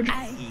 Bird.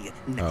 a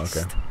nest. Oh,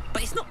 okay.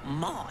 But it's not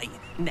my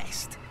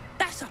nest.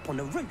 That's up on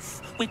the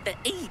roof with the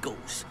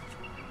eagles.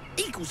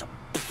 Eagles are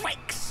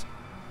pricks.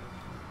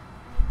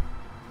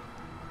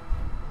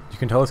 You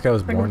can tell this guy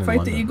was I born can in fight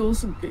London. the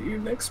eagles and get your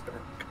necks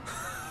back.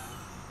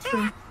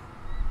 True.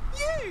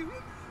 You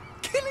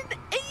kill an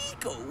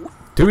eagle?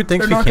 Dude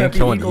thinks They're we not can't happy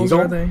kill an eagles,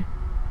 eagle? are they?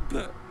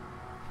 But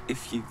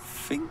if you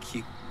think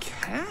you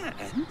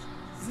can,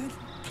 then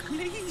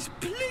please,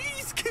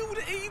 please kill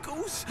the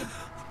eagles.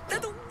 They're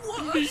the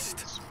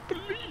worst.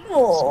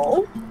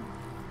 Oh.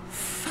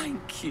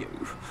 Thank you.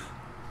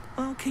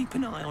 I'll keep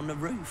an eye on the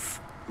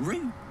roof.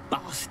 Rude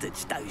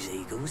bastards, those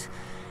eagles.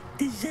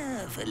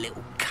 Deserve a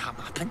little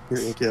comeuppance.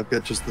 Here, okay, I've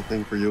got just the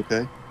thing for you,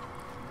 okay?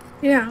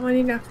 Yeah, what do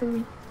you got for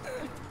me?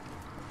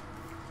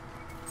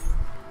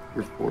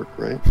 Your fork,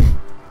 right?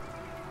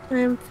 I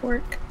am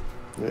fork.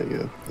 There you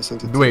go. I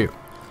sent it to Wait,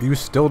 you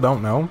still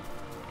don't know?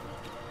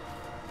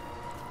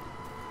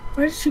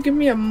 Why did she give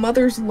me a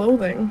mother's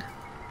loathing?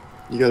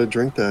 you. You gotta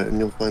drink that and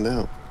you'll find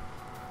out.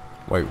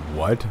 Wait,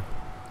 what?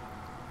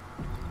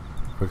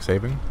 Quick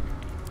saving?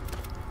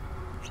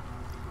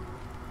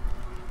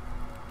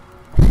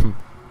 I'm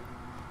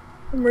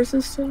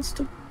resistant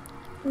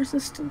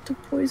to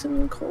poison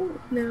and cold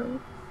now.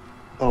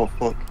 Oh,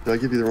 fuck. Did I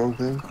give you the wrong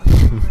thing?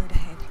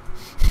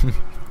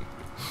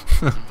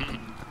 Road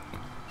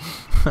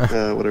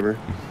ahead. Whatever.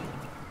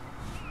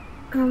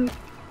 Um,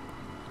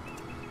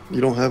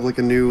 You don't have, like,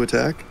 a new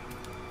attack?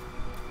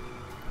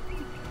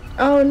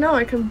 oh no,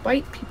 I can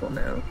bite people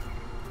now.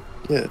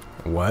 Yeah.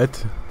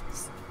 What?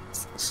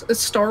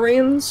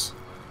 Astarians?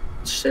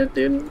 Shit,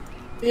 dude.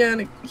 Yeah,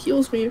 and it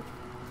heals me.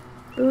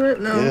 Doesn't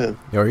it? No. Yeah.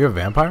 Yo, are you a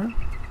vampire?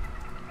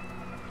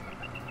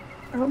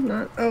 I hope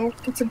not. Oh,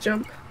 it's a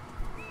jump.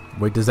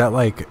 Wait, does that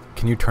like,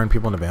 can you turn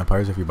people into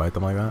vampires if you bite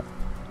them like that?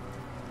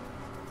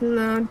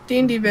 No,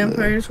 D&D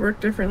vampires work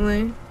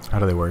differently. How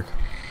do they work?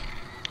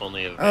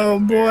 Only a Oh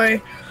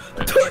boy.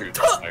 a true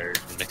vampire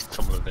can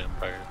become a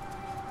vampire.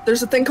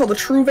 There's a thing called a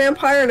true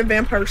vampire and a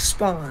vampire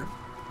spawn.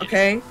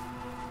 Okay?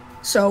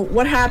 So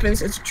what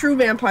happens, it's a true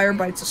vampire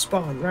bites a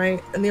spawn,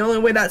 right? And the only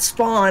way that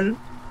spawn...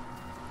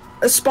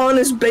 A spawn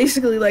is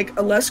basically like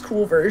a less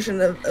cool version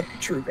of a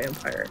true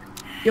vampire.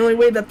 The only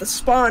way that the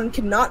spawn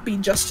cannot be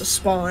just a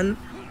spawn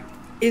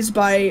is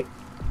by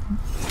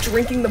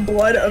drinking the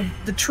blood of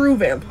the true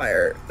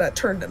vampire that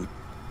turned him.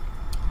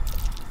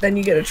 Then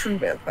you get a true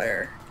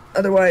vampire.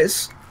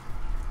 Otherwise,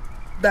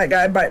 that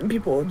guy biting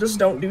people just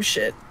don't do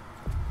shit.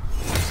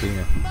 See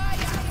ya.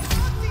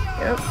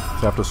 Yep. So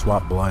you have to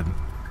swap blood.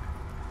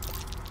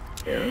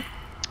 Yeah.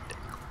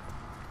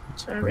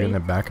 We're getting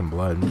it back in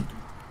blood.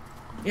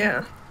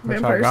 Yeah. Which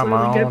I Vampires got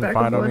my literally get own back in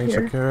fight blood on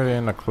here. security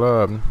in the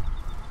club.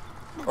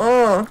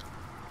 Oh.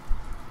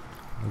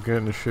 I'm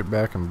getting the shit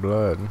back in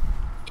blood.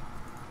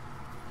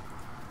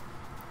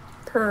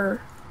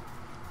 Purr.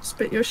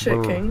 Spit your shit,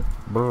 Brr, king.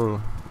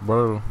 Brr,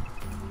 brr.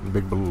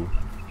 Big blue.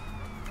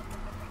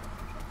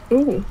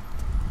 Ooh.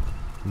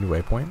 New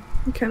waypoint?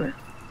 You kinda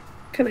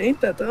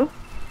ate that though.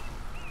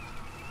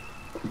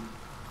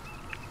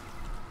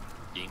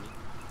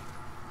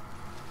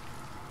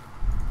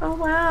 Oh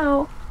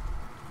wow.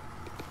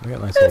 We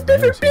got nice I've little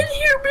never banners been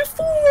here. here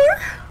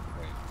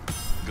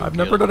before. I've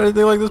never done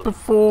anything like this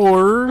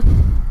before.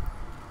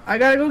 I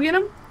gotta go get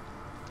him?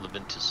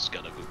 Leventus has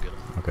gotta go get him.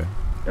 Okay.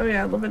 Oh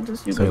yeah,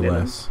 Leventus, you Say go get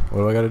less.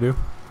 What do I gotta do?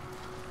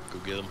 Go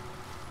get him.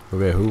 Go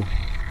get who?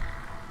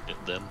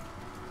 Get them.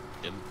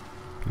 Him.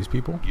 These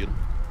people? Get him.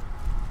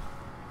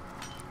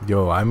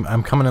 Yo,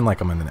 I'm coming in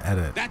like I'm in an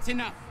edit. That's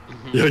enough.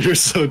 Yo, you're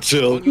so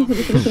chill.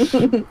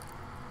 him.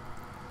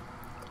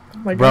 Oh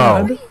my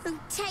Bro, god.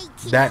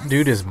 that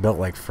dude is built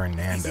like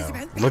Fernando.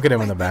 Look at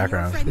him in the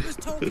background. Was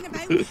talking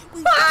about. We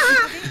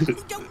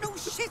don't know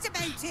shit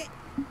about it.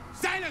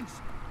 Silence.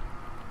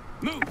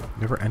 Move.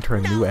 You ever enter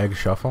a new egg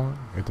shuffle?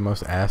 You're the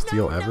most ass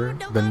deal ever.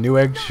 The new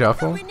egg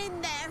shuffle? Going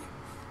in there.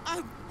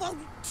 I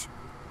won't.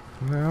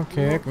 No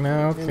kick,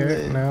 no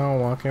kick, no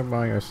walk it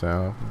by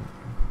yourself.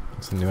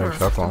 It's the new egg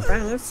shuffle. By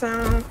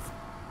yourself.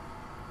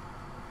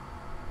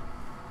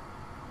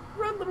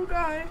 Run, little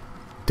guy.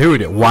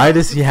 Dude, why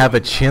does he have a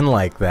chin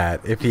like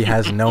that if he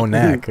has no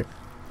neck?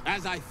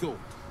 As I thought.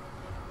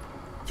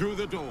 Through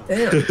the door.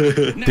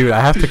 Damn. Dude, I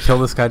have to kill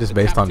this guy just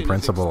based on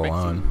principle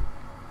alone.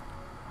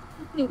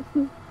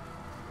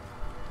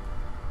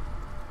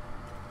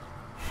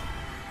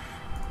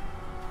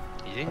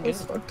 You didn't That's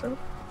get fucked up.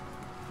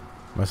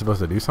 Am I supposed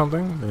to do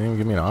something? They didn't even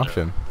give me an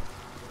option.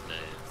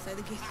 So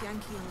the gift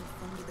Yankee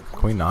on funded the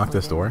Can we knock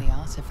this door? The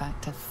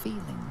artifact of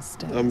feeling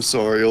stone. I'm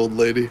sorry, old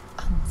lady.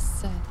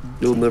 Uncertain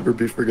You'll never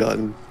be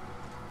forgotten.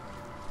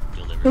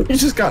 He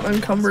just got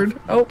encumbered.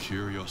 Oh.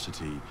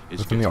 Curiosity is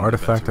Within the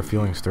artifact of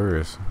feeling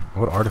stirs.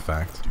 What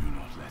artifact? Do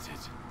not let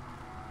it.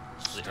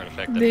 The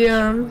artifact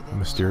The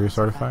mysterious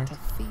artifact?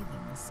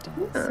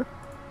 Yeah.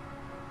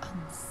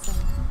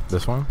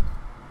 This one?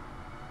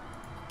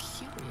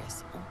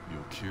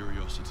 Your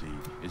curiosity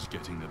is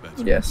getting the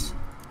better. Yes.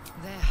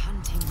 They're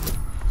hunting you.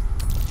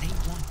 They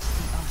want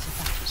the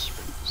artifact. This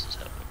is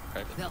happening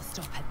private. They'll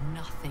stop at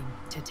nothing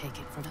to take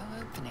it from no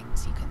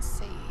openings you can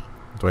see.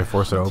 Do I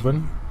force it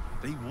open?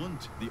 They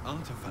want the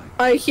artifact.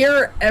 I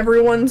hear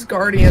everyone's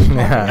guardian talking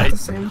at the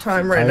same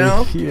time right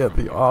now. I hear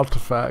the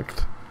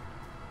artifact.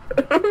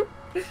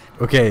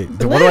 Okay,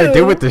 what do I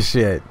do with this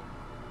shit?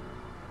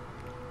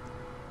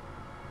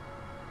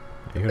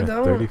 You got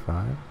a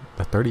 35?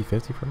 A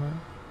 30-50 from that?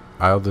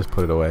 I'll just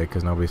put it away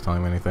because nobody's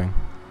telling me anything.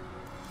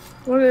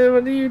 What are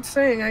you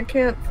saying? I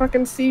can't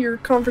fucking see your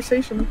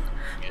conversation.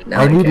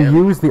 Now I need to can.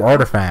 use the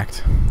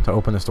artifact to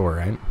open this door,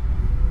 right?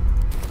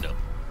 No.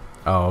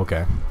 Oh,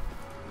 okay.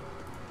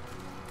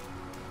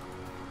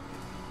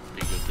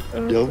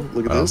 Yo,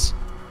 look at this.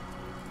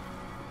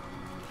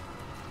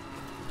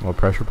 Little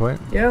pressure plate?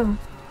 Yeah.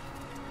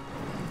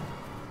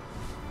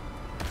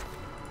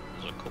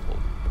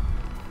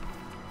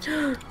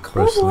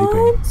 Bro's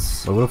sleeping.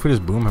 But what if we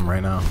just boom him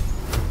right now?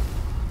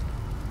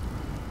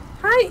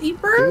 Hi,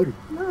 Eeper.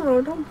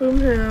 No, don't boom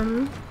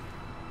him.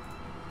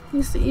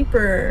 He's the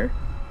Eeper.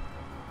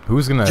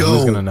 Who's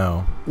gonna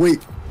know?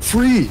 Wait,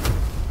 free.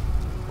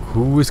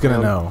 Who's gonna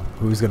know?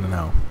 Who's gonna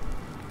know?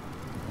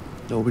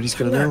 Nobody's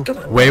gonna know.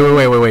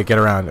 Wait, get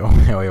around.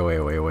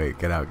 Wait,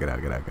 get out.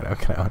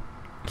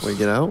 Wait,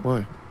 get out?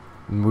 Why?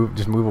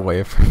 Just move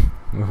away from,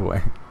 move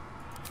away.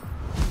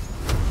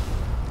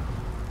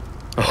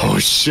 Oh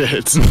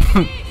shit.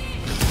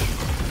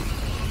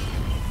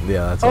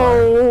 Yeah, that's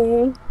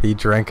why. He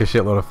drank a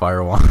shitload of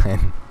fire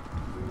wine.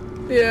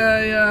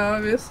 Yeah,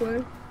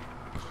 obviously.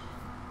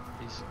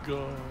 He's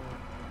gone.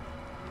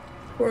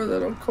 Poor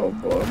little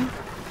kobold.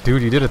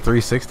 Dude, you did a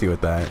 360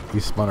 with that.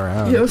 You spun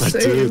around. Yo,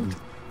 same.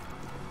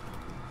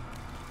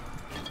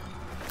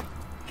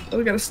 Oh,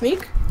 we got a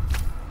sneak?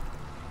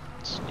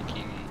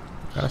 Sneaky.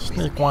 Got a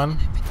sneak one.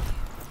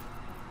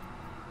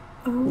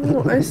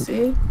 Oh, I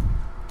see.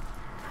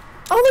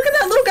 Oh, look at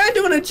that little guy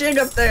doing a jig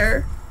up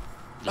there.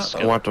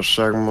 I want the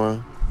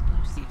Sigma.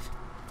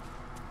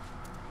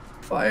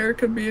 Fire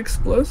could be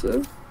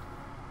explosive.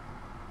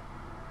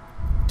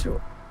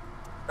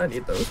 I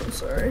need those, I'm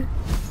sorry.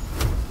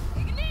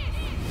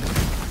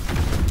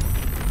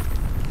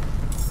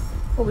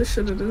 Holy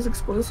shit, it is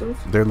explosive.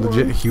 They're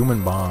legit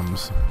human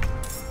bombs.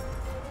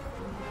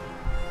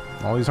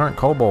 All these aren't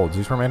kobolds.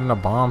 These were made in a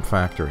bomb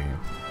factory.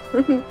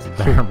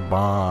 They're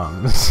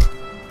bombs.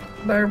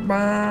 They're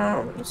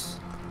bombs.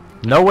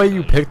 No way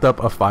you picked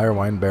up a fire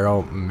wine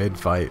barrel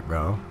mid-fight,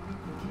 bro.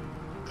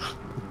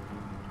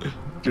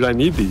 Dude, I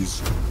need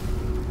these.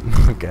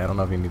 Okay, I don't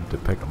know if you need to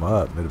pick them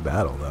up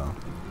mid-battle, though.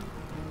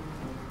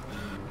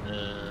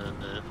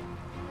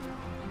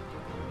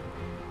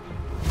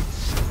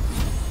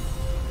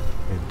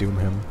 Okay, doom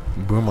him.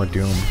 Boom or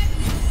doom.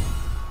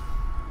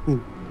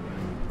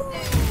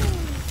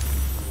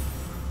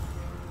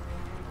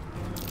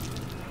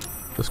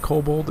 This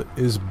kobold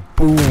is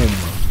boom.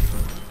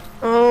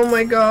 Oh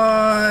my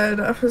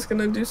god, I was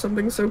gonna do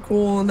something so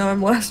cool and now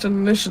I'm last in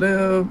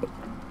initiative.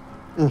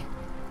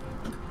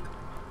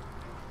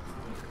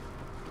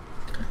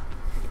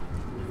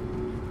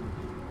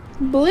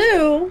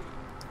 Blue,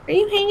 are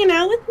you hanging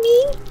out with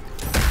me?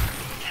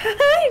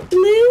 Hi,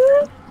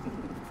 Blue.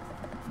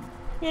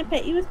 Can I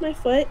pet you with my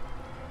foot?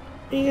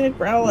 Are you gonna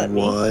growl at me?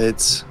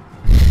 What?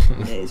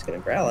 Yeah, he's gonna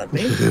growl at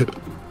me.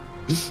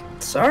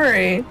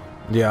 Sorry.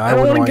 Yeah, I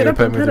wouldn't want you to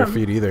pet me with your him.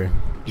 feet either.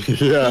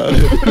 Yeah.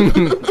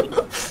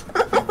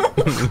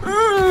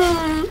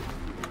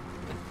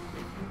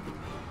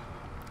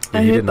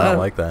 He did not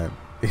like that.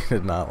 He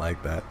did not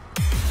like that.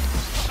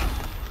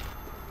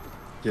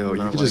 Yo,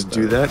 you can just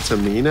do that to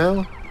me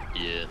now?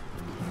 Yeah.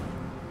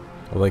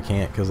 Well, they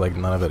can't because like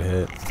none of it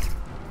hit.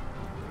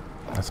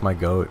 That's my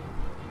goat.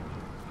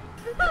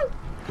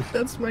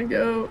 That's my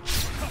goat.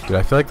 Dude,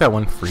 I feel like that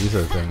one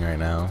Frieza thing right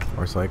now,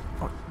 where it's like,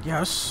 oh,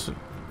 yes,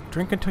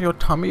 drink until your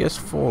tummy is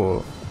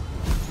full,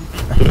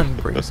 and then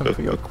bring some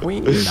for your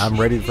queen. I'm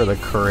ready for the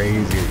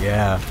crazy,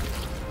 yeah.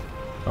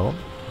 Oh,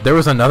 there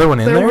was another one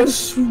in there? There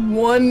was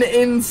one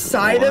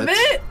inside of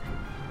it?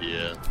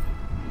 Yeah.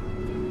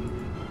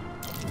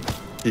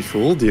 He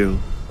fooled you.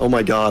 Oh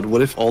my god,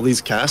 what if all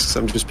these casks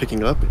I'm just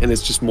picking up and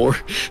it's just more?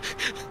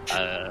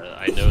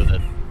 I know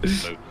that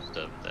most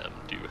of them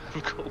do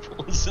have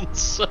kobolds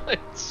inside,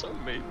 so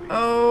maybe.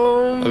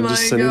 Oh my god. I'm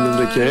just sending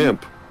them to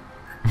camp.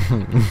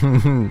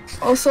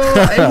 Also,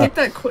 I hate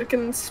that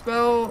quicken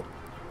spell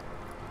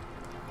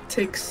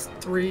takes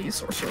 3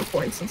 sorcerer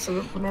points instead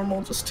of the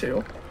normal just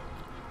 2.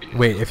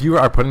 Wait, if you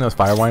are putting those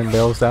fire wine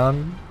barrels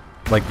down,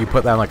 like you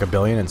put down like 1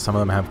 billion and some of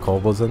them have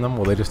kobolds in them,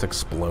 will they just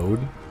explode?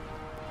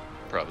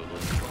 Probably.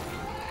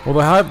 Well,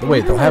 they'll have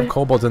they'll have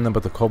kobolds in them,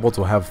 but the kobolds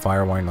will have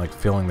fire wine like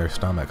filling their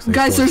stomachs. They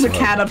Guys, still there's a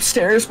explode. cat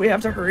upstairs. We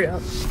have to hurry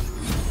up.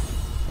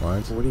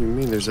 What? What do you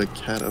mean there's a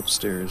cat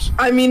upstairs?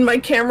 I mean, my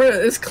camera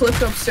is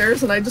clipped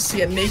upstairs and I just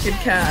see a naked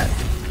cat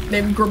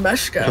named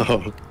Grimeshka.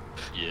 Oh.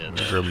 Yeah.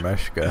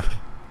 Grimeshka.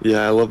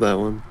 Yeah, I love that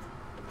one.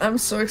 I'm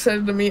so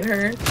excited to meet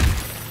her.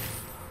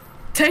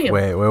 Damn.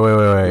 Wait.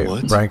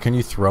 What? Brian, can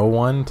you throw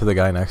one to the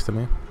guy next to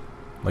me?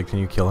 Like, can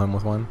you kill him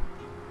with one?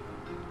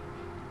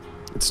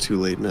 It's too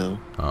late now.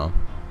 Oh.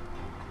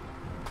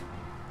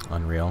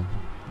 Unreal.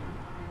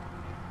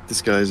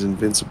 This guy's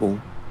invincible.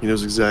 He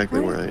knows exactly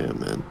where I am,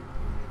 man.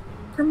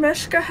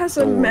 Grimeshka has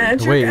a Don't worry.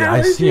 magic Wait,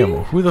 allergy? I see him.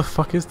 Who the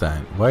fuck is that?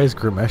 Why is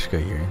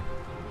Grimeshka here?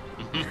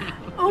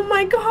 Oh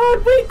my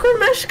god, wait,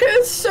 Grimeshka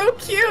is so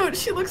cute.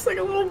 She looks like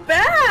a little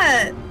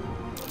bat.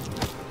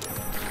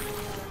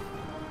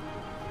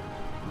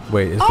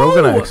 Wait, is Bro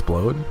gonna Oh!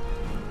 explode?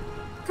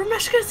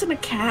 Grimeshka isn't a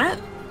cat?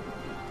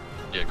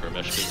 Yeah,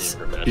 Grimeshka's a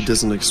Grimesh. He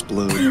doesn't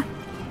explode. Oh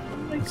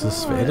my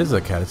It's god. it is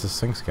a cat. It's a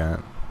Sphinx cat.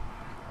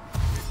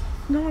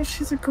 No,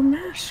 she's a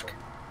Grimeshk.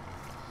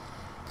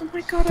 Oh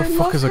my god, What I the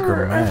fuck love is a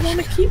her. I want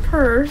to Grimeshk? keep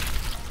her.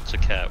 It's a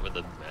cat with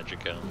a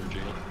magic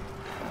allergy.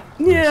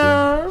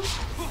 Yeah.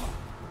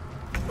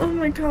 Oh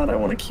my god, I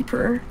want to keep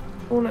her.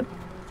 I want to.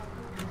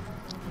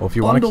 Well, if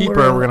you want to Bundle keep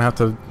her her, up. you're gonna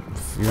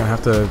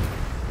have to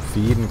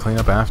feed and clean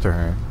up after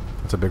her.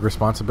 It's a big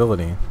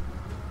responsibility.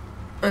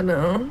 I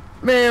know.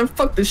 Man,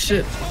 fuck this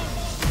shit.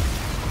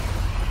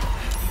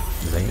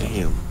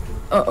 Damn.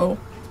 Uh-oh.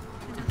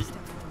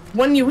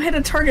 When you hit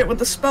a target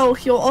with a spell,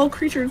 heal all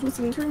creatures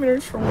within 3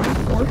 meters for 1 to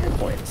 4 hit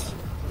points.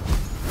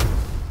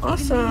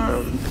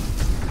 Awesome.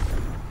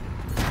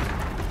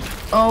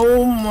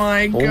 Oh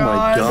my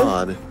god. Oh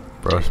my god.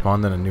 Bro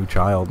spawned in a new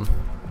child.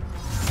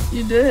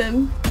 You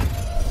did.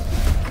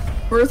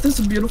 Birth is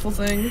a beautiful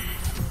thing.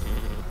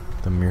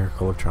 The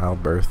miracle of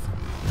childbirth.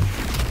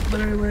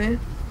 Literally.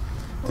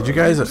 Did you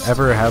guys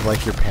ever have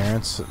like your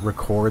parents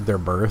record their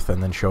birth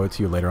and then show it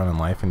to you later on in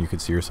life and you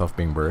could see yourself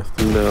being birthed?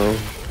 No.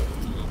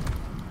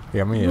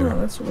 Yeah, me Oh, either.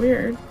 that's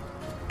weird.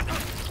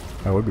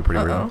 That would be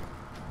pretty weird.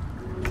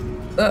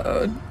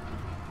 Uh-oh.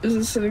 Is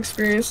this an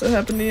experience that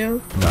happened to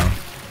you? No.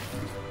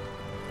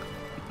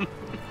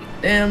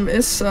 Damn,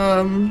 it's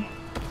a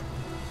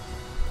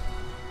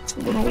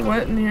little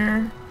wet in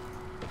here.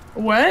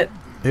 Wet?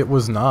 It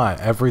was not.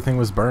 Everything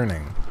was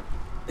burning.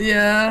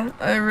 Yeah,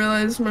 I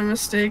realized my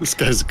mistake. This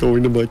guy's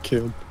going to my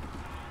camp.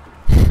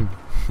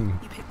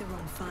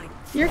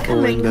 You're Oh,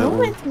 coming no. home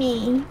with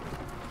me.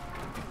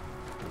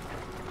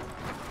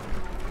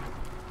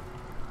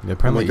 Yeah,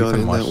 apparently Oh my God,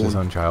 Ethan in watched that his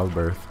one. own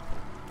childbirth.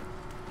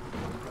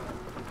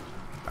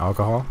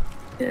 Alcohol?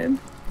 Did.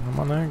 I'm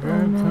on that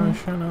good no.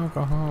 cushion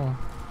alcohol.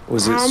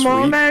 Was it I'm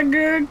on sweet? that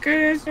good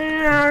cushion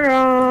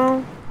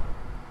alcohol.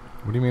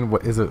 What do you mean?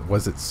 What is it?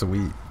 Was it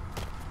sweet?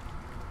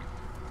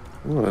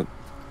 What?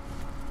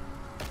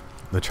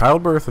 The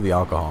childbirth or the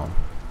alcohol?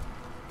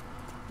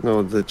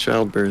 No, the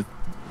childbirth.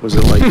 Was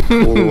it like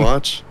cool to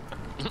watch?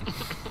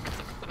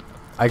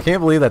 I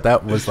can't believe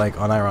that was like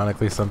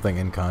unironically something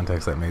in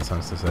context that made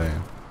sense to say.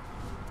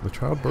 The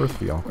childbirth,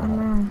 the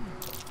alcohol.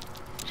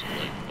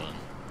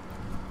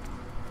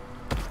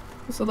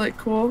 Is it like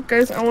cool?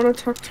 Guys, I want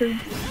to talk to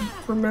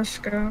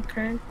Grimeshka,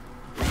 okay?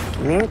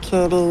 Yeah,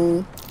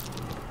 cuddle.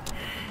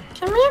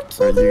 Come here,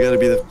 Alright, you gotta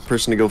be the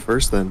person to go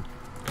first then.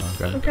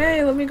 Okay.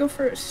 Okay, let me go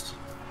first.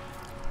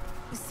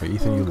 Wait,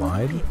 Ethan, you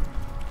lied?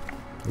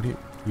 What do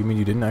you mean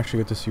you didn't actually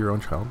get to see your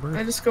own childbirth?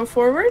 I just go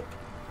forward?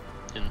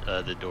 In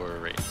the door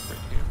right here.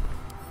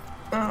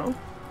 Oh.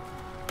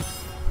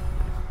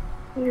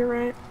 You're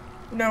right.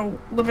 No,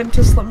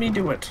 Leventus, let me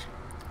do it.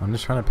 I'm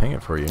just trying to ping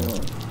it for you.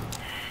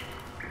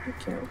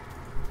 Okay.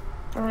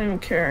 I don't even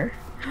care.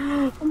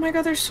 Oh my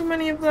god, there's so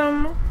many of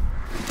them.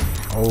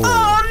 Oh.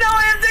 Oh no,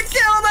 I have to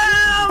kill them!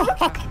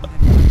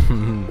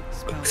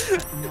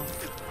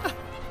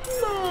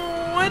 No,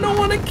 I don't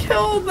want to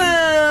kill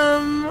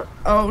them.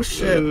 Oh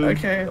shit.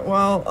 Okay,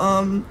 well,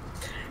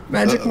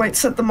 magic might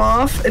set them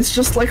off. It's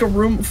just like a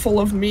room full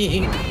of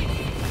me.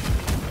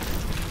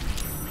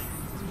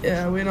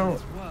 Yeah, we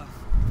don't.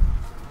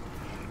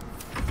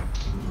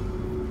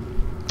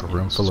 A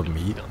room full of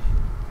meat?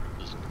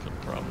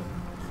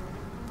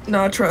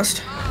 No,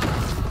 trust.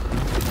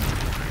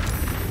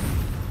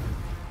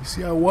 You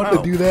see, I wanted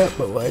to do that,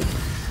 but like...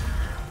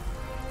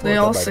 They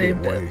thought all that might be a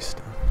saved it.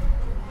 waste.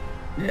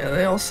 Yeah,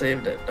 they all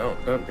saved it. Don't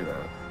do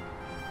that.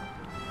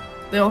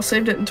 They all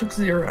saved it and took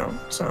 0,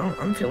 so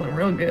I'm feeling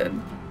real good.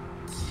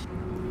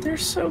 They're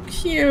so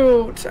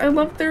cute. I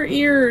love their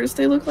ears.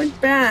 They look like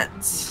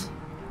bats.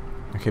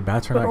 Okay,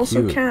 bats are But not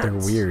also cute. They're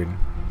cats. weird.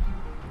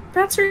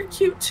 Bats are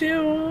cute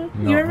too.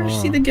 You ever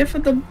Nuh-uh. see the gif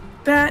of the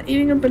bat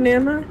eating a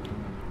banana?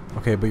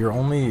 Okay, but you're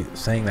only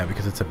saying that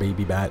because it's a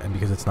baby bat and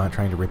because it's not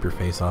trying to rip your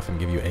face off and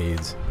give you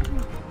AIDS.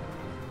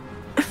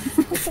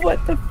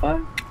 What the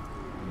fuck?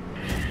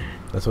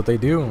 That's what they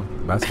do.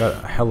 Bats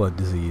got hella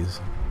disease.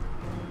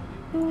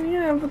 Oh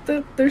yeah, but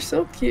they're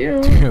so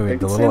cute. Dude, I the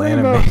can say little that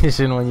about-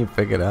 animation when you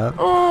pick it up.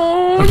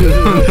 Oh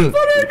no!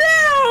 Put her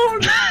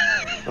down!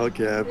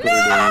 Okay, I put No!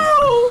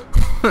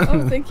 her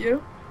down. Oh, thank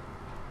you.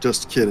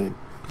 Just kidding.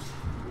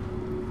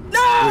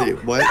 No!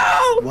 Wait, why?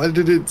 No! Why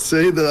did it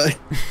say that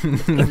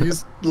I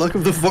used Luck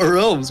of the Four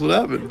Realms? What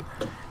happened?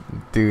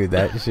 Dude,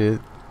 that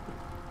shit.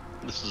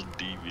 This is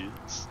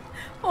devious.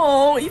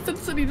 Oh, Ethan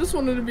said he just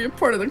wanted to be a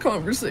part of the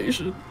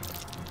conversation.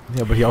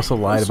 Yeah, but he also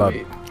lied about.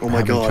 Sweet. Oh my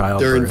having god, they're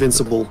childbirth.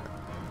 invincible.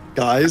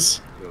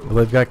 Guys, Well,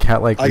 they've got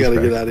cat-like. I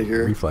gotta get out of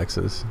here.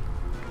 Reflexes.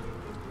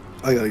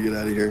 I gotta get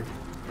out of here.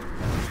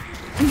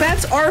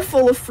 Bats are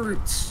full of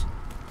fruits.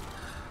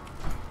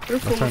 They're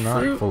Bats full are of not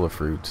fruit full of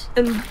fruits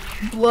and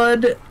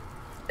blood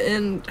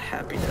and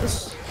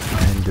happiness.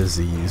 and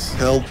disease.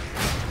 Help.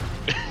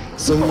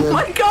 Someone. Oh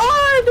my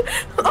god!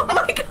 Oh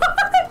my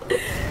god!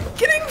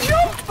 Getting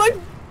jumped by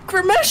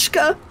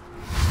Grimeshka!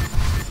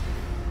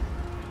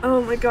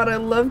 Oh my god, I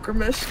love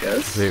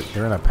Grimeshkas.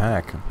 They're in a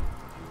pack.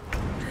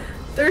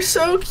 They're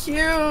so cute!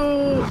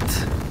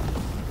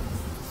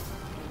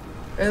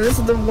 And this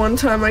is the one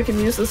time I can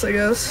use this, I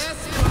guess.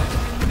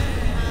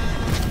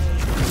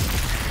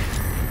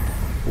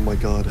 Oh my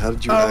god, how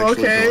did you Oh,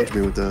 actually okay. dodge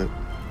me with that?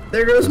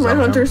 There goes my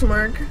Somehow. hunter's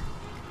mark.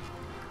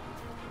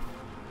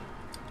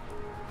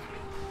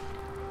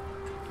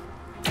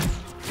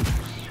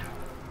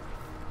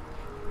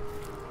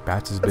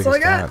 Bats as That's big all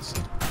as I got. cats.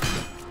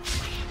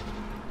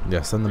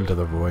 Yeah, send them to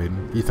the void.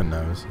 Ethan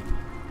knows.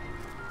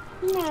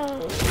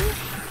 No.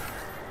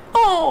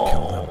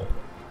 Oh.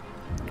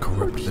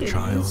 Corrupt the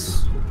child.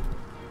 kitties.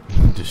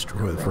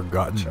 Destroy the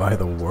forgotten by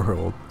the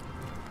world.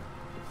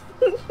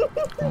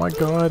 Oh my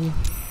god.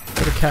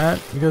 Got a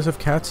cat? You guys have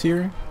cats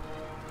here?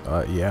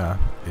 Yeah.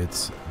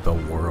 It's the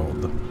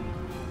world.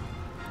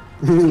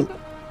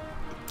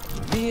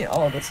 Me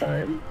all the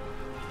time.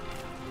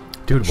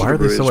 Dude, why are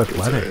they so Should've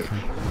athletic?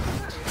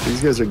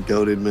 These guys are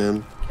goated,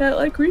 man. Cat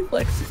like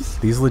reflexes.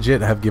 These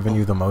legit have given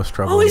you the most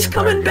trouble. Oh, in he's the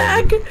entire coming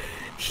game. back!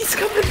 He's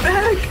coming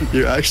back!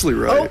 You're actually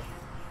right.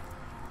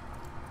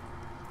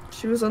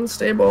 She was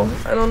unstable.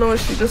 I don't know what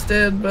she just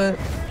did, but...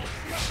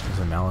 There's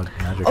a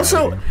magic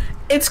Also, ivy.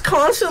 it's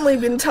constantly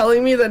been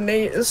telling me that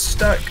Nate is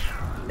stuck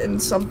in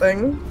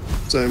something.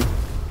 Same.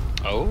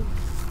 Oh?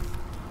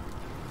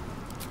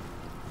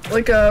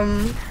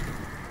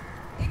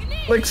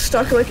 Like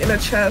stuck like in a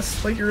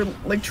chest, like you're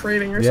like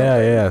trading or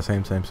Yeah,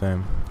 something. yeah,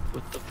 same.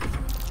 What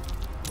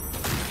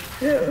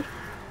the Yeah.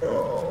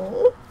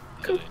 Oh,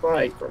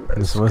 goodbye, Grimeshka.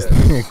 This was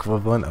the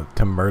equivalent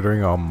to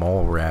murdering a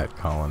mole rat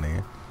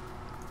colony.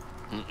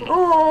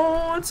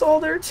 Oh, it's all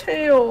their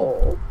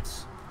tails.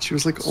 She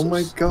was like, oh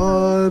my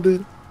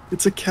god,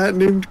 it's a cat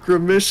named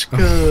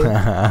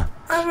Grimishka.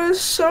 I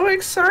was so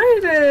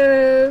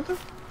excited.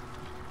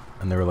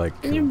 And they were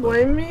like, Can you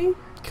blame me?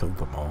 kill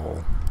them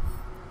all.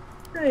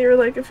 Yeah, you were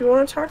like, if you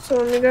want to talk to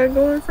them, you gotta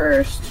go in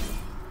first.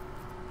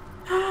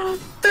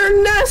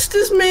 Their nest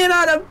is made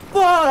out of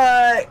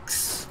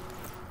books.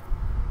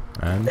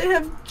 And They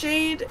have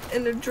jade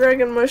and a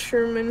dragon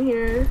mushroom in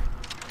here.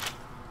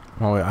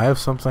 oh wait, I have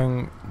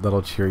something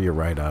that'll cheer you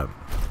right up.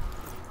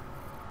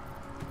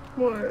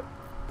 What?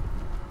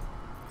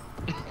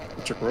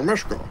 It's a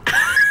Grimishka.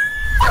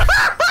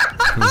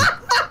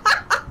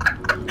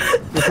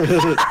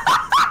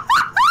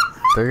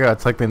 There you go.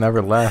 It's like they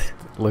never left.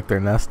 Look, they're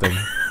nesting.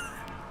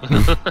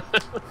 This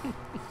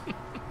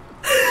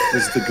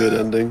is the good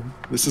ending.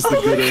 This is the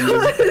good ending.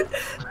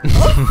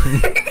 Oh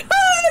my god!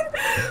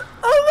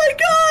 Oh my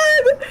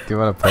god! Do you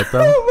want to pet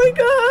them? Oh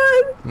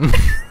my god!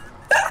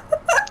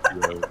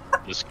 Yo,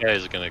 this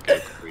guy's gonna go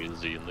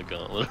crazy in the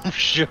gauntlet, I'm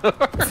sure.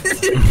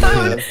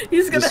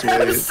 He's gonna just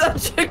have wait.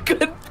 such a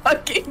good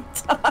fucking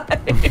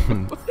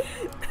time.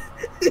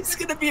 He's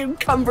gonna be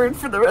encumbered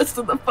for the rest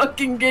of the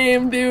fucking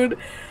game, dude.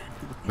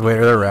 Wait,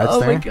 are there rats Oh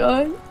there? my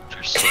god.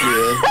 There's so Yeah.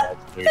 many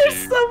there, There's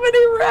dude. so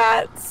many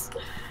rats.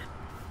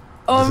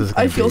 This is I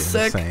gonna feel be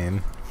sick.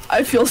 insane.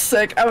 I feel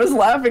sick. I was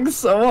laughing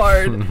so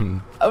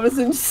hard. I was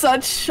in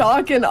such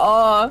shock and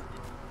awe.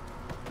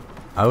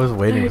 I was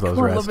waiting for Alright, those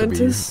come on, rats to be,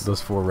 Leventus.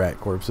 those 4 rat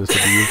corpses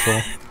to be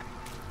useful.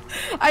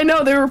 I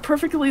know, they were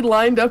perfectly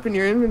lined up in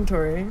your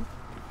inventory.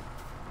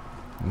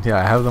 Yeah,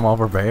 I have them all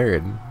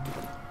prepared.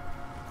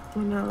 Oh,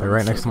 no, They're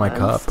right I'm next so to my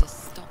glad. cup.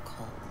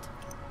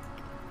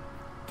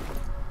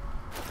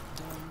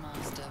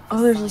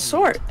 Oh, there's a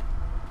sword.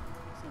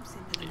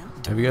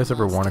 Have you guys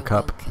ever worn a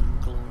cup?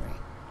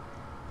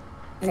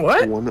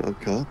 What? One a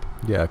cup?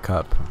 Yeah, a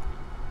cup.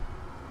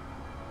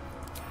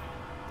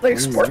 Like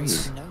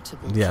sports?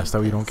 Yeah,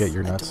 so you don't get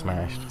your nuts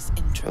smashed.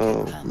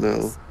 Oh,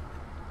 no.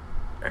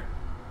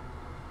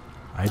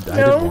 I did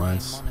No.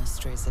 once.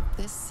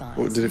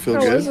 What, did it feel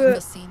How good? was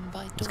it?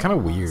 It's kind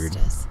of weird.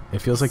 It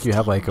feels like you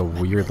have like a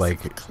weird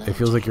it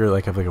feels like you're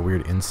like have like a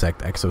weird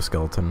insect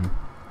exoskeleton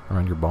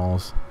around your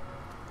balls.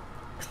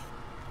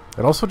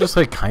 It also just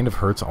like kind of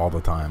hurts all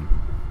the time.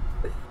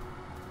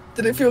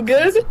 Did it feel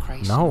good?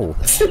 No.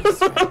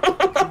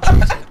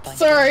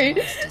 Sorry.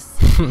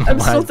 I'm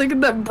still thinking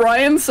that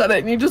Brian said it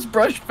and you just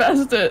brushed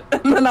past it.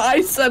 And then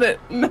I said it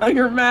and now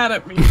you're mad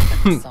at me.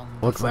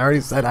 Look, I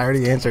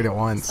already answered it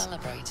once.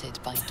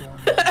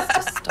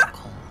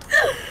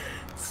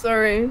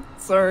 Sorry.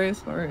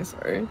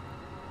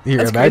 Here,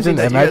 That's imagine,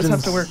 crazy that imagine. you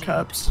guys have to wear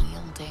cups.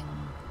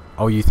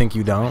 Oh, you think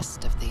you don't?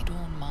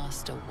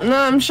 No,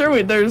 I'm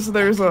sure there's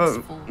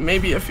a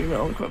maybe a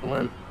female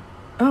equivalent.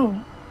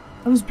 Oh,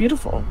 that was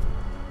beautiful.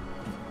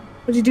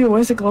 What'd you do? Why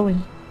is it glowing?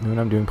 When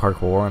I'm doing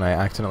parkour and I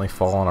accidentally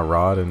fall on a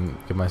rod and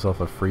give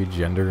myself a free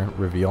gender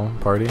reveal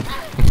party.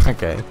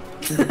 Okay.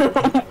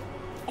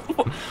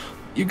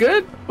 You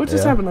good? What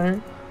just happened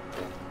there?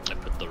 I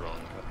put the wrong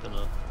weapon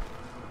up.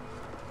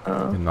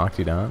 Oh. It knocked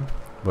you down?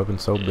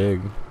 Weapon's so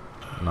big.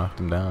 Knocked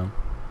him down.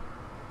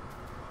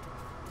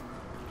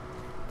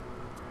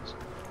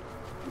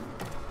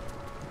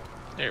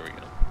 There we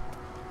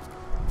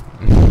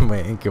go.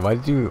 Wait, Inky, why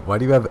do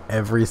you have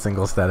every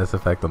single status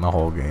effect on the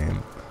whole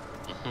game?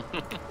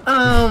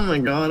 Oh my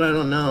god, I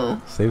don't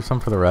know. Save some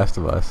for the rest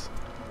of us.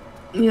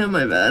 Yeah,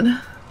 my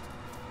bad.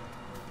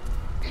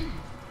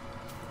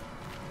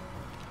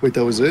 Wait,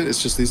 that was it?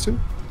 It's just these two?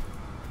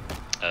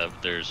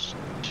 There's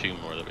 2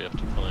 more that we have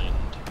to find.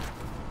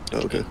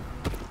 Oh, okay.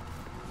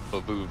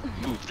 But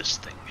move this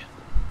thing.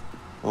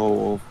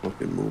 Oh, I'll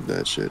fucking move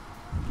that shit.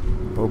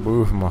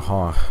 Move my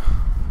heart.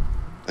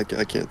 I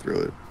can't throw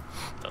it.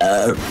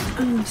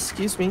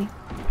 Excuse me.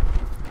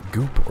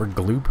 Goop or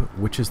gloop,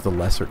 which is the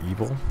lesser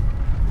evil?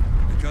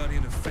 The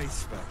Guardian of Faith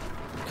spell,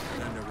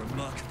 and a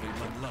remarkably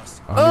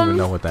bloodlust. I don't even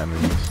know what that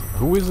means.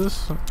 Who is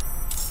this?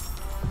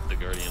 The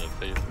Guardian of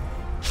Faith.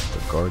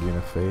 The Guardian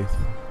of Faith.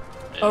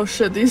 Oh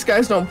shit, these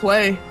guys don't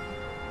play.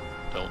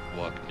 Don't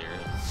walk near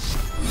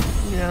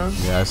it. Yeah.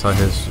 Yeah, I saw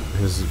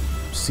his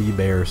sea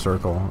bear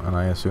circle, and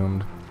I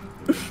assumed.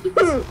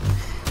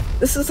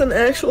 This is an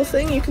actual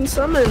thing you can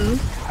summon.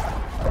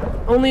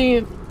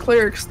 Only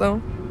clerics,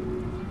 though.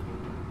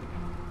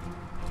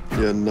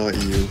 Yeah, not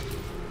you.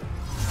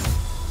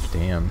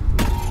 Damn.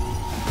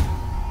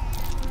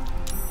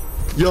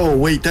 Yo,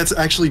 wait, that's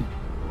actually...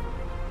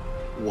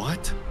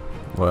 What?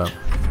 What?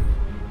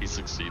 He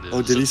succeeded.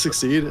 Oh, did he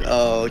succeed?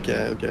 Oh,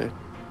 okay, okay.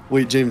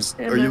 Wait, James,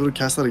 are you able to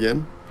cast that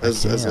again?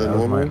 As a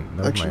normal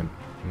action?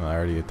 No, I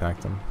already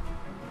attacked him.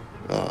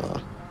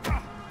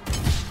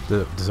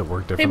 Does it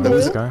work Hey, differently than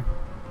this Blue? guy?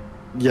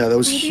 Yeah, that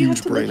was Do you have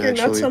huge to brain, lick your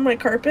nuts actually. on my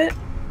carpet?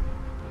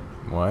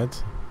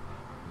 What?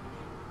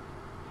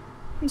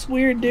 It's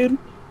weird, dude.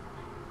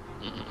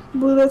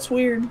 Blue, that's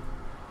weird.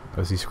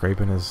 Was he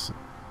scraping his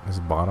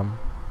bottom?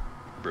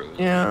 Bro.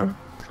 Yeah.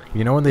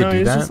 You know when they do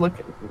he's that? just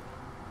licking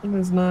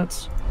his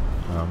nuts.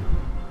 Um,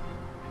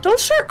 Don't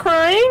start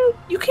crying!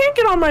 You can't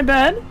get on my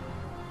bed!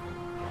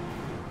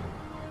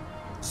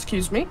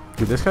 Excuse me?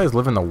 dude, this guy's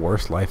living the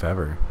worst life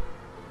ever.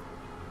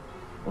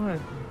 What?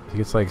 He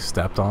gets like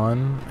stepped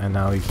on, and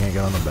now he can't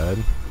get on the bed.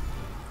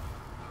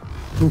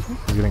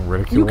 He's getting You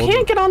ridiculed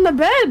can't get on the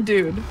bed,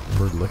 dude!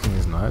 for licking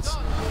his nuts.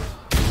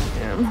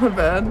 Yeah, my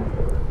bad.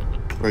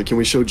 Alright, can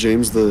we show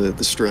James the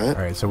strat?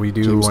 Alright, so we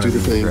do James, want do to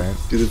the do thing.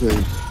 strat. Do the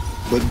thing.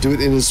 But do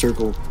it in his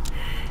circle.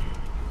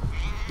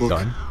 Look.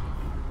 Done.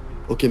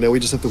 Okay, now we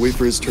just have to wait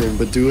for his turn,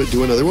 but do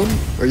another one?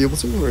 Are you able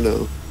to, or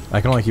no?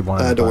 I can only keep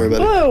one. At a Don't worry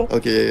time. about Whoa. it.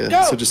 Okay, yeah.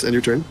 Go. So just end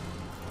your turn.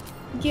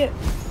 Yeah.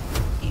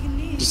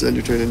 Just end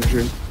your turn, end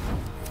your turn.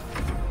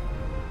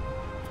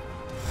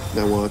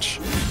 Now watch.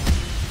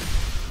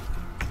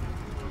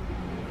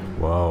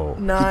 Whoa.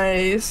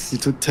 Nice. He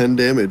took 10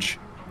 damage.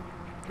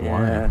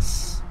 Why?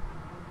 Yes.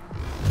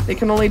 They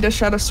can only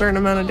dish out a certain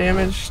amount of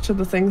damage to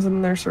the things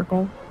in their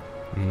circle.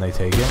 And they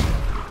take it.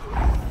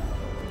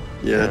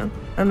 Yeah.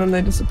 And then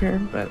they disappear,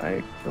 but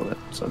I killed it,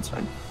 so it's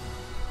fine.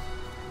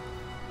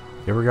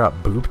 You ever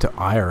got booped to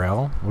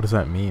IRL? What does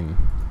that mean?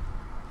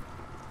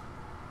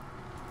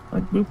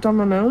 Like booped on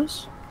the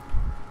nose?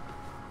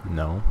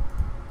 No.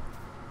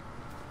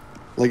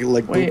 Like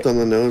Wait, booped on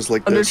the nose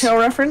like this. Undertale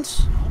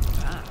reference?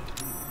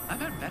 I've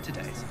had better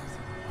days.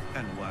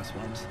 And worse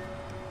ones.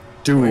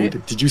 Dude,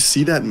 Wait. did you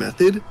see that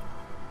method?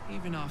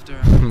 Even after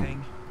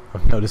everything.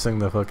 I'm noticing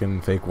the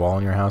fucking fake wall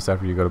in your house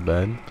after you go to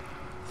bed.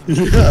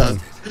 Yeah,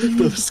 that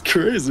was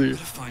crazy.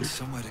 Find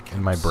somewhere to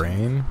In my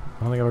brain?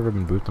 I don't think I've ever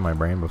been booped in my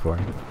brain before.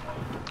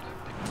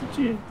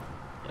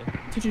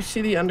 Did you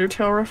see the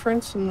Undertale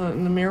reference in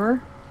the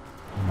mirror?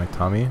 In my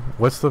tummy?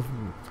 What's the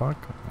fuck?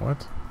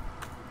 What?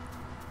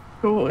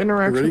 Go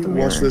interact Ready? with the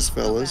mirror. Watch this,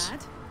 fellas.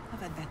 I've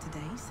had better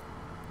days.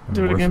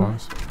 Do it Worst again.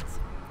 ones? Do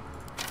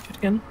it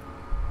again.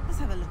 Let's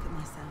have a look at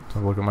myself. So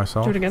look at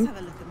myself. Do it again. Let's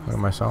have a look at Look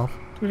at myself.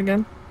 myself. Do it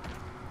again.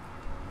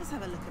 Let's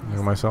have a look at Look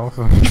at myself.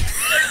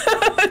 myself.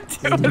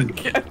 Do it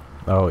again.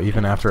 Oh,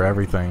 even after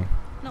everything.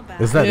 Not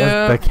bad. Is that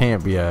Yeah. that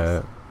can't be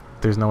a?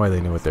 There's no way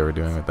they knew what they were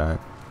doing with that.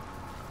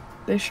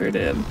 They sure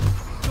did.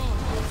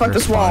 Fuck Your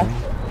this wall. spine?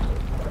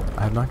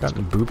 I have not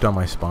gotten booped on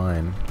my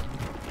spine.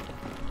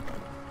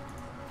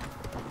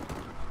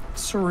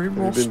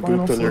 Cerebral Have you been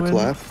spinal booped on your fluid.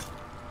 clap?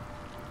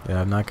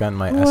 Yeah, I've not gotten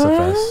my What?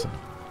 SFS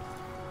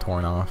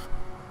torn off.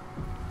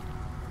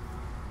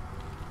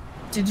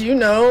 Did you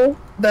know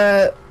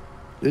that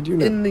Did you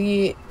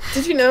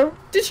know?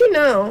 Did you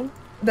know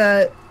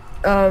that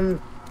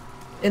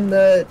in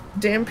the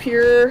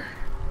Dampier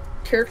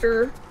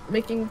character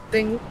making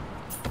thing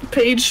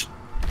page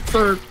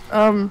for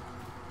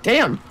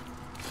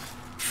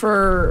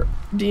for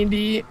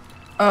D&D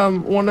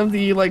one of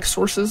the like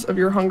sources of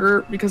your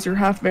hunger because you're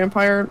half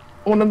vampire.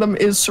 One of them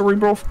is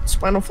cerebral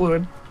spinal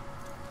fluid.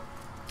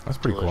 That's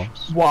pretty cool.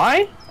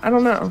 Why? I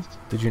don't know.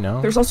 Did you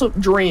know? There's also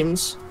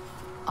dreams.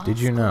 Did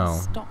you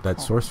know that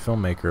Source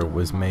Filmmaker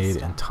was made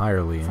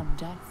entirely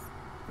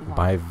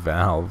by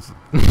Valve?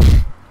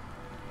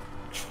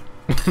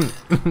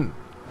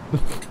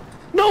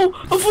 No,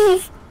 a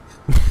wolf!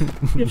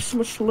 You have so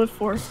much to live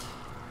for.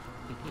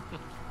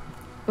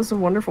 That's a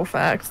wonderful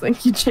fact.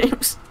 Thank you,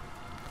 James.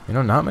 You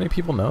know, not many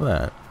people know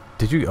that.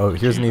 Did you? Oh,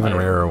 here's an even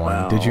rarer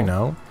one. Did you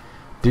know?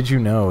 Did you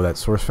know that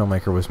Source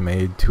Filmmaker was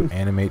made to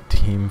animate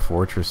Team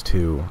Fortress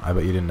 2? I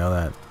bet you didn't know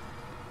that.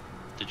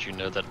 Did you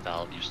know that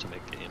Valve used to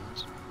make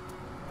games?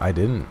 I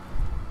didn't.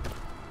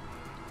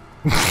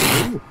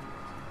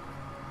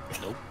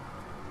 Nope.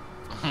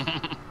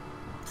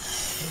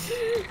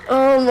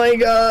 Oh my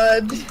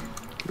god.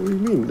 What do you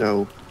mean,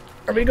 no?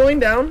 Are we going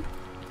down?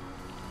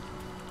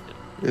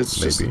 It's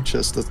just a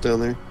chest that's down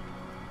there.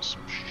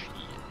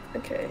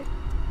 Okay.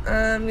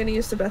 I'm gonna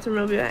use the bathroom.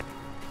 I'll be back.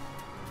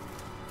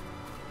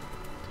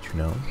 Did you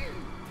know?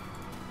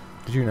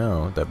 Did you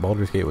know that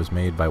Baldur's Gate was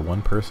made by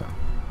one person?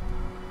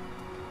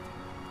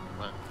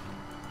 Wow.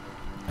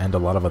 And a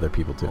lot of other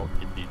people too. Well,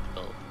 indeed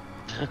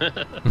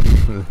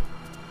developed.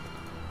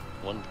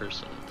 One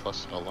person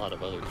plus a lot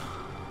of other people.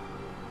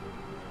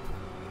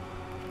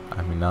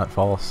 I mean, not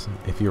false.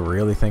 If you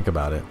really think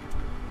about it.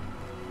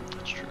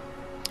 That's true.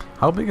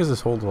 How big is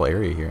this whole little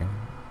area here?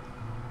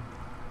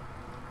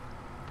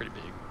 Pretty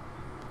big.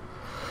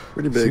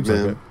 Pretty big, Seems like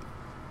man. it.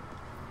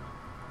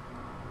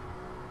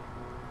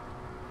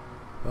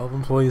 Valve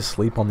employees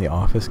sleep on the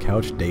office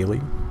couch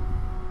daily.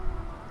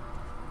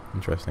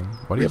 Interesting.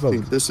 What do you have? I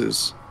think this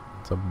is?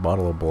 It's a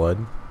bottle of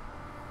blood.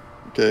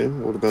 Okay.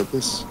 What about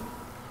this?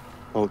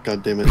 Oh,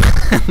 god damn it!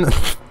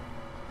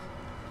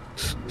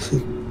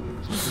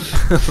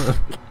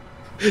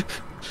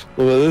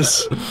 What about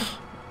this?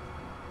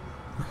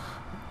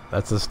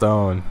 That's a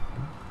stone.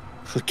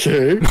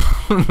 Okay.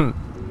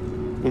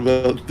 What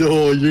about?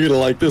 Oh, you're gonna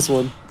like this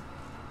one.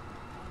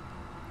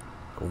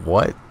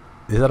 What?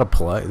 Is that a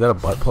plug? Is that a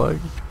butt plug?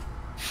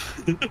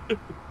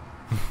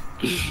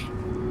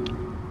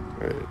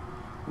 Alright.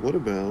 What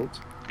about?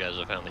 You guys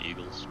have found the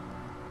eagles.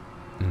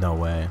 No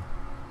way.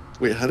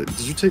 Wait, how did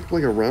you take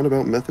like a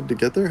roundabout method to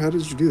get there? How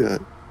did you do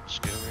that?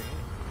 Just go right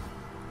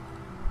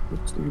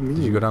What do you mean?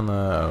 Did you go down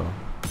the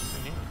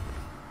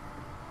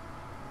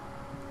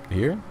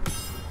here?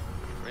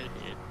 Right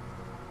here.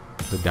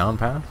 The down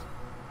path?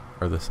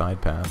 Or the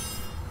side path?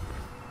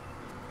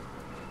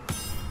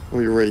 Oh,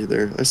 you're right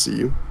there. I see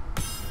you.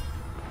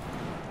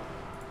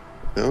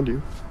 Found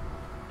you.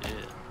 Yeah.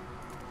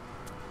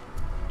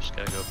 Just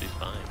gotta go up these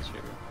vines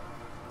here.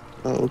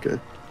 Oh, okay.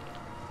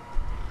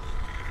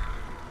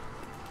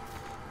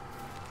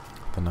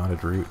 The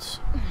knotted roots.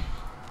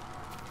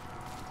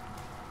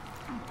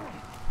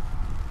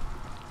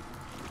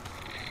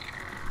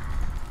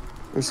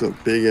 There's a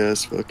big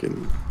ass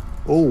fucking.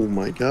 Oh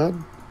my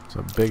god. It's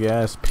a big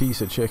ass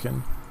piece of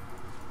chicken.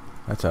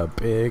 That's a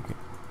big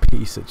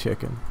piece of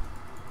chicken.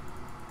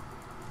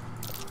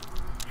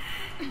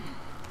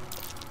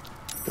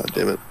 God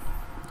damn it.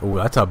 Oh,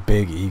 that's a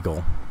big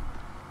eagle.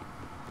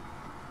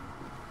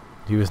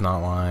 He was not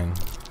lying.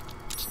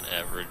 It's an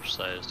average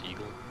sized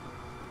eagle.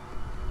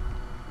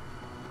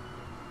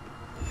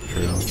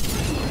 True.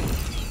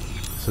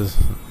 This is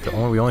the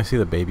only we only see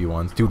the baby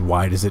ones. Dude,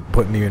 why does it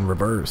put me in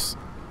reverse?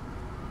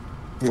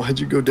 Why'd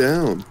you go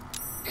down?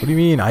 What do you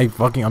mean? I'm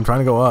trying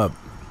to go up.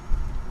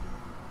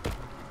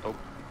 Oh,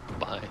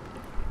 bye.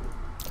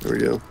 There we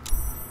go.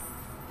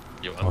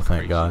 Yo, Oh,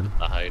 thank God.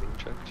 The hiding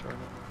tricks right now.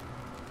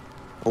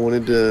 I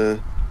wanted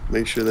to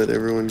make sure that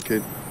everyone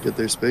could get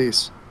their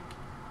space.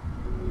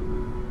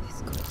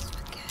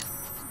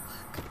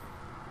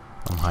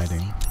 I'm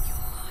hiding.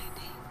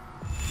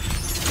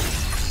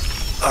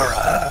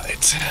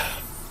 Alright.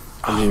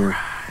 I'm here.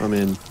 I'm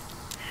in.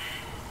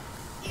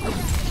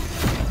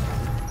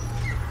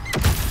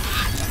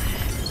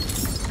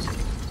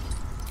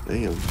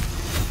 Damn.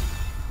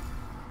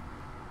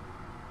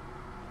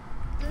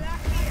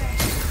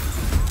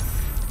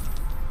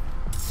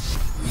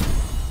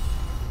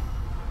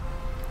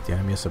 The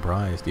enemy is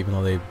surprised, even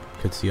though they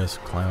could see us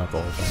climb up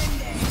the whole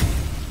thing.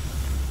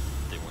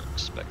 They weren't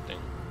expecting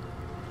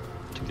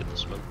to get the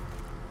smoke.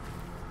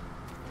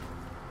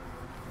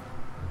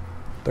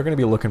 They're gonna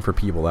be looking for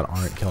people that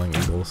aren't killing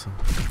eagles.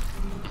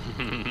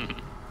 Well,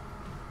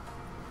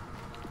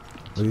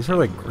 these are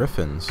like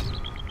griffins.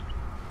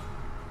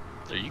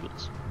 They're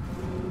eagles.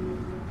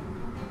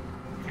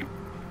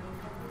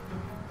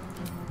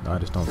 No, I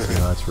just don't see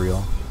how that's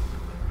real.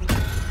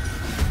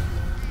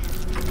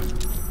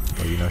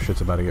 Well, you know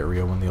shit's about to get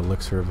real when the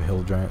elixir of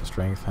hill giant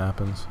strength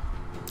happens.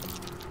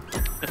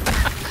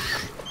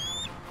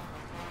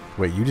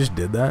 Wait, you just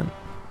did that?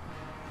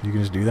 You can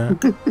just do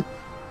that?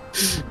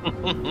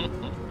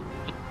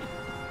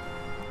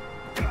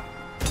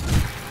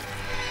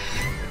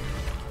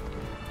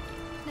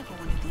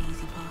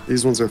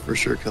 These ones are for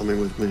sure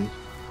coming with me.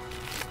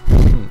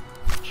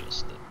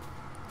 Just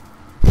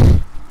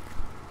that.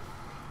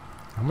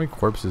 How many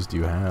corpses do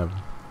you have?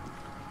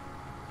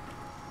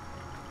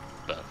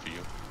 About a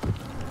few.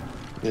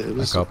 Yeah, A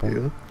just couple.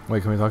 few.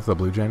 Wait, can we talk to the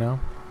blue jay now?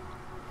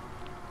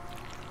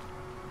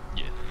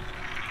 Yeah.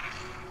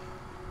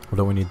 Or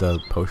don't we need the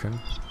potion?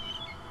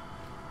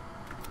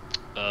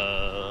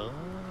 Oh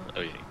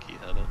yeah, Key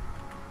had it.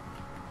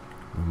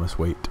 We must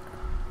wait.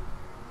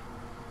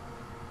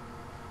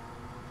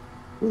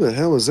 Who the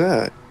hell is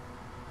that?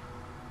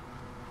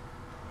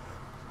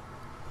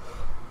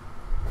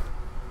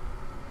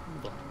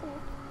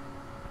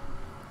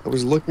 I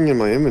was looking in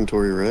my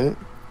inventory, right?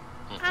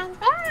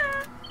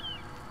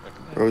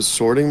 I was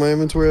sorting my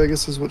inventory, I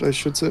guess is what I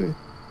should say.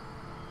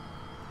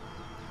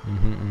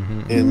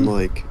 And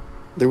like,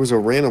 there was a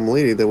random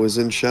lady that was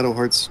in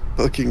Shadowheart's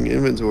fucking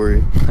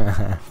inventory.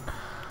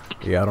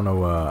 Yeah, I don't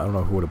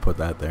know who would have put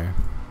that there.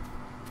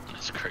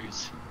 That's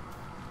crazy.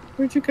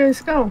 Where'd you guys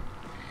go?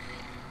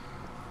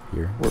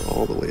 Here. We're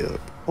all the way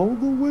up. All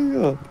the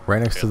way up.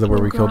 Right next to the where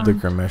we killed the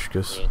God.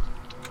 Grimishkus.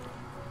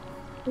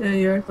 Yeah,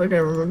 you act like I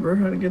remember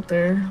how to get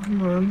there.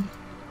 Come on.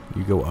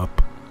 You go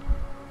up.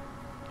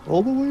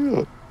 All the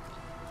way up.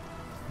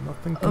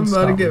 Nothing can I'm about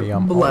stop to get me.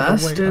 I'm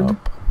blasted.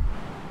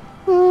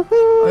 all the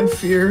way up. I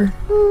fear.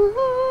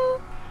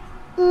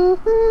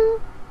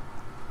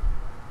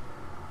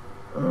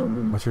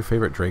 What's your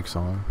favorite Drake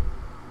song?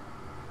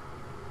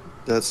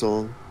 That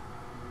song.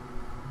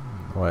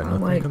 What? I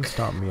Nothing can like-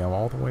 stop me. I'm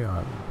all the way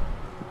up.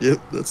 Yep,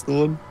 that's the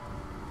one.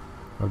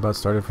 What about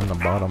started from the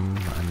bottom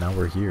and now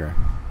we're here?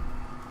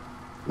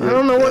 I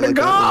don't know where to like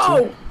that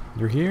one go!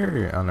 You're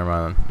here. Oh, never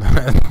mind.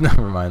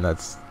 Never mind.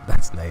 That's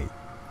Nate.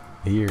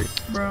 Here.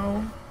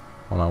 Bro.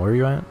 Hold on. Where are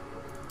you at?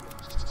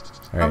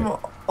 I'm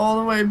all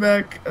the way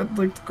back at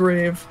like the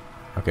grave.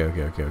 Okay.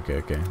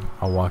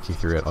 I'll walk you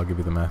through it. I'll give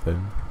you the method.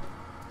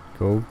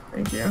 Go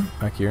Thank you.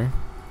 back here.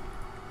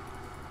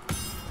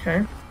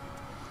 Okay.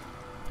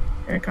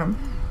 Here I come.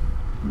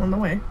 I'm on the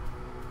way.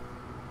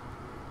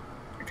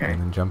 Okay.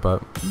 And then jump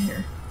up. I'm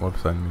here.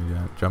 Whoops, I didn't mean to do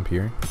that. Jump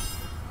here.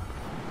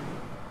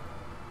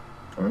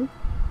 Come on.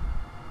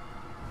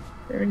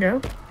 There we go.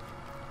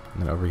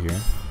 And then over here.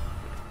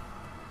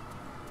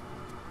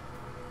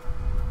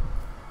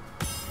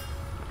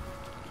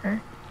 Okay.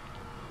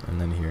 And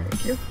then here.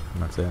 Thank you.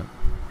 And that's it.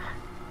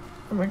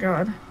 Oh my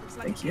god.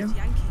 Thank you.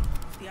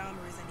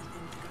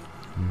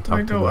 And Do I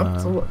talk to go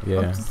up yeah.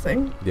 up the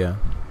thing? Yeah.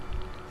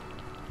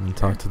 And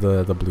talk to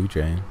the blue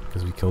jay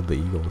because we killed the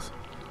eagles.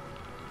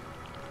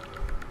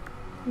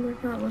 Oh my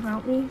god,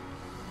 without me?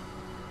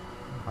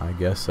 I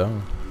guess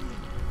so.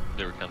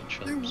 They were kind of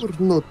They chumps.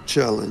 were not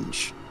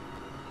challenge.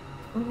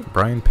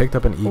 Brian picked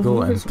up an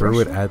eagle and who's threw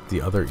it Russian? at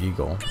the other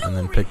eagle, and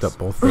then picked up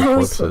both their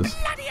Awesome. corpses.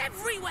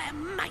 Everywhere,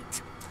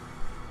 mate.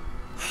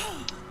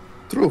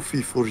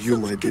 Trophy for you,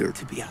 my dear.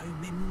 To be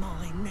home in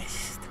my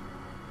nest.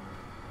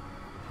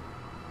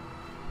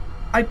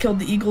 I killed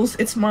the eagles,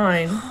 it's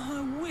mine.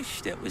 I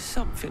wish there was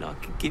something I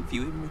could give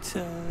you in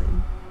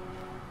return.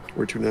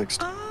 Where to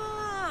next? You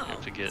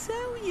have to get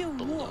Tell you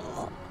below.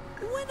 what,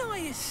 when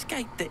I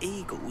escaped the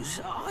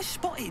eagles, I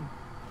spotted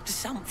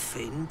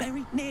something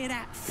buried near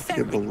that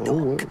ferry Get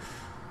below? dock.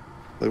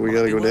 What? Like we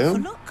gotta go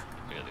down?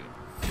 We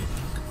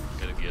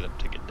gotta get up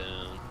to get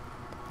down.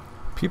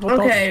 People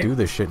Okay. don't do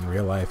this shit in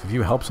real life. If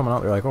you help someone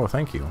out, they're like, "Oh,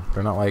 thank you."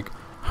 They're not like,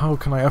 "How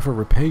can I ever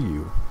repay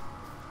you?"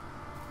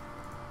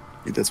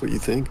 That's what you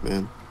think,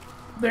 man.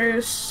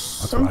 There's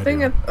what I something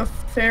do. at a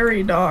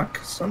ferry dock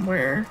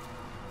somewhere.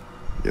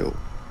 Yo.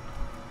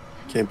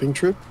 Camping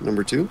trip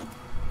number 2?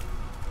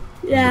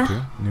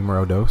 Yeah.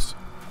 Numero dos.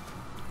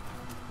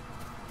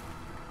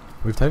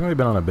 We've technically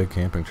been on a big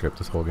camping trip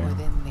this whole game.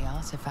 Within the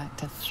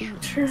artifact, a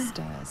feeling stirs.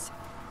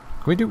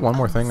 Can we do one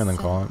more thing and then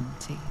call it?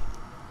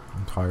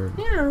 I'm tired.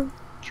 Yeah.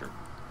 Sure.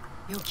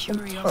 Your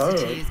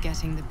curiosity is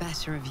getting the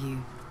better of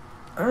you.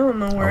 I don't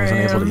know where I wasn't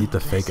able to am. eat the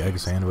fake egg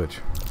sandwich.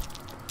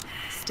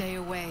 Stay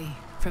away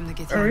from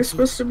the Are we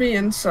supposed to be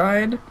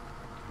inside?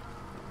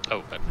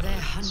 Oh, They're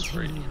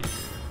hunting you.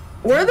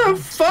 Where the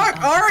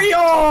fuck are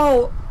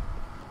y'all?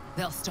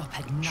 They'll stop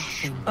at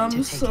nothing to I'm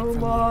take so it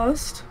from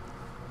lost.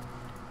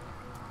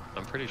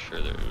 I'm pretty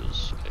sure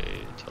there's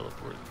a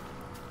teleport.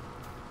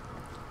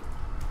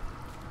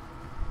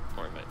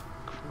 Or I might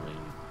create.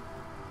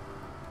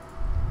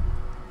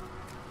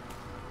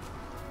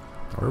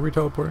 Where are we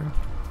teleporting?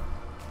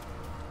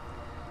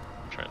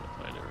 I'm trying to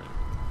find it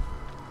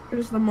right.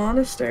 There's the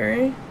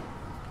monastery.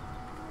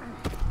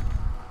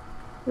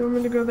 You want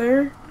me to go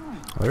there?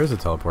 Oh, there is a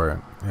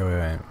teleport.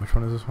 Wait. Which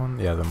one is this one?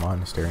 Yeah, the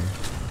monastery.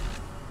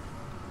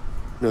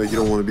 No, you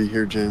don't want to be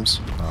here, James.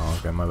 Oh,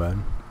 okay, my bad.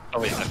 Oh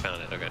wait, I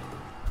found it. Okay.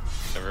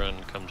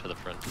 Everyone come to the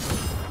front.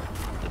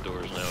 The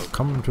door's now open.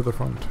 Come to the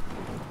front.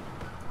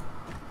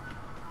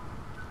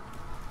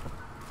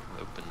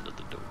 Open to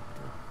the door.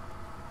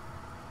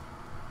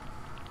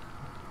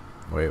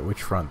 Wait,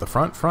 which front? The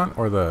front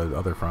or the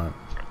other front?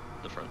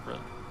 The front.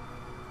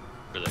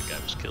 Where that guy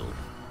was killed.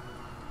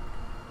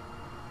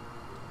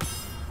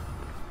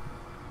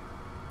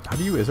 How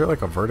do you, is there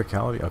like a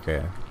verticality?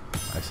 Okay,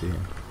 I see.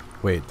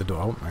 Wait, the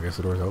door, oh, I guess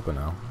the door's open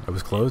now. It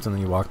was closed and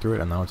then you walk through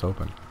it and now it's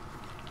open.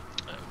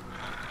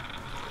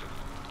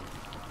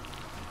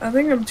 I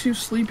think I'm too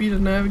sleepy to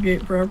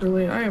navigate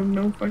properly. I have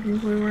no fucking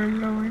clue where I'm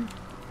going.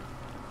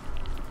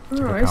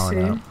 Oh, I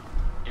see.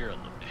 You're on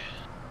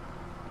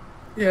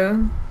the...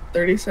 Yeah,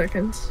 30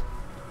 seconds.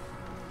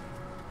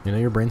 You know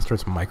your brain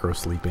starts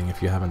micro-sleeping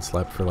if you haven't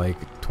slept for like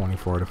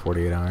 24 to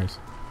 48 hours.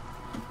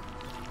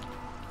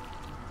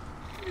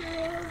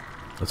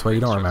 That's why you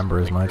don't remember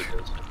as much.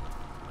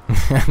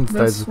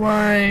 That's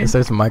why... It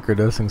starts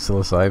microdosing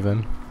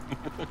psilocybin.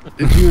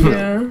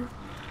 Yeah.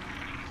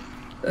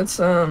 That's,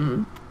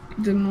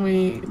 didn't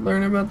we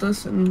learn about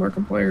this in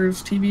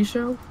Markiplier's TV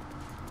show?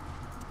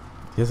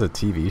 He has a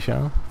TV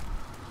show?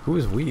 Who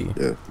is we?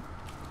 Yeah.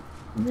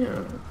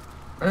 Yeah.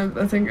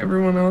 I think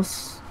everyone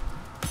else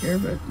here,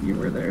 but you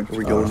were there. Are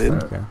we going in?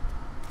 Okay.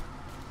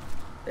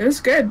 It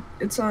was good.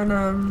 It's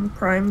on,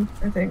 Prime,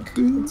 I think.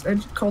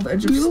 It's called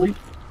Edge of Sleep.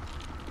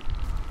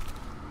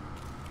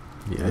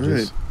 The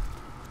Edges.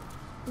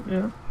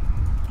 Yeah.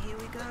 Here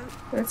we go.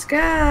 Let's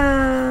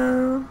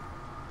go.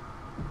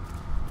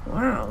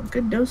 Wow,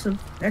 good dose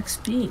of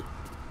XP.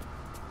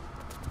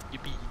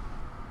 Yippee.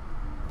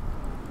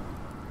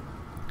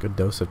 Good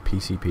dose of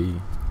PCP.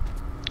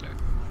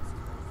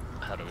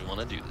 How do we want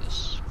to do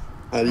this?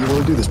 How do you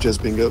want to do this,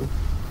 Jez Bingo?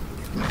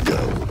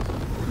 Go.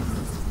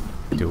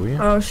 Do we?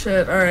 Oh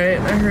shit, alright,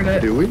 I heard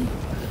it. Do we?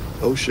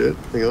 Oh shit,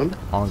 hang on.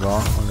 On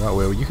God.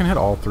 Wait, you can hit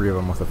all three of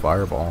them with a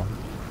fireball.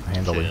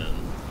 Handily.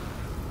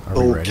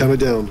 Are we ready? Count it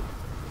down.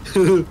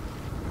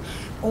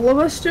 All of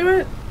us do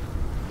it?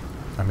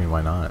 I mean,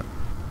 why not?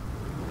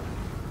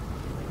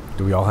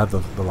 Do we all have the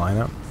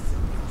lineup?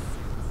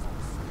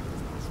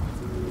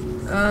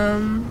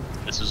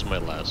 This is my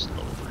last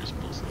level 3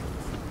 spells.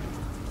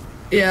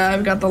 Yeah,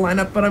 I've got the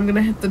lineup, but I'm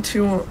gonna hit the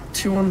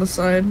two on the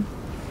side.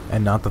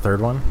 And not the third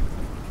one?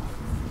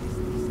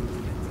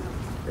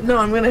 No,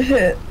 I'm gonna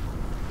hit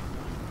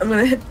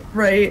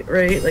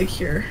right, like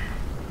here.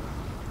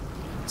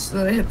 So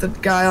that I hit the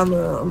guy on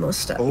the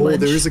step ledge.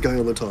 There is a guy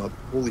on the top.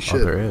 Holy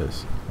shit. Oh, there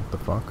is. What the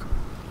fuck?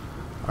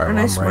 Alright, Aren't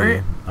I I'm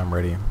ready. smart? I'm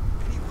ready.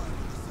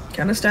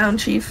 Count us down,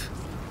 Chief.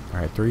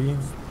 Alright, 3,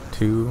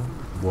 2,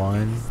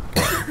 1,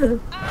 go.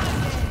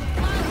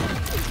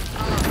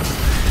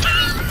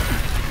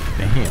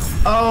 Damn.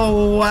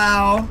 Oh,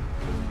 wow.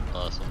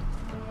 Awesome.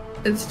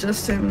 It's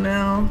just him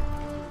now.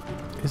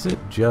 Is it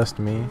just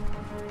me?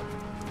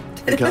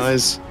 Hey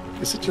guys,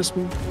 is it just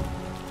me?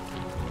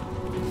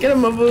 Get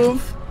him a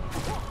move.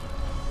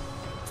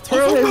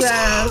 Throw his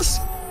ass.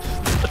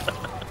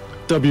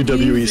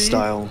 WWE Easy.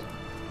 style.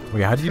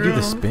 Wait, how do you do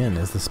the True. spin?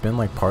 Is the spin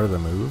like part of the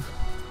move?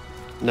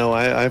 No,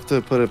 I have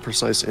to put a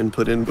precise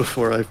input in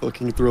before I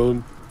fucking throw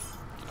him.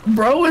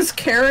 Bro was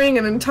carrying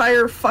an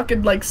entire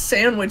fucking like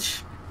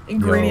sandwich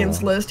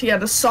ingredients Yo. list. He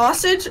had a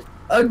sausage,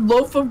 a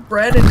loaf of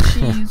bread, and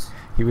cheese.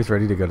 He was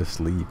ready to go to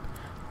sleep.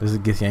 There's a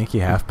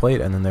Githyanki half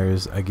plate, and then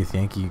there's a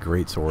Githyanki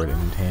greatsword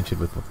enchanted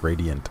with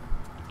radiant.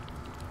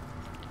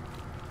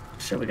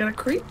 Shit, we got a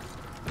creep?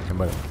 Okay,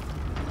 but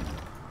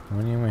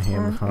when you were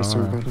here before. Is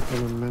there about to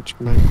come and match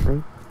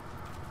macro?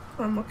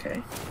 I'm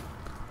okay.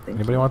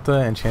 Anybody want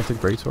the enchanted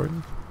greatsword?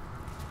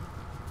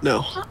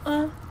 No.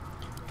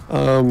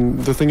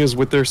 The thing is,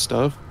 with their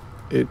stuff,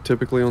 it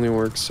typically only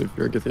works if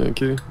you're a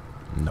Githyanki.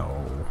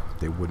 No,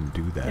 they wouldn't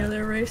do that. Yeah,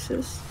 they're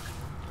racist.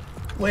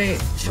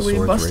 Wait, should The we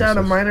sword's bust out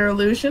a racist. minor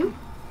illusion?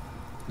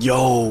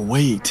 Yo,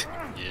 wait.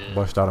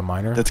 Bust out a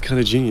minor? That's kind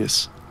of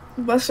genius.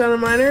 Bust out a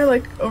minor,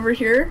 like over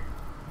here?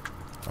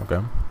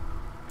 Okay.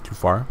 Too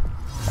far?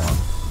 Hold on.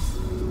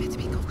 Better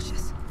be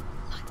cautious.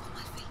 Light on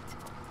my feet.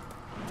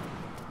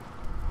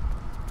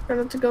 Try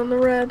not to go in the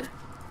red.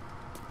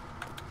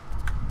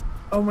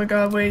 Oh my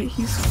god, wait,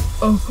 he's...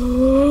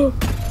 Oh.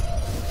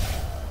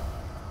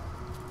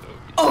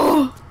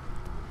 Oh!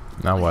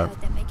 Now what?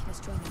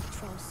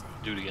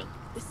 Do it again.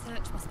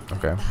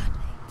 Okay.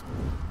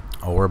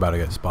 Oh, we're about to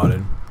get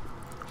spotted.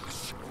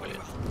 Wait.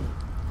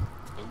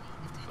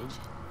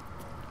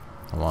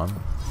 Hold on.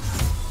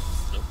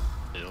 Nope.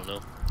 They don't know.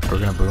 We're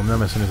gonna boom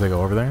them as soon as they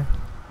go over there.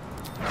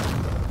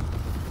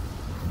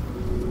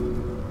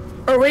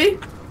 Are we?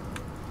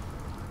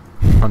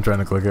 I'm trying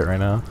to click it right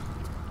now.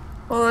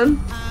 Hold on.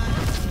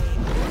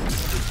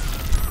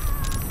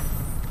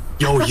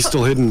 Yo, he's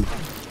still hidden.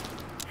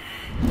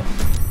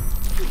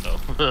 No,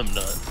 I'm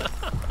not.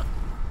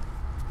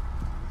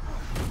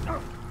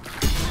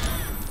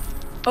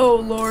 Oh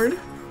lord.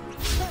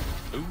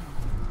 Ooh.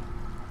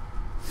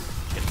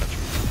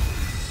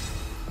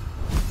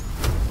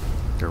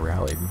 They're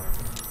rallied.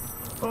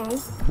 Oh.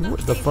 What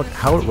the fuck?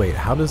 Wait,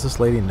 how does this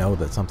lady know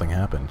that something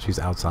happened? She's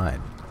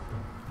outside.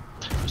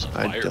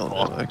 I don't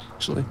know,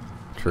 actually.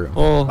 True.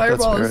 Oh,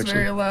 Fireball that's is fair,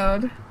 very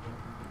loud.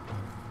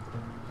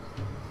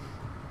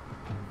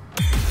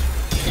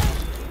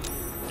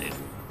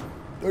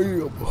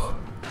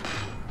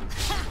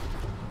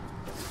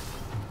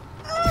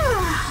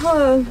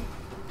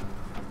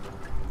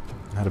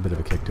 Had a bit of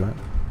a kick to it.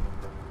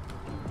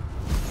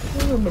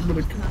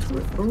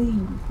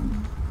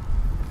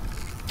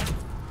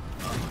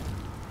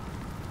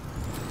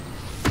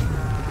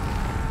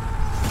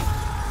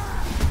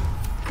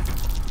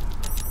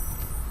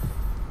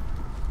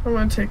 I'm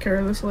gonna take care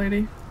of this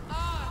lady.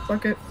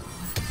 Fuck it.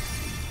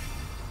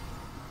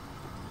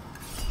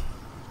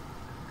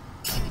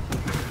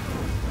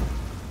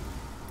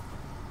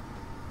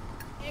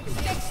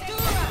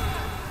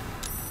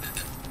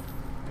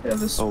 Yeah,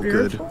 the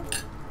spiritual.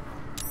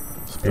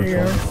 There you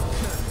go.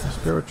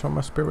 Spiritual,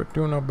 my spirit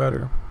do no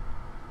better.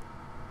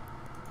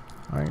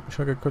 I ain't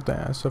sugarcoat the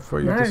answer for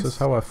you. Nice. This is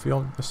how I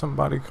feel. If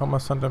somebody come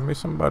under me,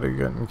 somebody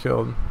getting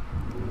killed.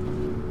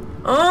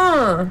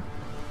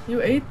 You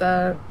ate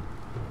that.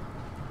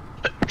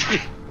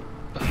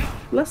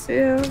 Bless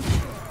you.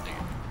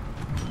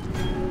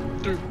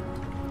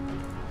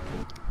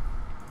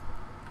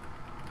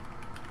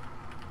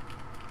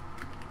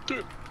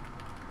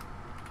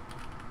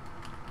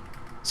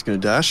 He's gonna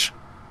dash?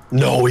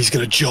 No, he's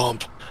gonna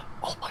jump.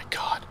 Oh my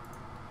god.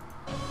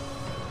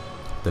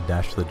 The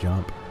dash, the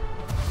jump.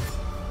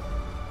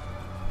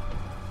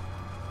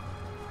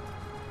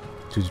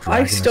 Dude's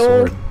dragging his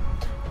sword.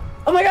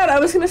 Oh my god, I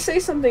was gonna say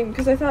something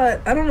because I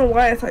don't know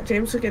why I thought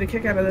James would get a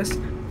kick out of this.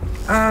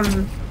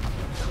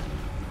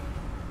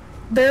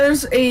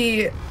 There's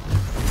a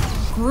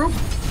group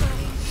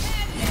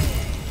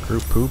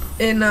poop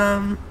in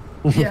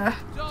yeah.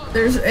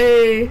 There's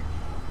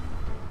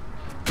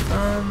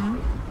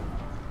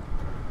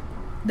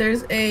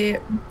a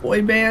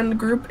boy band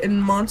group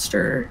in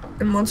Monster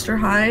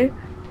High,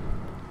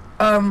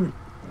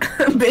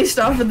 based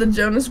off of the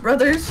Jonas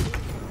Brothers,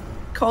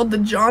 called the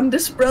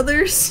Jaundice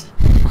Brothers.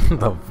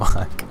 The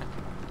fuck?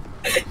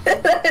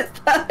 I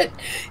thought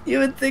you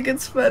would think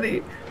it's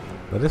funny.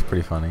 That is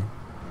pretty funny.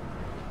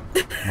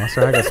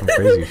 Monster High got some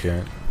crazy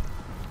shit.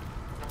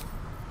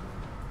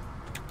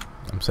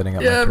 I'm setting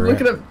up my turret. I'm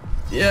looking up.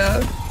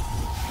 Yeah.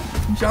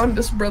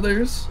 Jaundice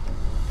Brothers.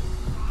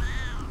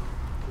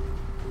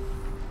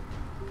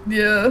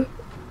 Yeah.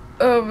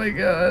 Oh my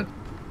god.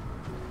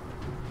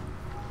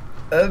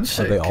 That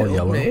shit Are they all killed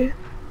yellow? me.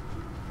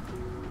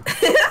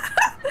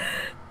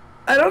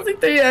 I don't think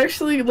they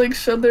actually like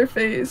showed their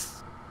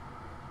face.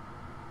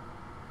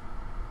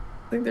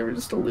 I think they were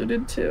just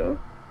alluded to.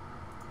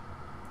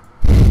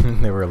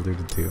 They were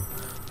alluded to.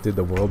 Dude,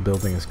 the world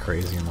building is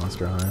crazy in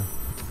Monster High.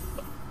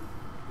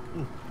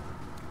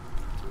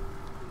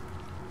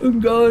 Oh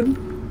god.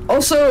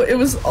 Also, it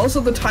was also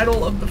the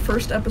title of the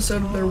first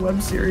episode of their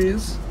web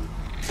series.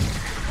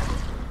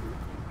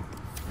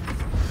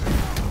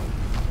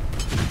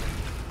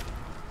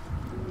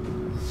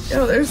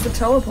 Yo, there's the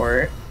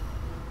teleport.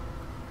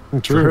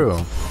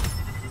 True.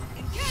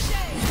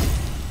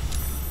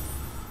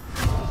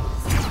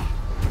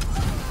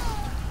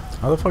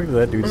 How the fuck did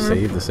that dude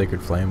save the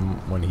Sacred Flame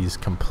when he's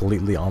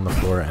completely on the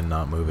floor and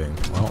not moving?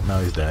 Well, now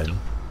he's dead.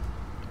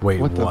 Wait,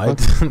 what?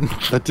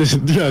 That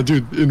did, yeah,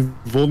 dude,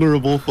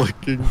 invulnerable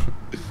fucking...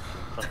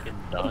 Fucking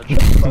dodge.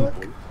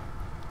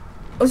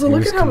 Also, he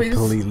look was at how he's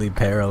completely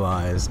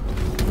paralyzed,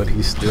 but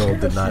he still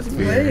did not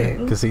fear,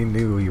 because he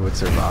knew he would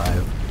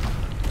survive.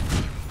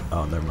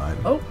 Oh, never mind.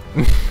 Oh.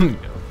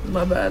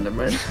 My bad, never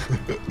mind.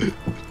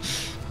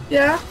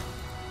 Yeah.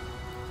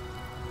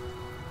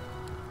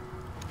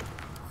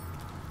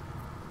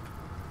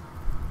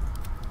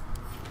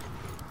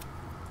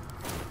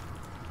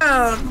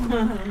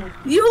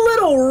 You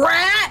little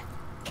rat!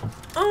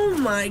 Oh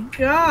my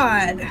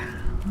god.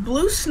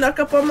 Blue snuck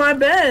up on my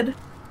bed.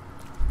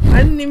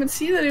 I didn't even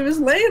see that he was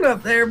laying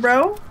up there,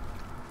 bro.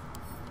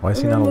 Why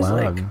is he not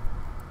allowed?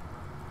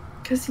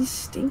 Because he's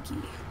stinky.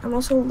 I'm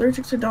also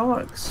allergic to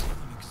dogs.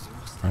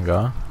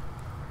 Okay.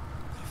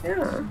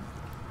 Yeah.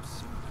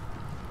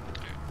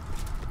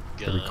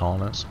 What are we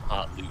calling it? Some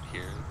hot loot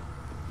here.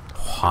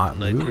 Hot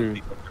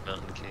loot?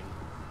 Mountain King.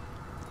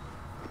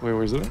 Wait,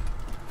 where's it?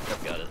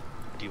 I've got it.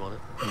 Do you want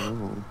it?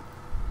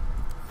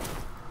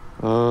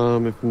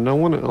 Oh. If no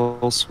one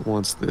else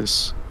wants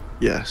this,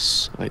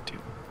 yes, I do.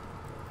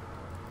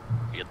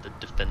 You get the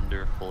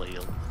Defender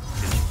Flail.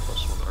 Gives you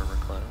 +1 armor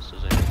class.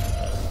 Is anything like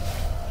that?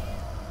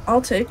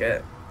 I'll take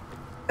it.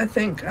 I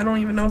think. I don't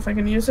even know if I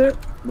can use it,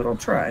 but I'll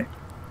try.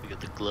 You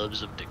get the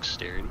Gloves of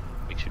Dexterity.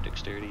 Makes your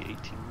Dexterity 18.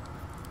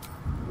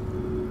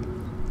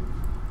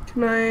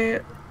 Can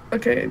I...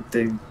 Okay,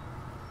 they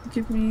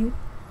give me...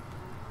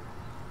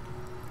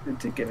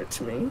 To give it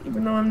to me,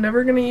 even though I'm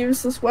never gonna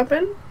use this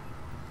weapon.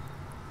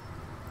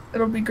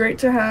 It'll be great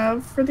to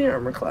have for the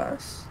armor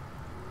class.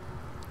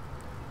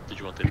 Did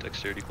you want the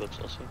Dexterity gloves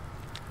also?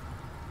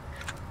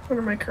 What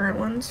are my current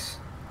ones?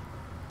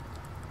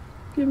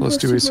 Give Let's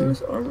do AC.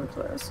 Armor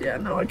class. Yeah,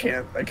 no, I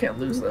can't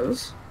lose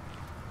those.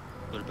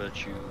 What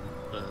about you,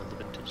 the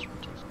Ventus?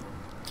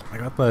 I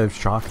got the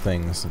shock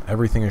things.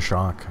 Everything is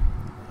shock.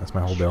 That's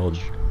my whole build.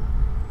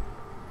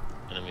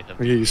 And then we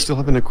have Oh yeah, you still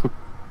haven't equipped.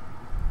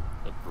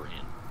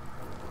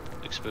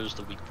 Expose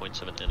the weak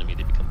points of an enemy,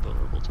 they become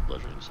vulnerable to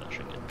bludgeoning,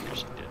 slashing, and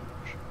piercing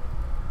damage.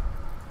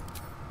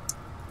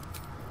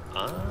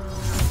 I'm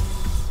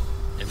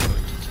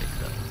going to take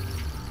that.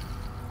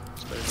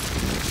 It's better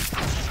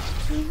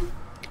than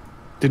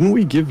Didn't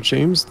we give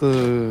James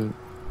the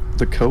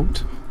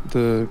coat,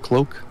 the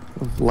cloak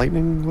of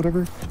lightning,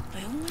 whatever?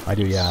 I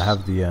do, yeah. I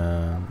have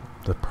the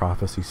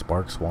Prophecy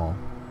Sparks wall.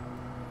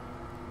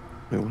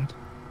 Wait, what?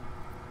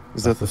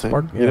 Is that the thing?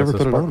 spark? You Yeah, never it's a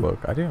put it spark on. cloak.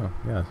 I do.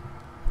 Yes.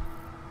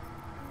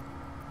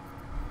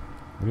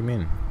 What do you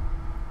mean?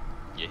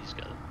 Yeah, he's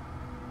got it.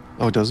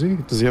 Oh, does he?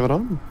 Does he have it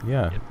on?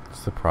 Yeah, Yep.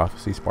 it's the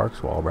prophecy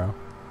sparks wall, bro.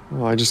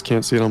 Oh, I just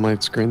can't see it on my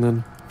screen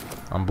then.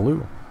 I'm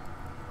blue.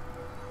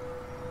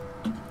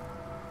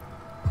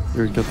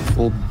 You got the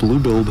full blue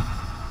build.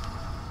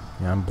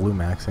 Yeah, I'm blue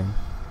maxing.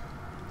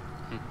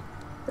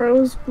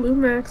 Bro's blue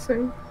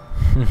maxing.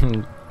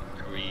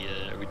 Are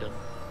we done?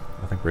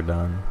 I think we're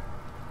done.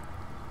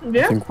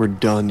 Yeah. I think we're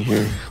done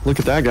here. Look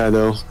at that guy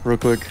though, real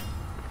quick.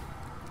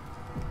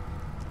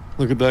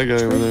 Look at that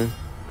guy over there.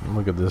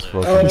 Look at this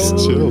fucking Oh, He's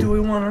chill. do we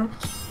wanna?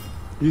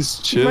 He's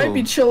He chill. might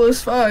be chill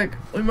as fuck.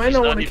 We might He's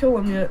not not want to even- kill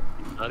him yet.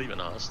 Not even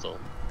hostile.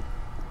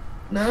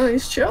 No,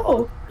 he's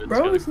chill. It's Bro,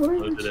 got he's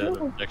literally loaded at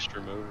chill. an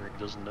extra motor.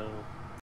 He doesn't know.